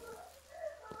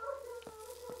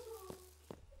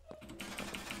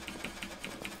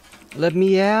 Let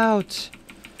me out!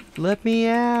 Let me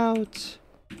out!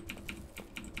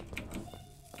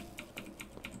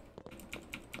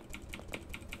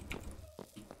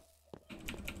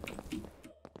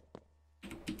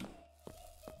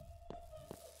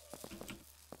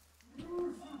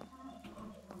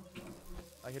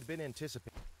 I had been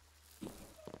anticipating.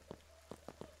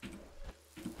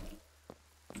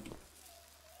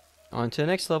 On to the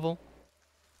next level.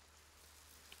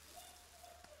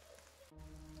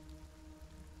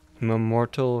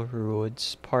 Immortal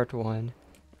Woods, Part 1.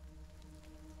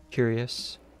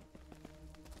 Curious.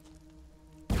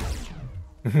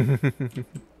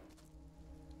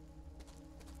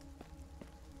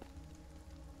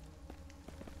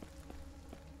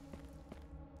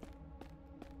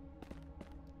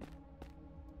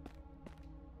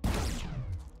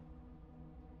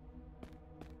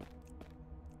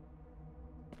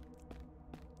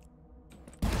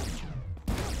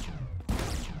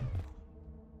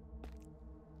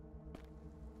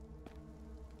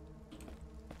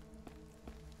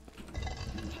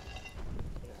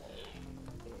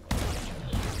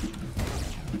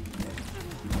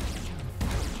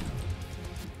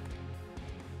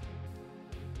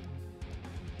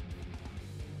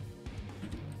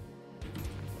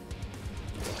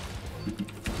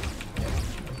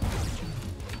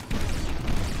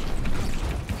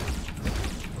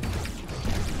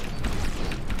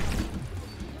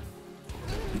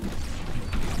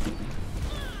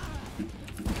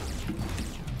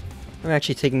 I'm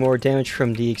actually taking more damage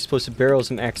from the explosive barrels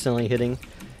I'm accidentally hitting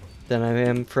than I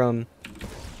am from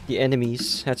the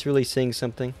enemies. That's really saying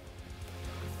something.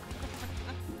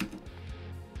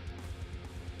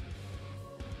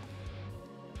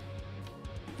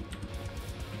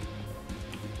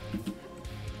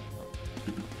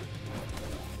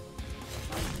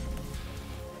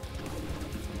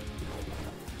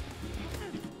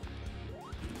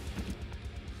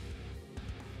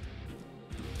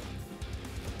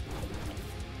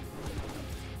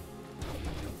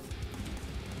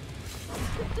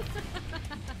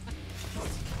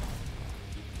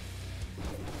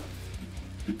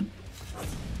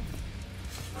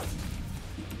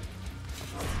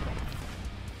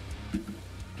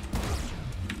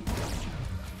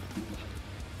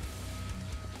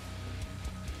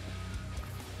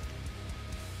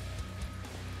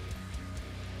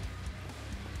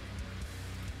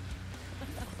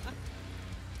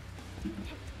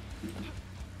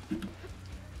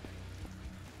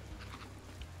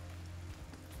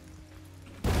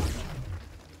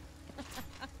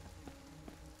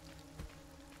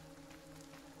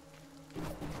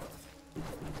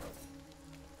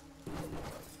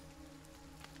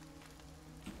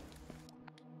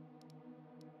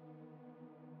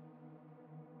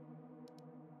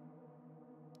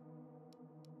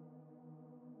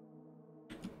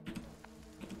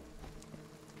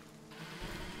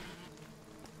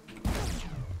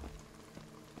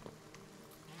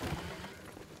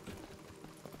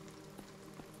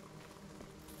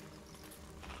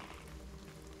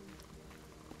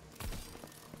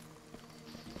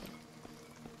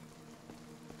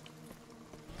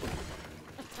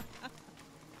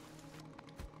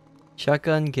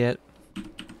 Shotgun get.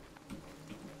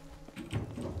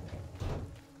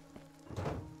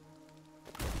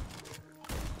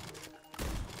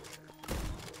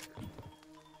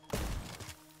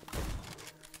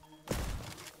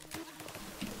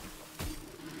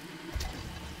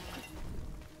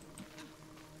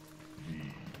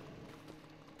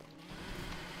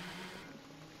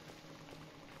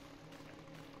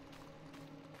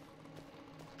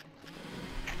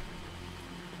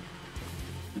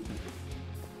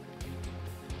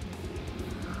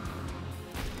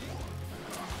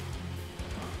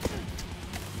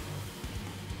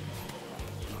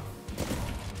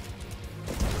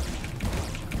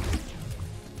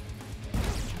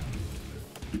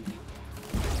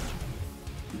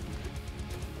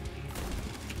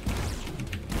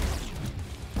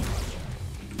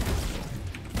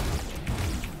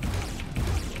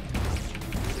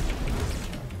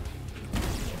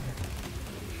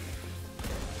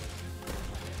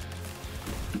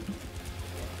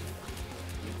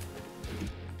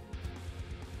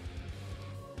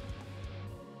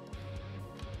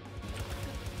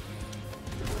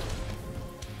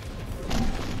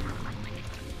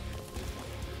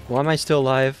 Why am I still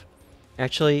alive?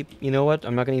 Actually, you know what?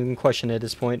 I'm not gonna even question it at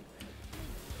this point.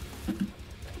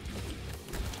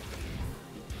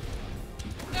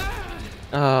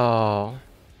 Oh.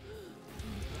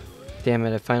 Damn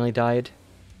it, I finally died.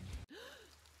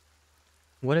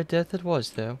 What a death it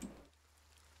was, though.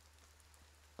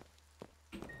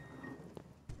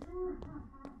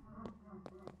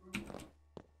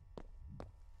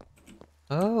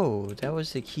 Oh, that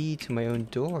was the key to my own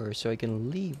door, so I can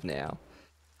leave now.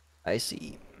 I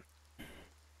see.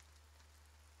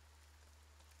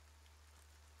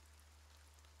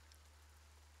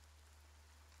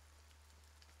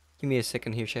 Give me a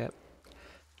second here, chat.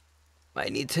 I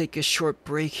need to take a short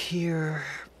break here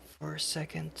for a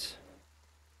second.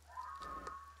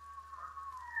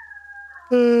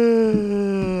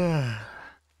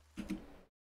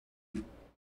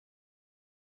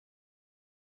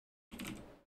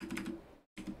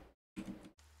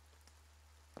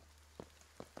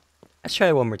 Let's try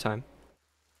it one more time.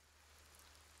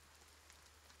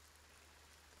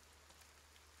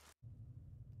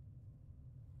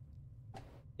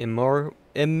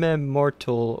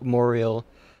 Immortal Memorial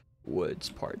Woods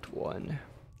Part 1.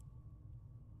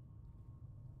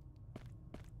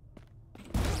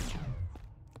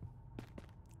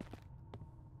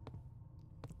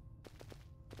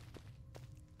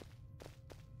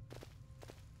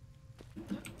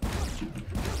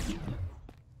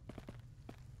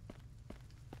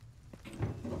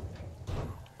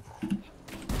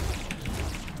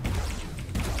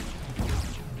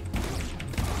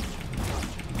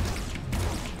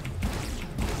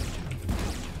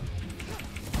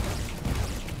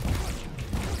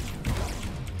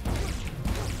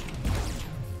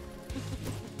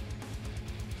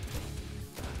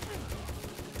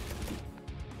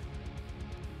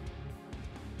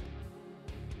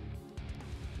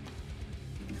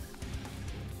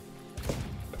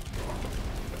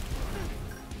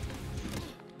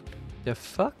 The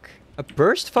fuck? A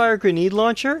burst fire grenade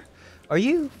launcher? Are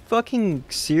you fucking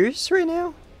serious right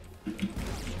now?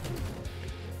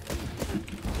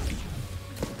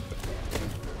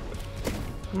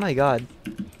 Oh my god.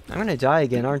 I'm gonna die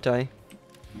again, aren't I?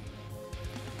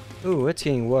 Ooh, it's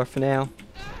getting rough now.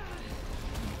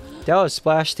 That was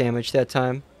splash damage that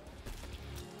time.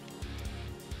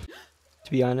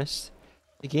 To be honest.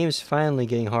 The game's finally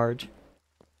getting hard.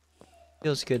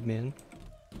 Feels good, man.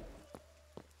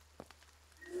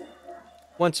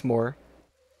 Once more.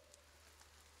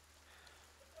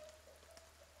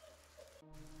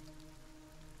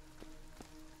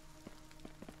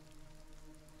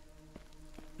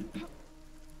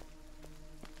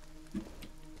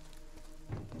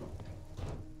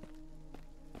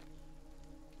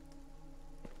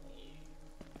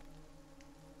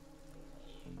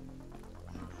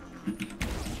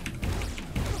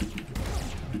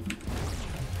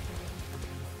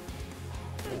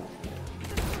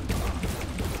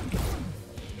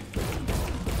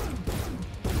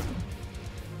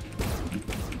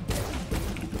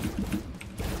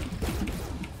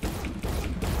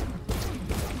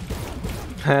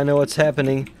 I don't know what's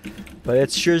happening, but it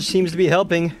sure seems to be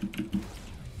helping.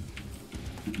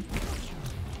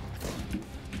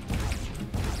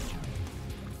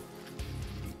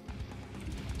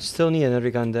 Still need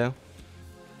another gun though.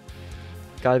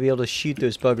 Gotta be able to shoot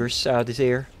those buggers out of this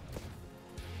air.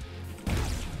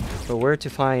 But where to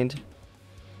find?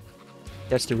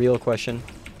 That's the real question.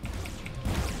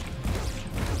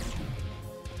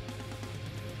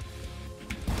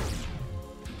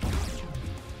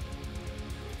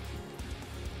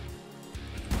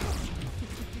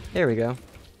 There we go.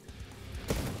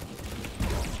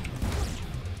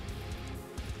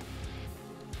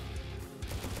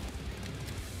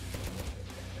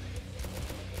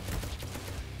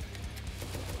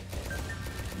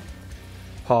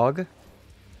 Hog.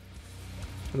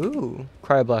 Ooh,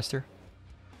 Cryo Blaster.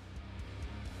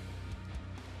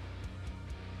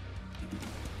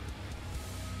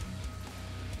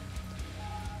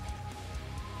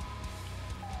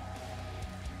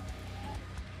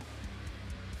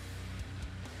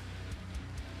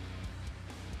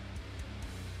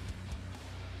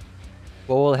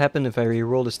 What will happen if I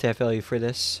re-roll the staff value for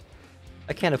this?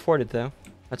 I can't afford it though.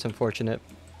 That's unfortunate.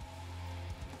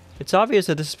 It's obvious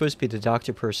that this is supposed to be the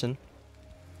doctor person.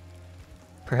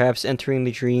 Perhaps entering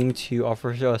the dream to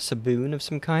offer us a boon of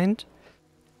some kind?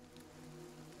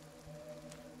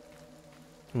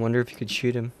 I wonder if you could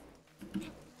shoot him.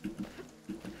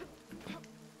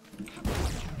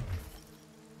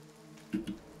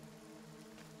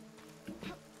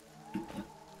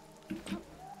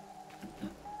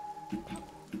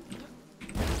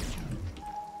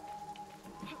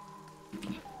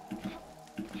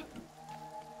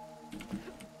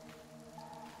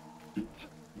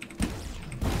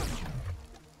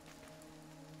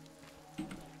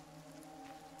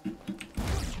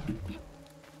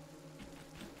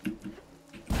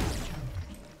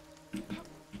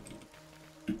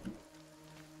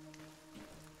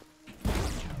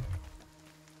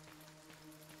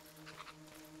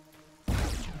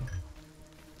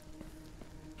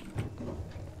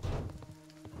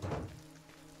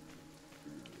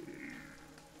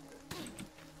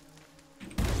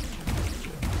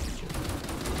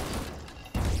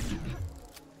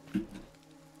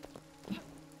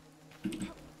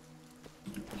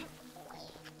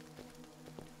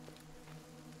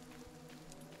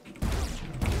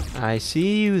 I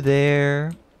see you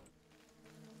there.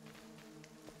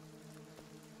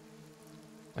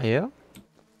 Are you?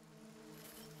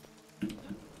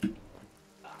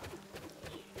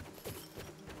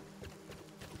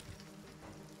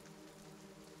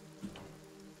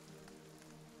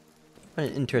 What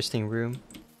an interesting room.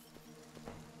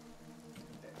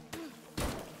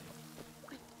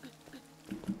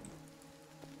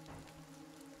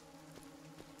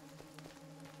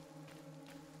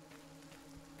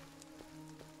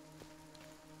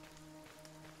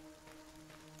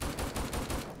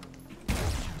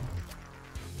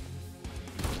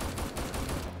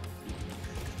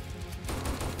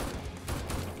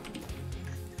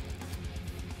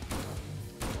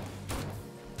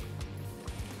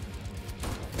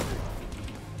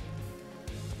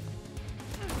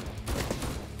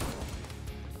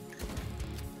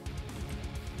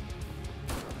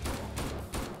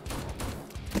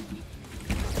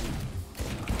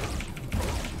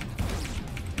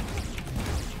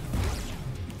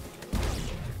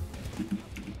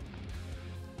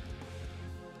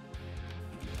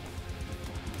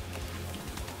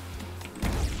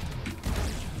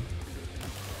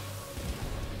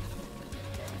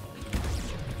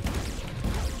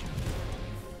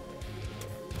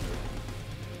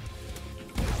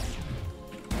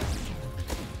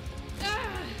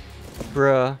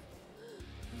 Bruh.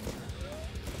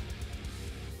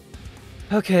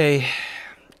 Okay.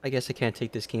 I guess I can't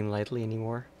take this game lightly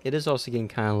anymore. It is also getting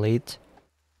kind of late.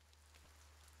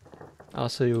 I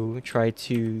also try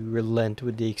to relent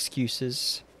with the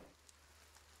excuses.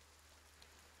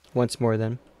 Once more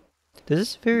then. This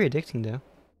is very addicting though.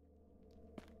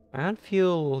 I don't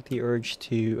feel the urge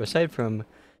to, aside from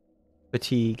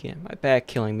fatigue and my back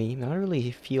killing me, I don't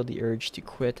really feel the urge to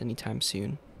quit anytime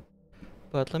soon.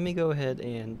 But let me go ahead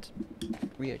and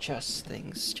readjust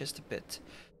things just a bit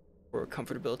for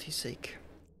comfortability's sake.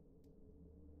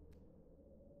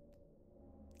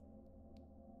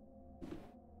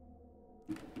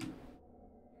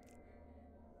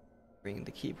 Bring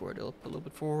the keyboard up a little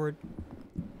bit forward.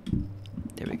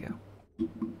 There we go.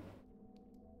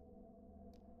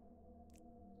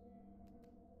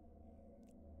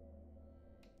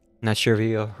 Not sure if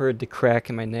you heard the crack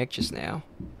in my neck just now.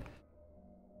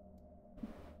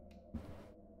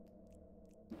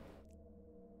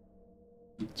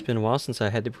 It's been a while since I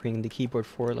had to bring the keyboard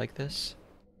forward like this.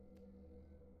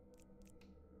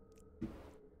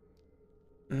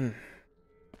 So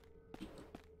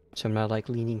I'm not like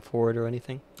leaning forward or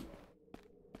anything.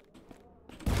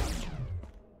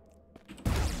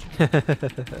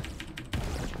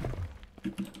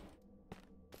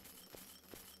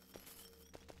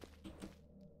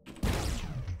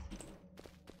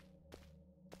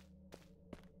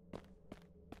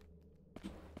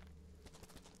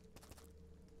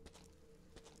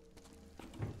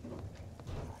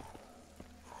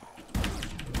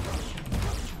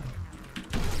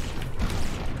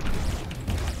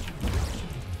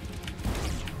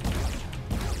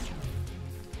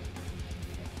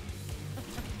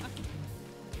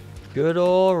 Good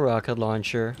old rocket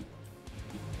launcher.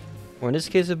 Or in this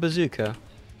case, a bazooka.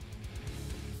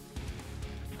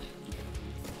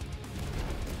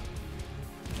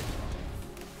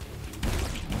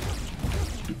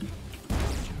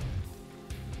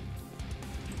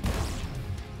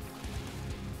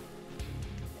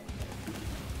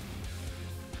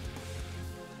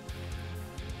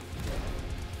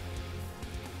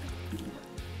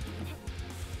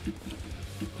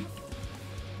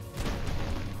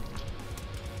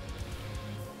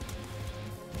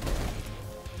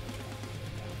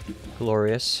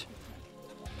 Glorious.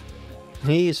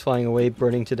 He is flying away,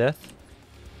 burning to death.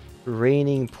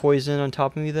 Raining poison on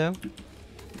top of me, though.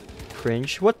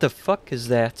 Cringe. What the fuck is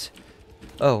that?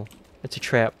 Oh, it's a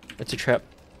trap. It's a trap.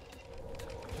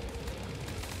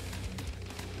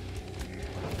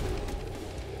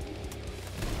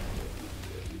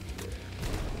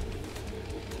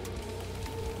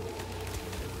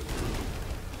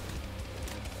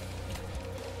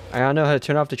 I don't know how to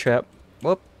turn off the trap.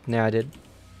 Whoop, now I did.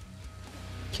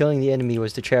 Killing the enemy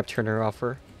was the trap turner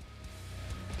offer.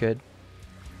 Good.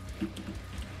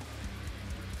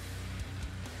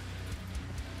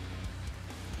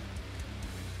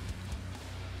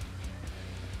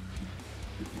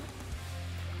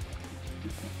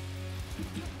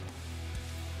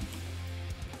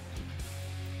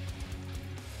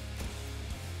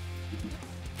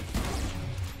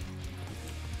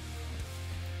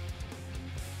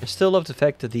 I still love the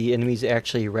fact that the enemies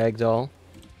actually ragdoll.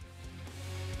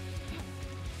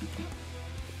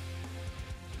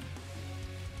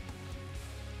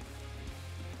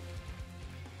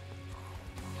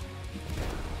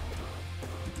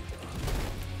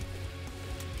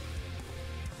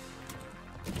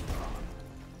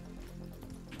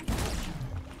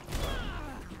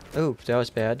 Oh, that was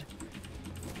bad.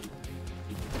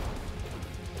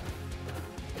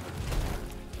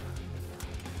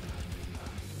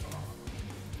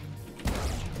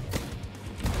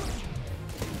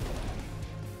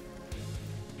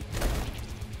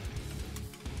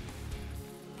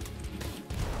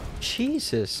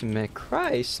 Jesus, man,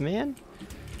 Christ, man.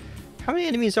 How many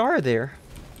enemies are there?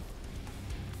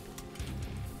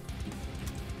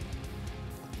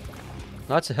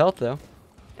 Lots of health, though.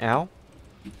 Ow.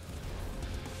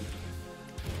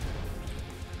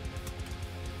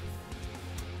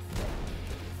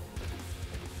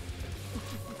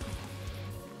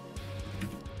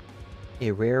 A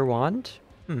rare wand?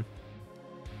 Hmm.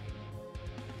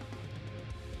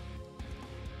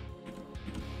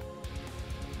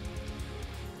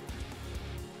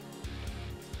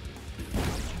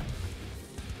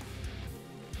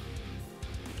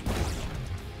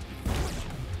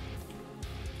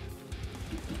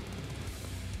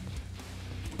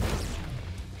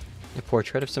 A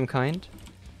portrait of some kind?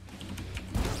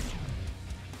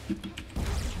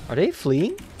 Are they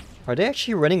fleeing? Are they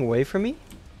actually running away from me?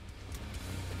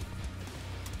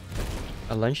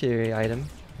 A legendary item,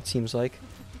 it seems like.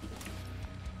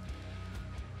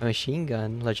 A machine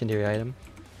gun, legendary item.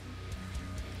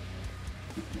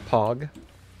 Pog.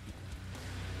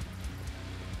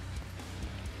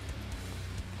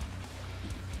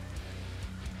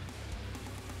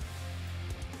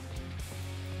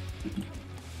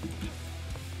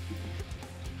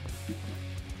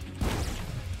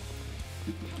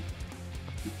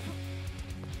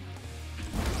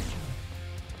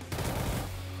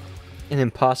 An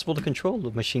impossible to control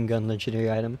machine gun legendary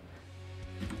item.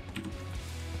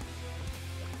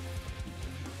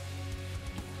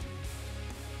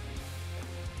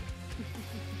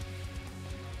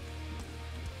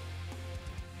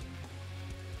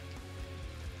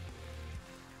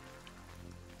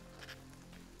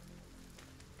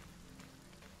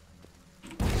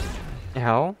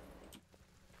 Ow.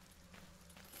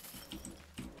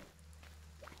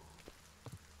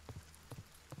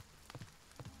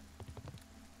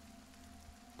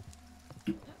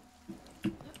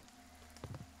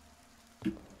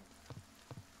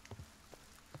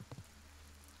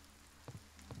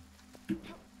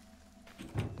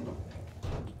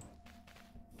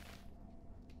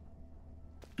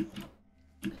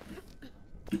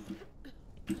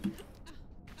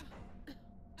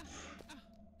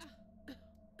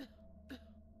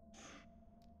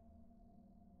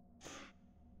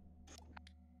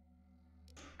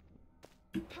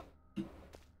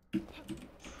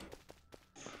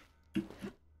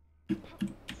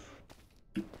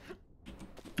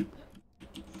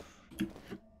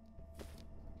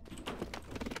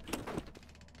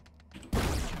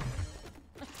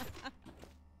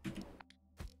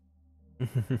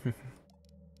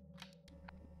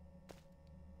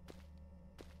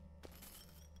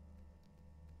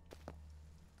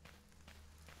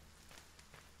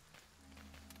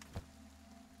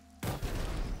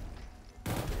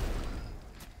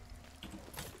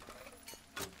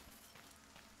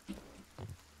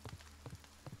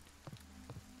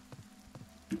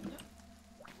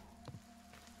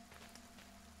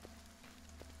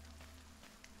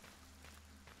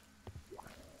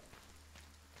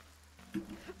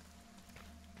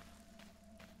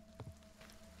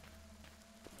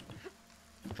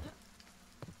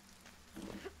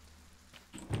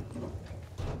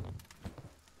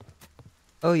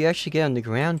 Oh, you actually get on the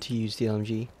ground to use the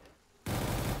LMG.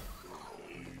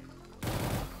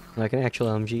 Like an actual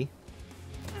LMG.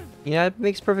 Yeah, it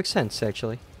makes perfect sense,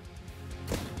 actually.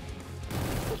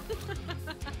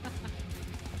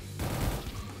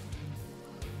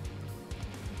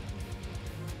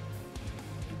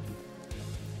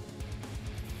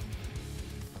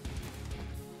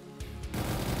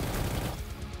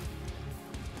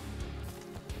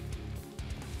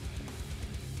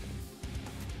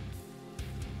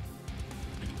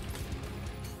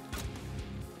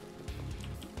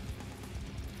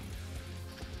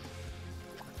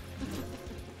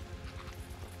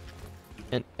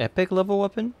 An epic level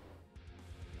weapon?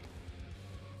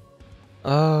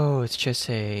 Oh, it's just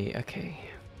a... okay.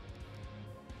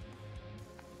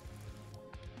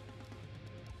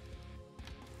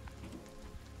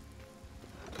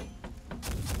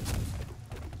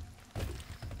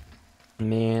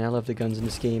 Man, I love the guns in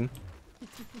this game.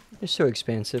 They're so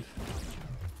expansive.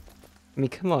 I mean,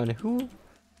 come on, who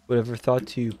would have ever thought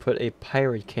to put a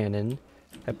pirate cannon,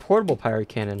 a portable pirate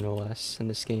cannon no less, in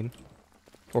this game?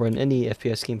 Or in any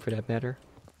FPS game for that matter.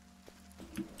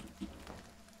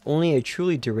 Only a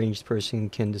truly deranged person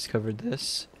can discover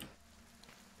this.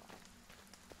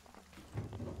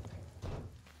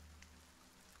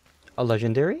 A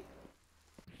legendary?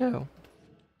 No.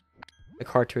 A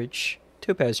cartridge.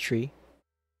 Topaz tree.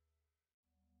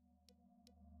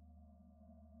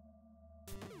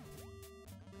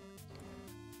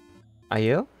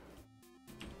 Io?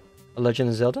 A Legend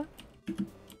of Zelda?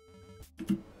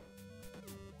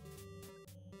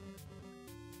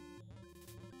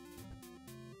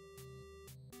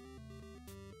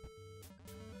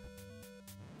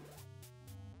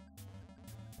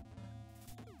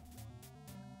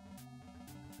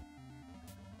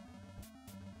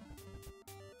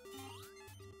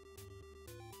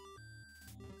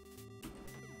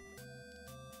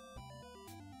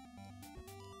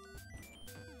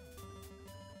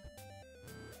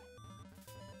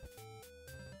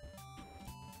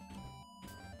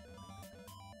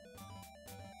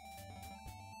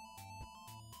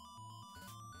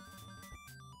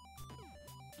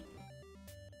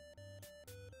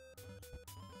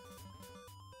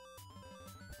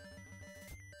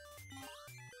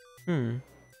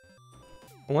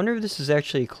 I wonder if this is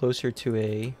actually closer to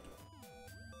a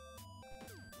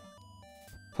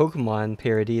Pokemon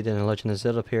parody than a Legend of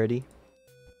Zelda parody.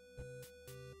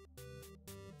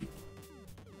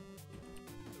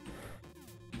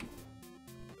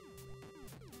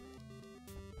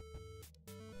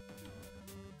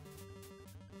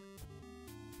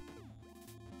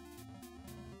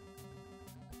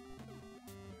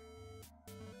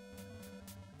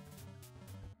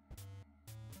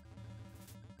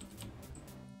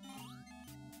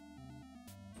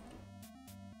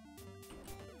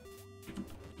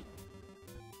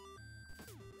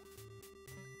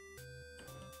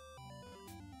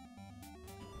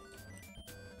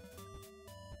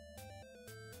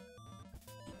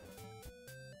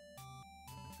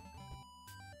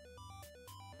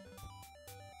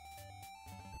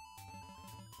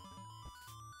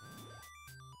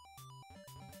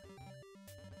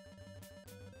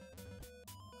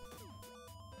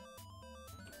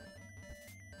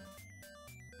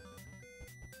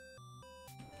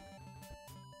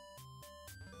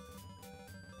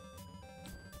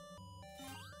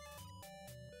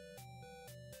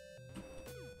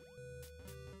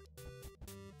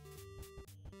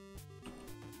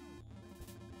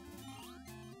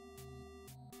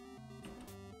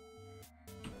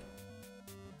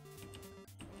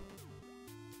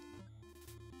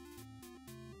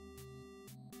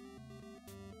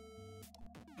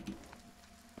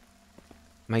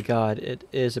 My god, it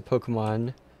is a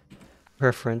Pokemon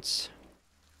reference.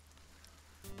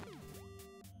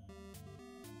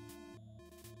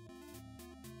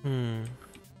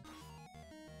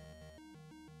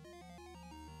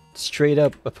 Straight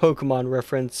up a Pokemon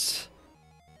reference.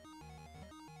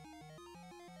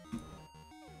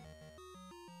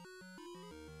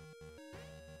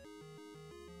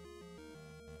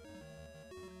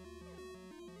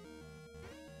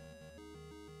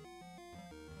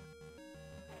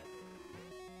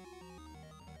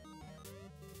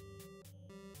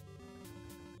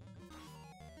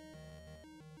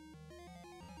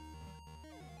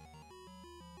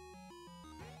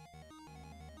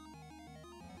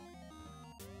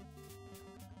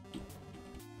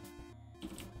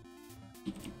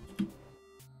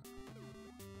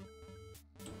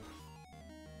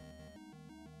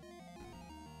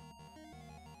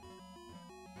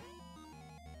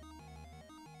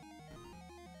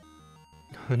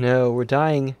 Oh no, we're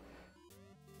dying.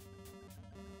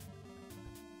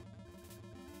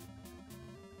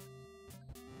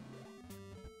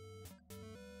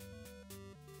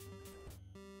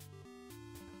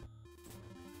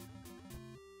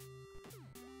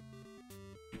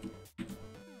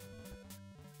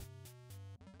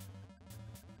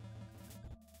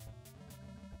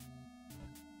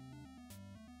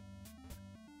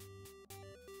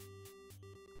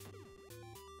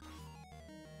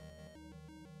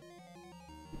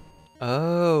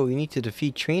 Oh, you need to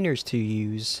defeat trainers to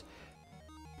use.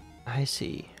 I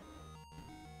see.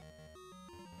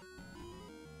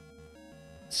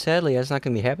 Sadly, that's not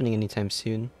going to be happening anytime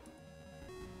soon.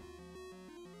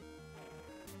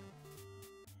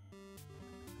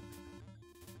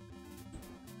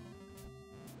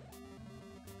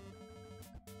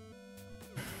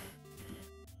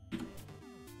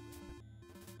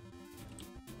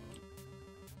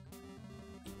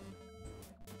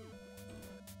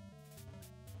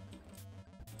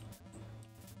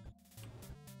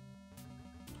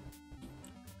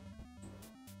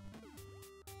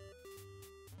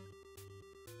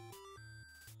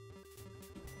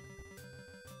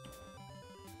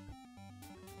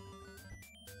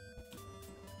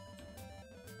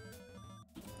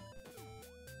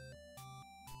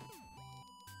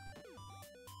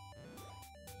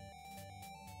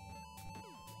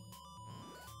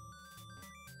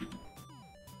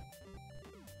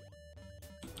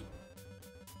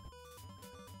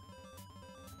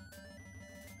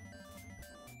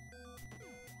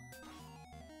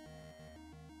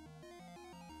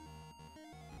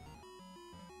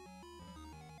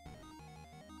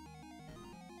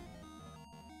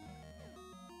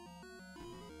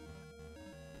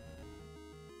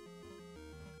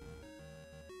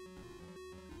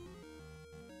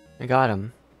 I got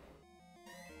him.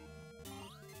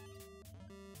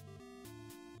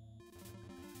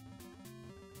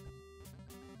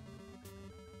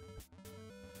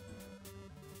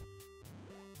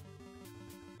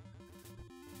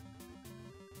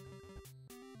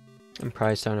 I'm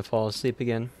probably starting to fall asleep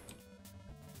again.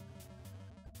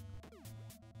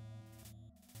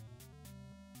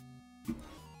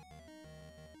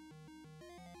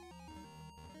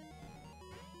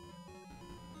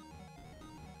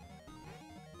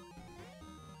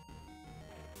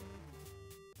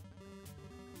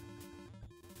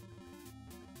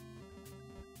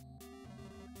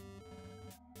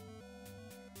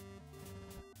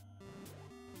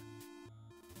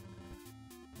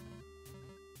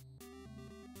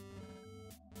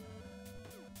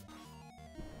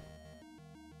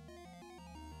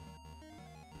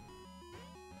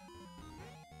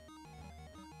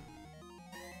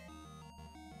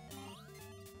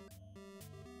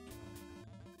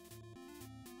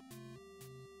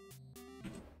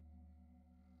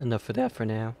 Enough of that for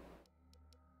now.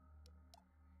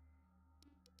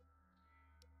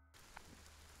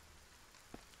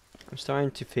 I'm starting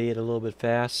to fade a little bit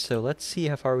fast, so let's see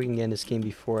how far we can get in this game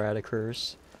before that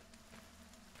occurs.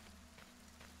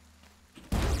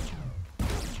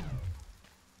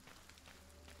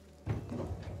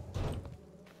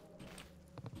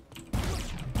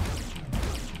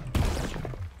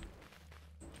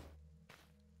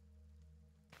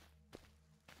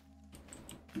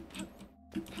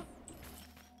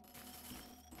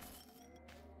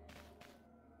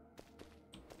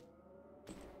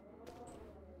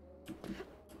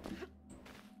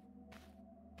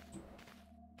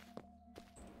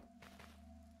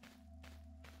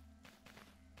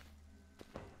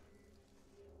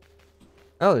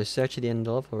 Oh, this is actually the end of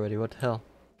the level already, what the hell?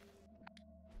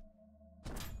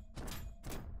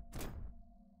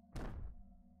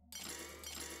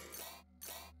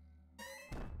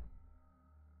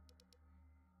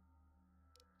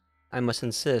 I must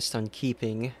insist on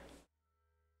keeping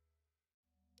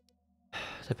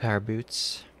the power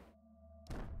boots.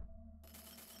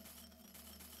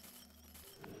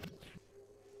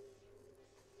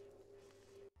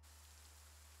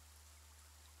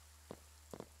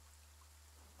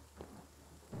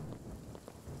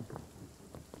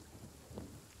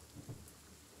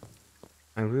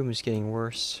 My room is getting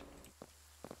worse.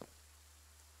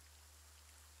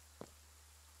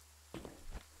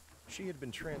 She had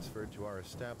been transferred to our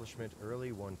establishment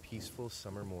early one peaceful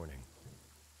summer morning.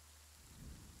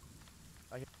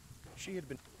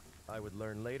 I would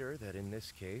learn later that in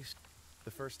this case,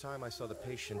 the first time I saw the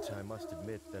patient, I must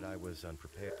admit that I was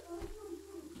unprepared.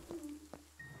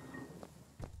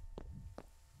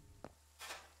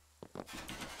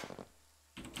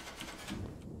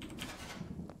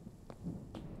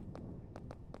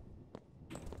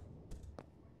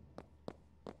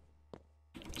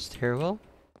 Stairwell?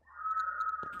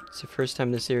 It's the first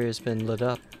time this area has been lit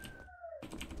up.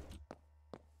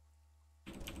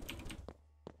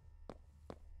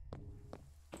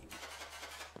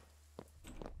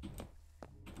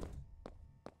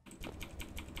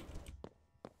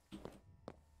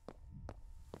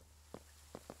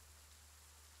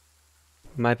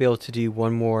 Might be able to do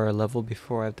one more level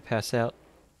before I have to pass out.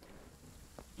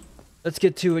 Let's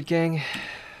get to it, gang.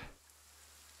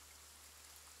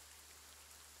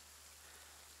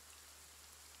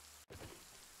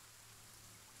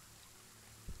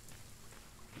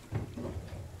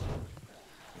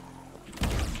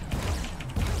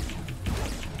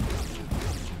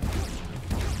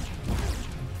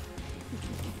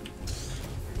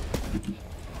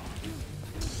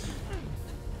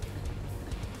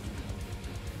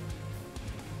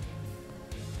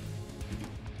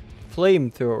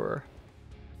 Flamethrower.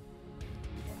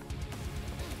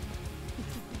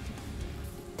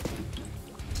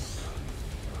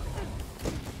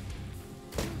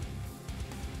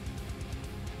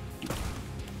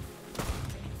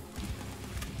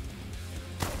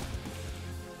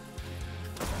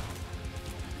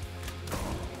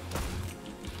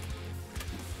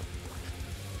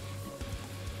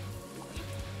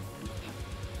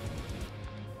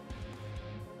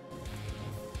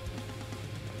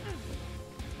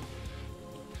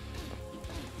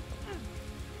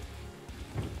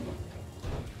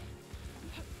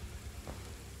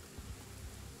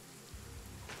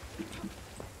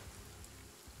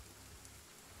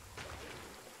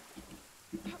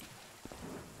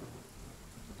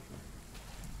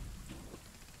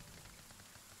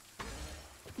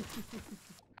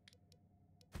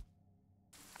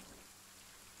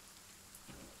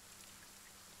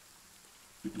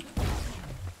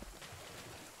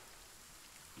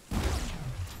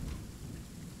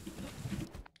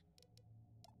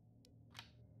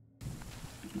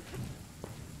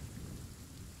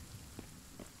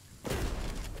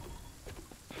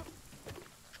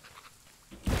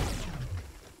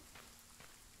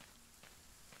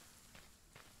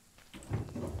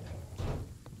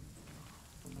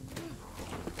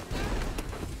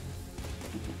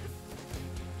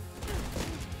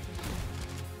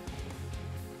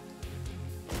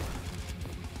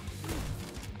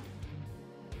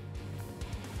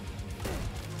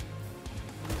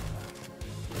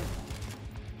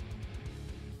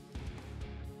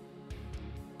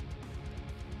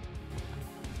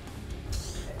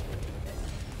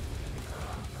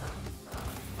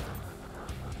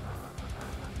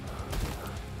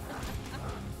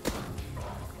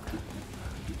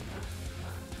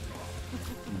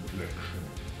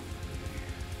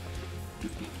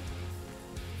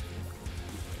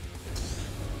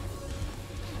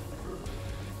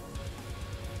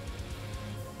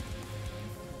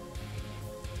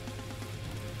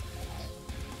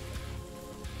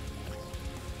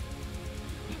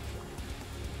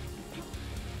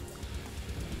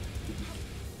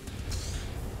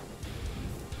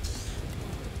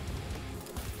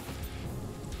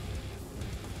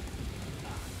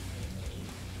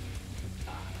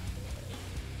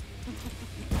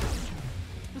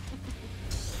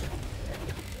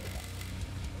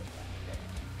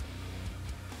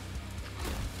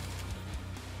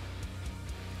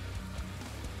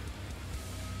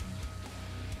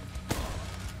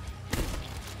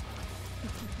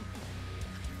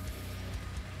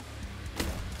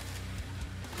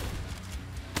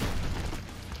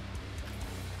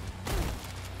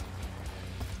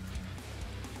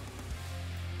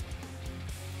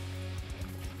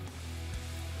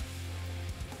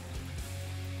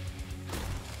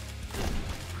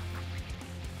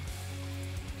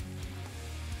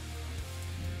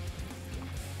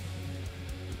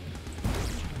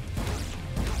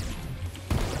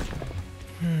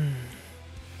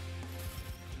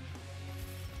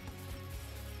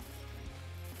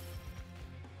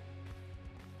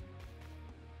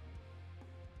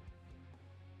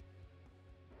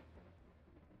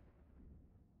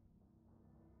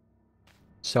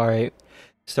 Sorry.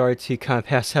 Started to kind of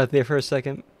pass out there for a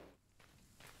second.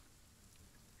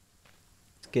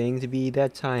 It's getting to be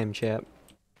that time, chap.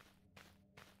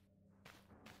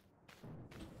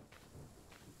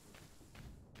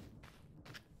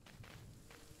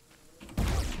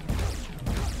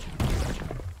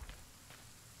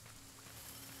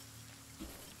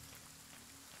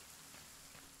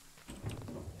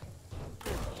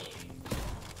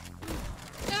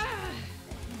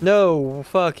 No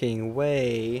fucking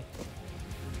way.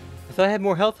 I thought I had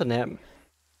more health than that.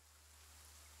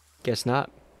 Guess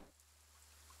not.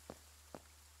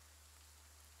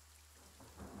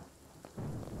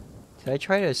 Did I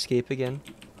try to escape again?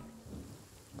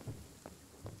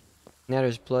 Now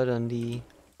there's blood on the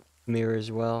mirror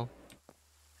as well.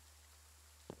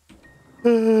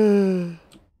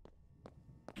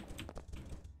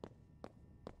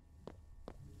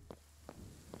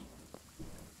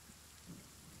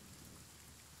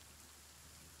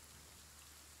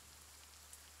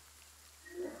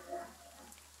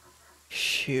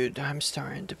 Shoot, I'm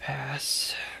starting to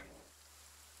pass.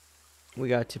 We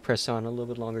got to press on a little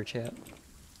bit longer, chat.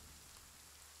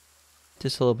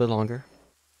 Just a little bit longer.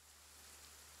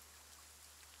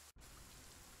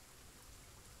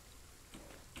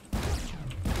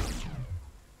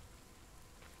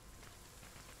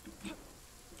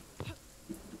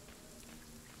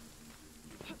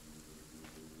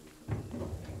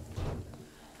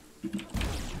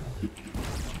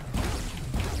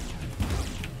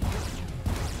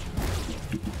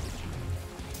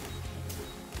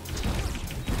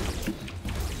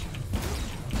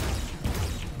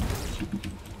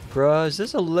 Bruh, is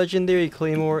this a legendary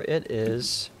claymore? It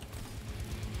is.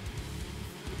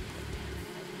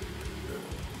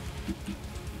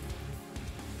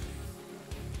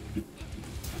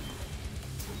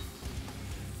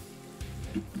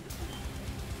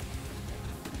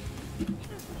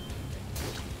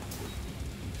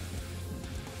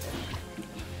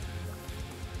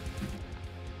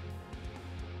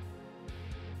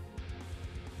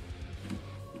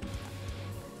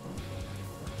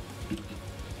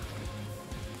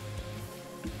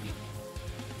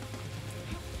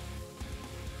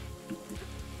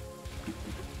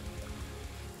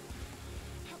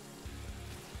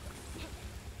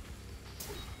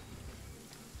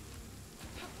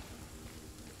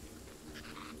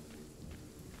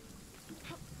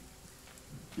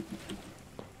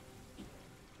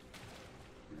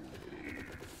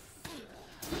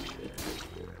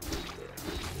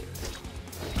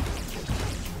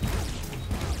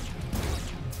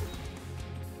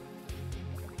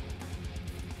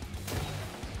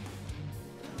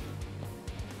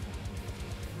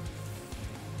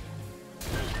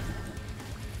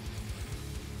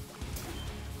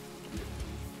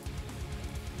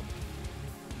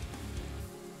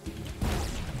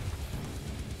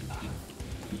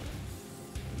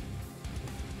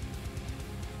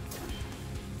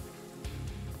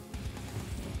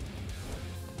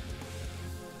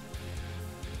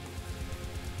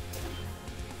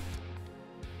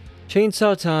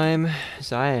 Chainsaw time,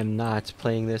 as I am not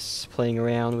playing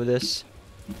around with this.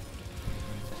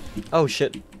 Oh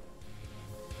shit.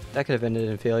 That could have ended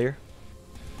in failure.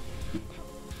 I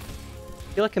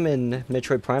feel like I'm in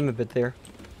Metroid Prime a bit there.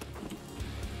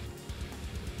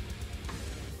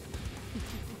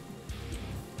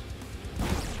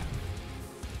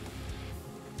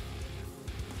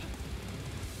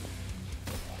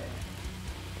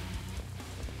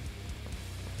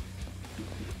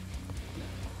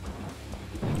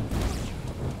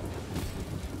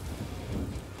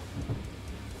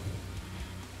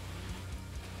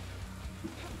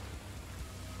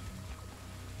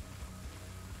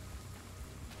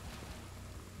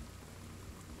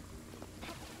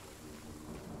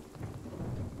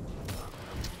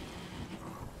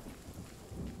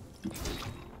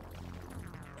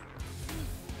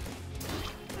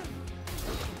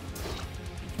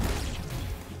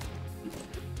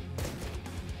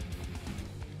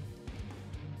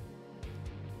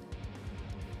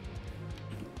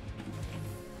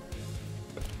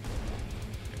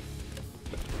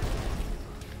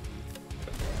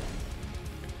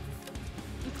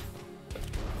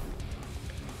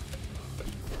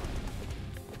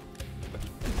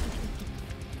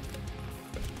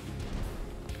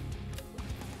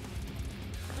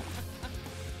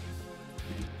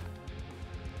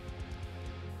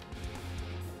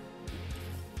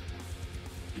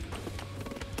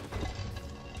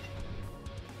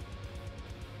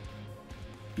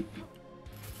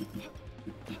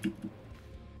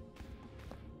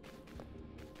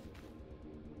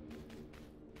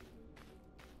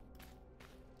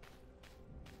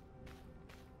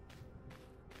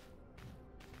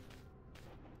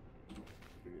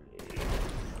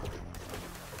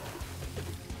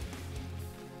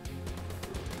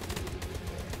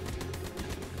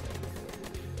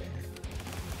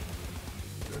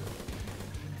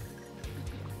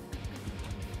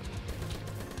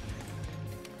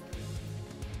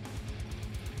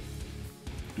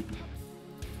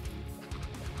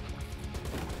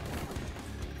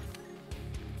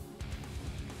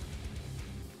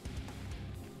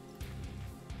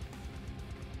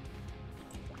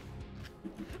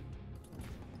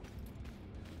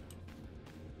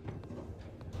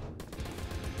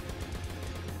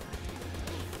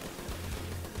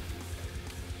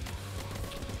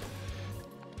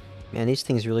 Man, these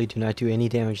things really do not do any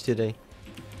damage, do they?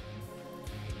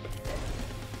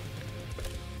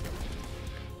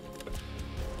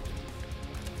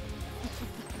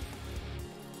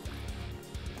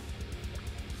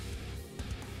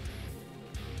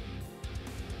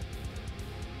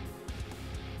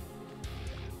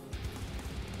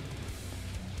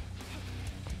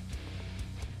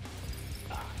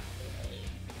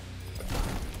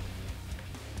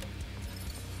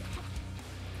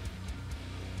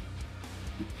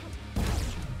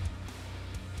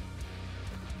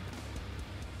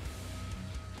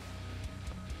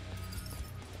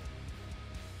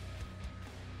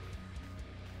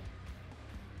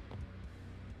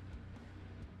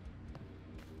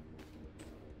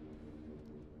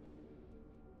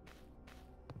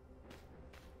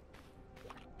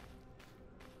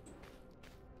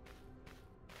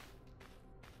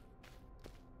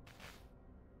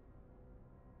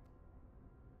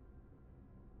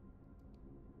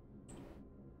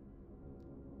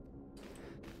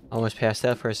 Almost passed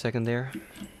out for a second there.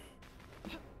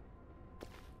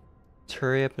 Let's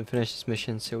hurry up and finish this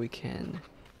mission so we can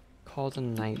call the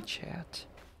night chat.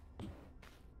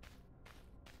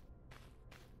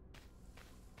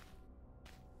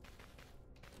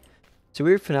 It's a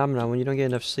weird phenomenon. When you don't get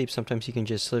enough sleep, sometimes you can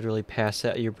just literally pass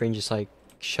out. Your brain just like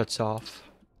shuts off.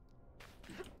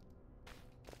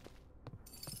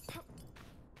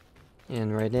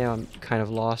 And right now I'm kind of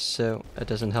lost, so that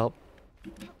doesn't help.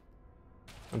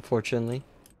 Unfortunately.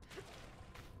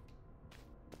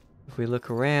 If we look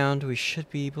around, we should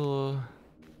be able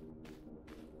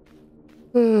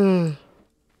using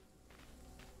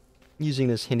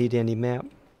this handy dandy map.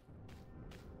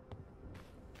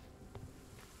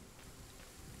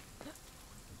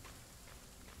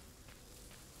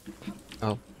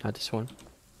 Oh, not this one.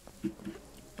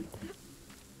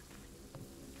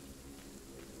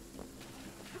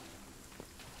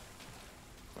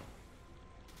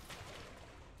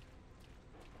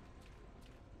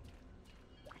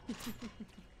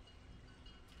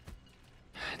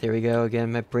 There we go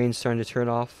again. My brain's starting to turn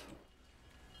off.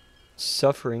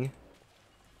 Suffering.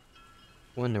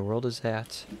 What in the world is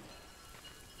that?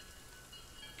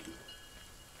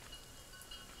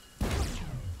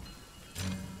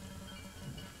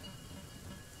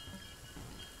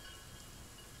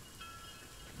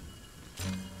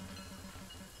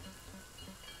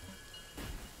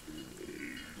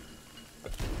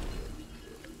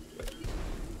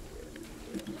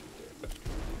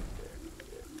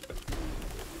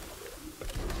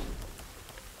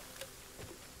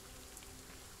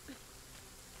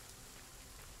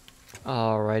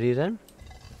 Alrighty then.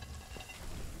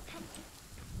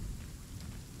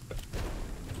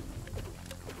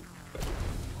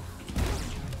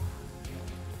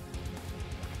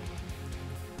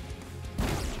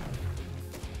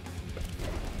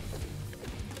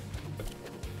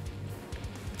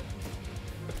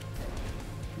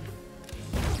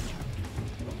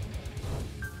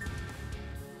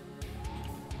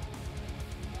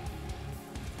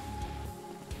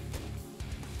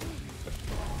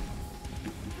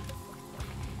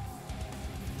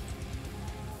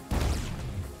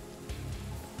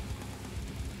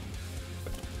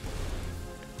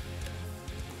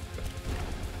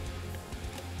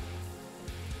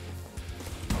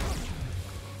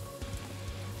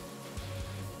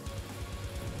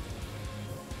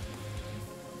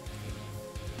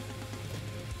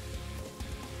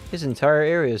 This entire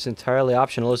area is entirely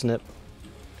optional, isn't it?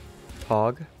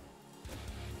 Pog.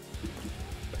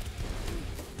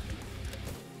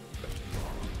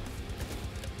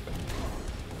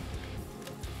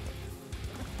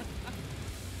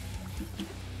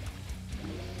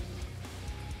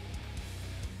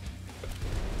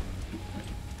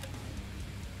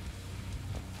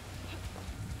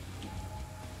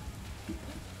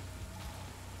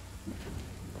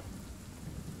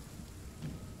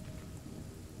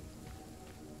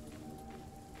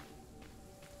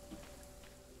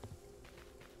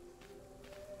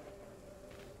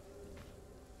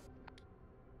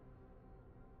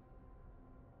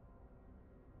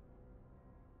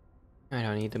 I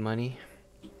don't need the money.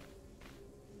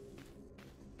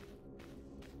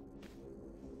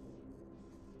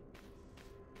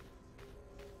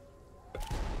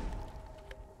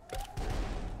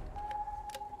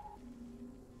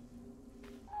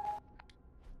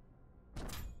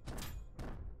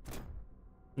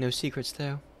 No secrets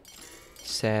though.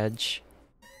 Sag.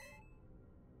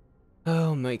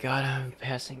 Oh my god, I'm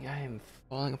passing. I am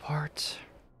falling apart.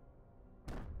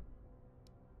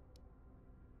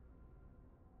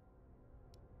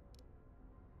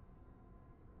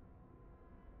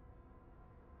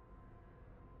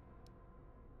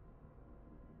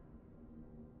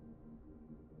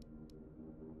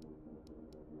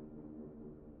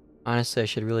 Honestly, I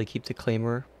should really keep the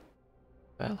claymore.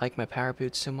 But I like my power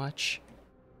boots so much.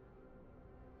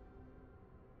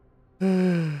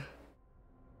 I'll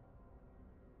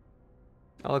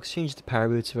exchange the power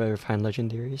boots if I ever find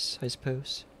legendaries, I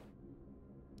suppose.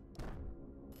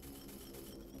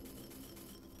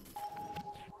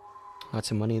 Lots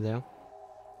of money though.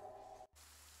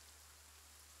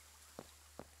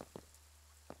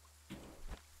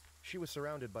 She was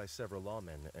surrounded by several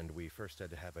lawmen, and we first had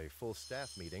to have a full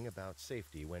staff meeting about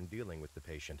safety when dealing with the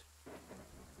patient.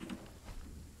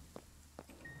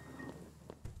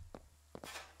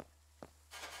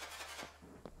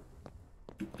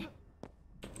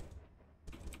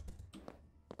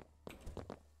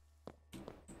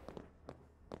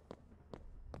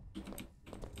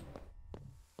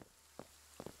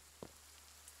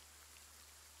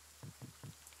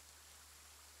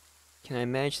 Can I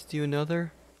manage to do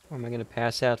another? Or am I gonna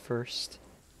pass out first?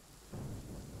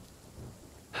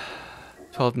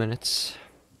 12 minutes.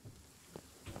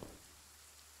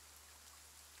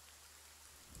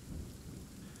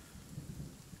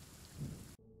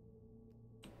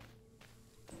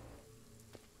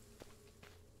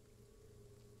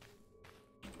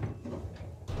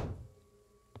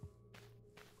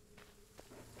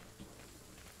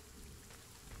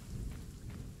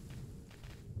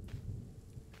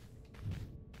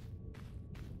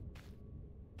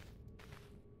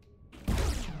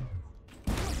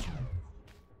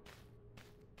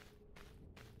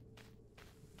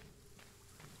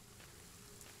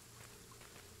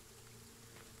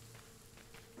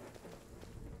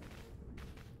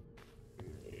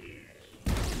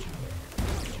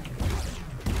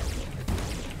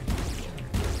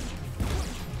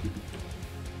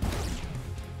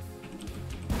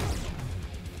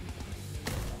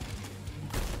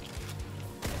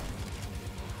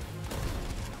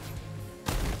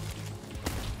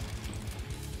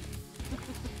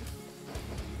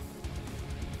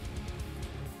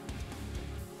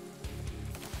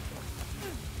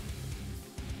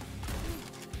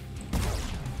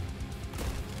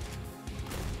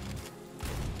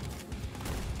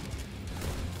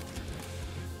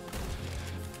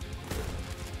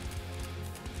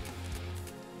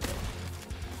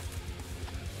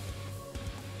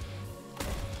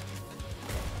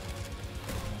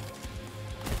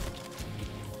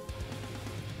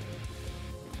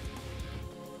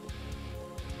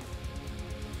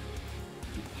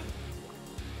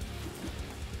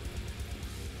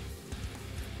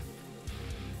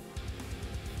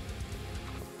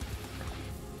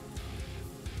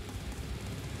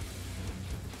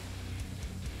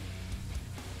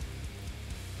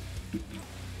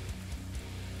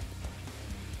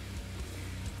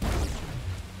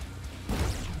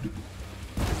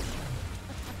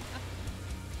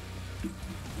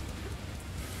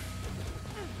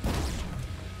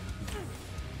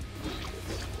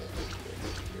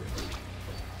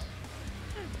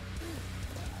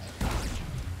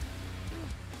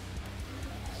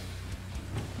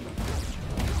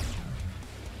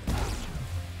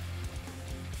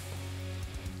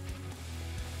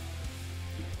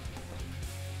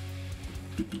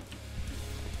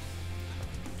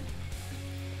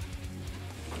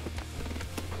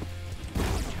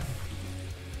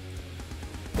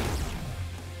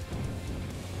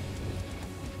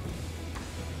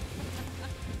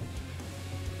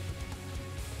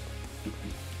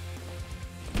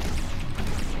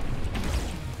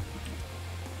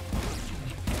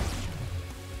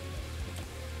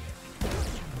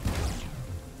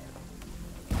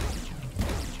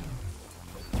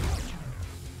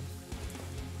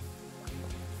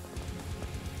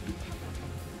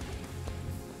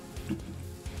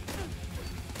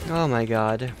 Oh my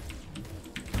god.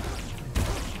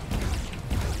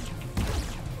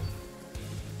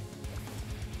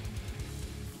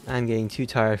 I'm getting too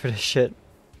tired for this shit.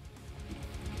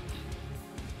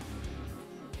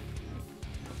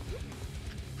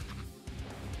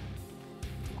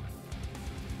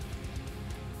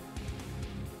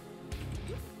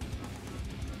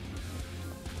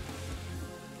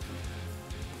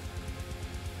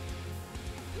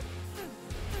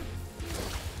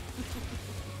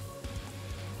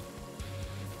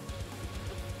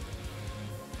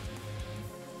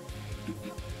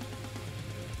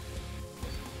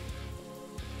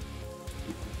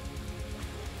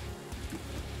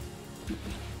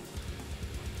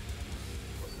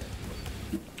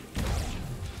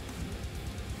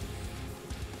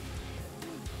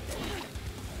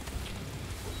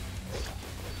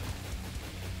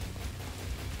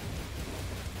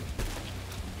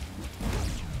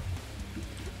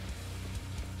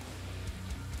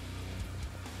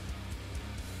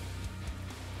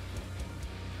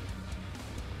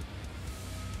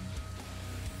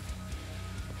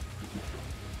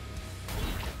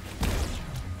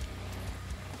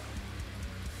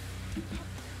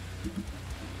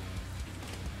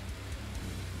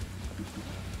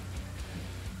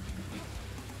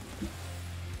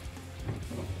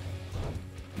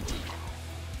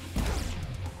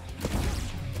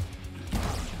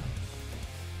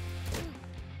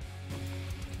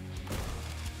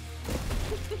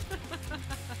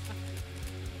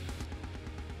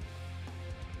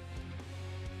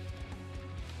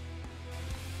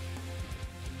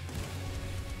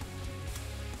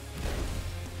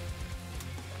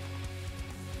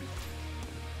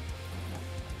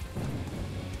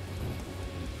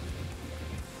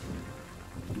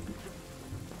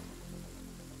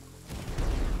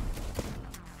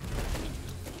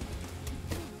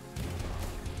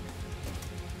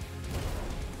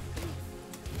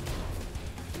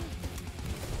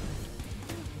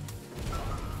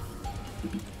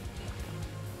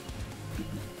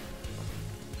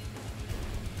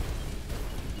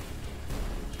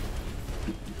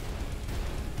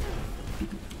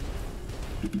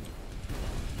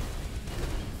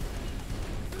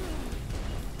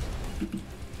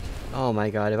 Oh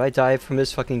my god, if I die from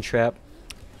this fucking trap,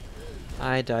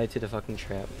 I died to the fucking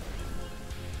trap.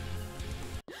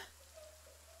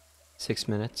 6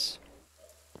 minutes.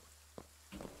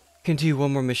 Can do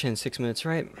one more mission in 6 minutes,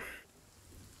 right?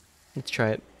 Let's try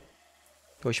it.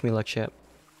 Wish me luck, chat.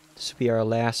 This will be our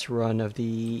last run of the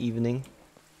evening.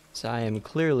 So I am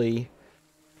clearly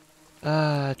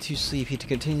too sleepy to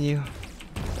continue.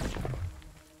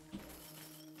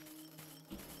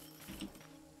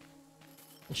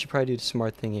 I should probably do the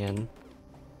smart thing and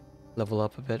level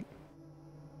up a bit.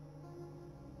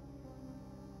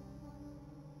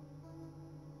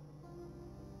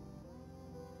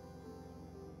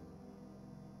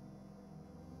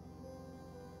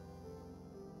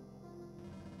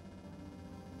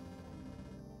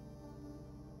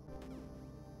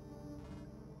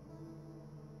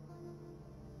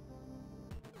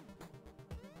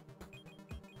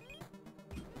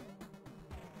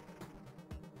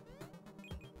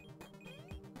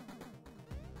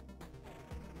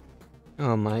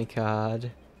 Oh my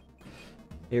god.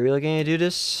 They really gonna do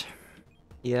this?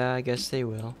 Yeah, I guess they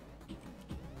will.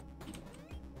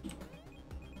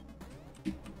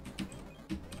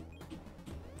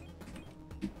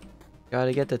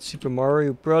 Gotta get that Super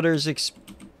Mario Brothers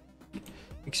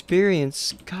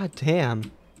experience. God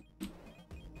damn.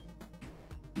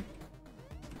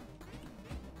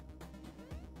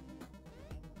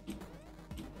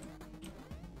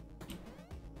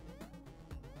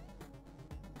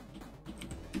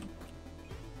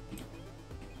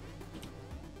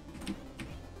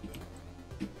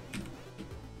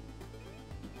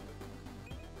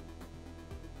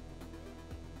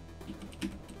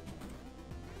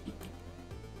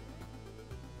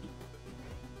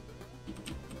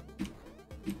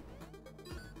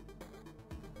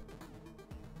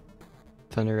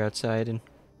 Thunder outside and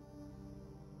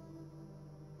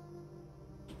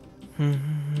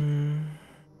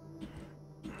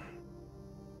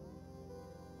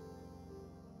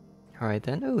alright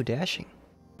then. Oh, dashing.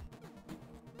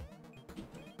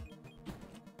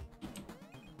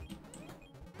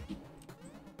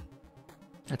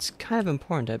 That's kind of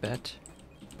important, I bet.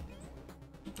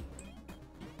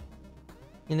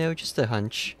 You know, just a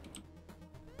hunch.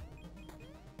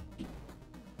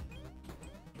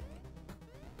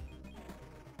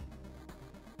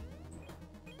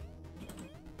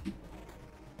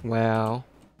 Wow.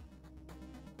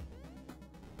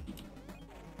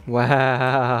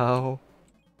 Wow.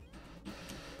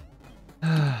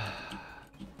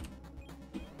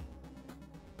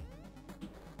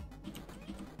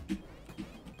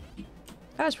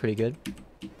 That's pretty good.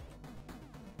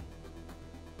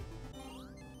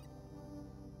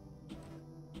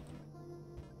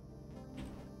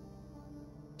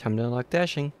 Time to unlock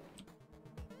dashing.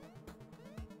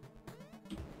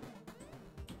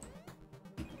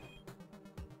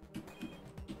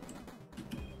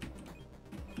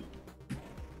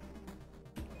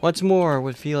 What's more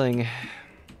with feeling?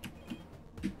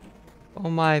 Oh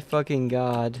my fucking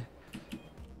god.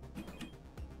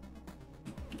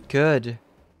 Good.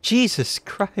 Jesus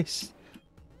Christ.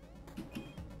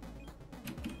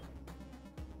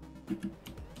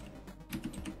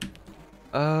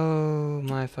 Oh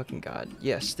my fucking god.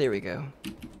 Yes, there we go.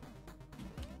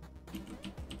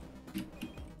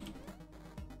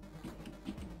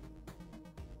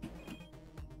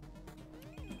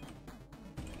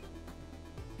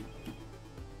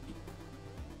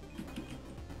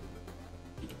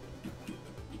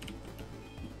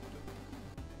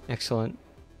 Excellent.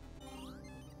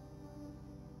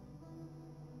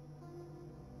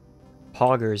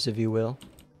 Poggers, if you will.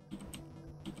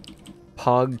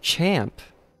 Pog champ,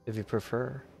 if you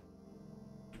prefer.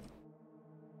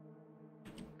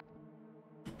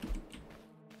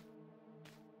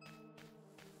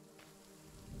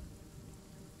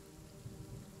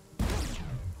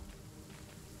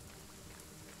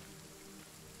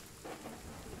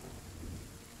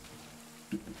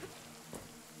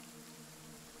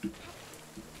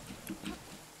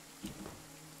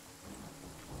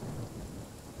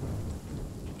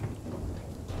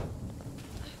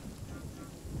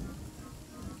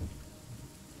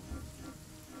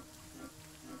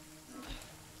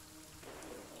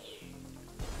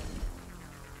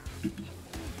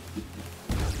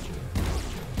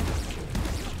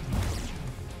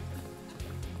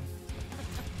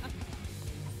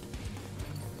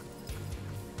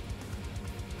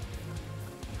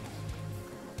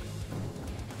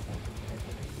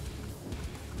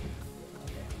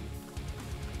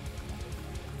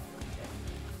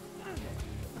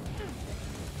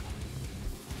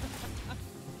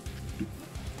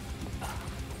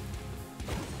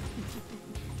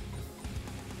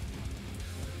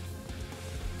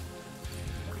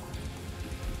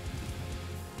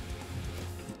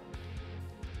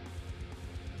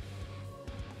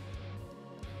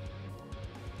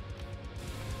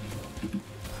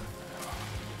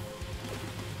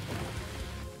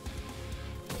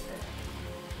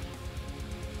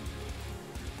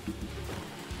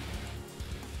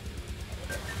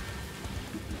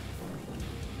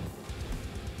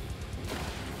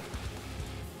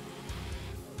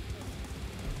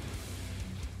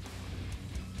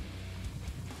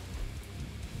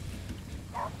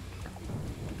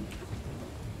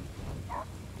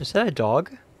 Is that a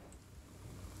dog?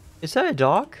 Is that a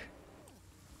dog?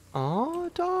 Aw,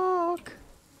 dog.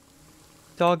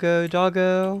 Doggo,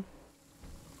 doggo.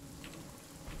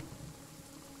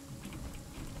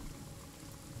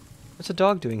 What's a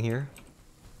dog doing here?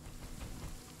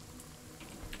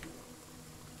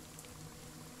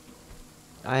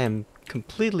 I am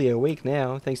completely awake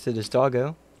now, thanks to this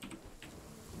doggo.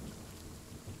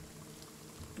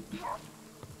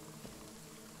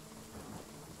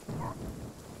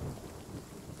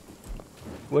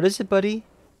 What is it, buddy?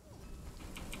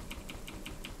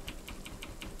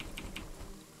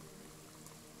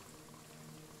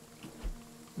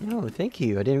 No, thank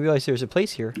you. I didn't realize there was a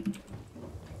place here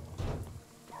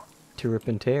to rip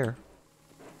and tear.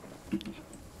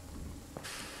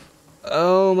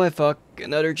 Oh my fuck,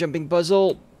 another jumping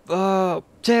puzzle. Oh,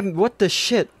 damn, what the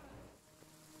shit?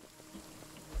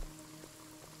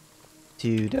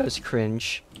 Dude, that was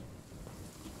cringe.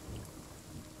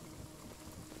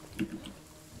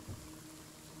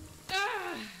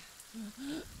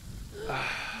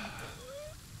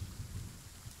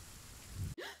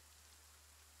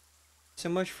 So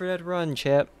much for that run,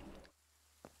 chap.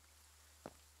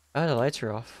 Ah, the lights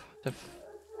are off.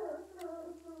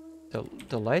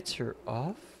 The lights are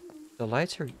off? The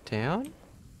lights are down?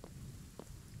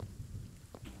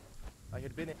 I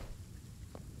had been.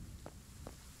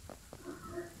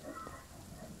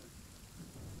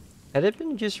 Had it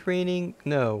been just raining?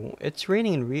 No, it's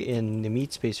raining in the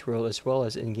Meat Space world as well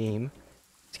as in-game.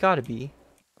 It's gotta be.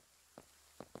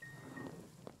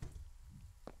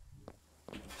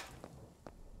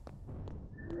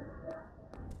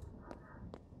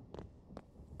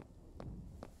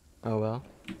 Oh well.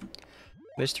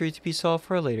 Mystery to be solved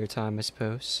for a later time, I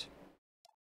suppose.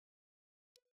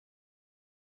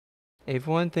 Hey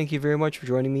everyone, thank you very much for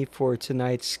joining me for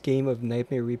tonight's game of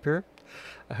Nightmare Reaper.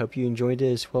 I hope you enjoyed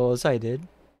it as well as I did.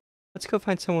 Let's go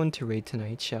find someone to raid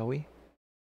tonight, shall we?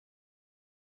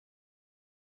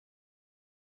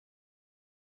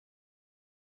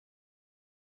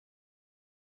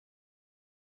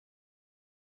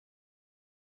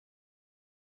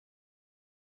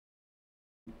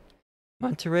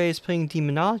 Monterey is playing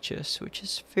Demonologist, which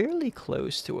is fairly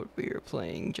close to what we were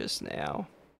playing just now.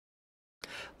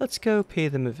 Let's go pay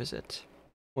them a visit.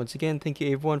 Once again, thank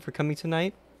you everyone for coming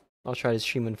tonight. I'll try to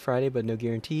stream on Friday, but no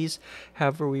guarantees.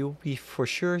 However, we will be for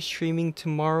sure streaming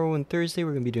tomorrow and Thursday.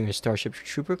 We're going to be doing a Starship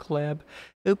Trooper collab.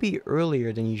 It'll be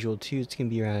earlier than usual too. It's going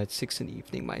to be around at 6 in the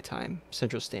evening my time,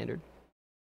 Central Standard.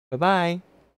 Bye-bye!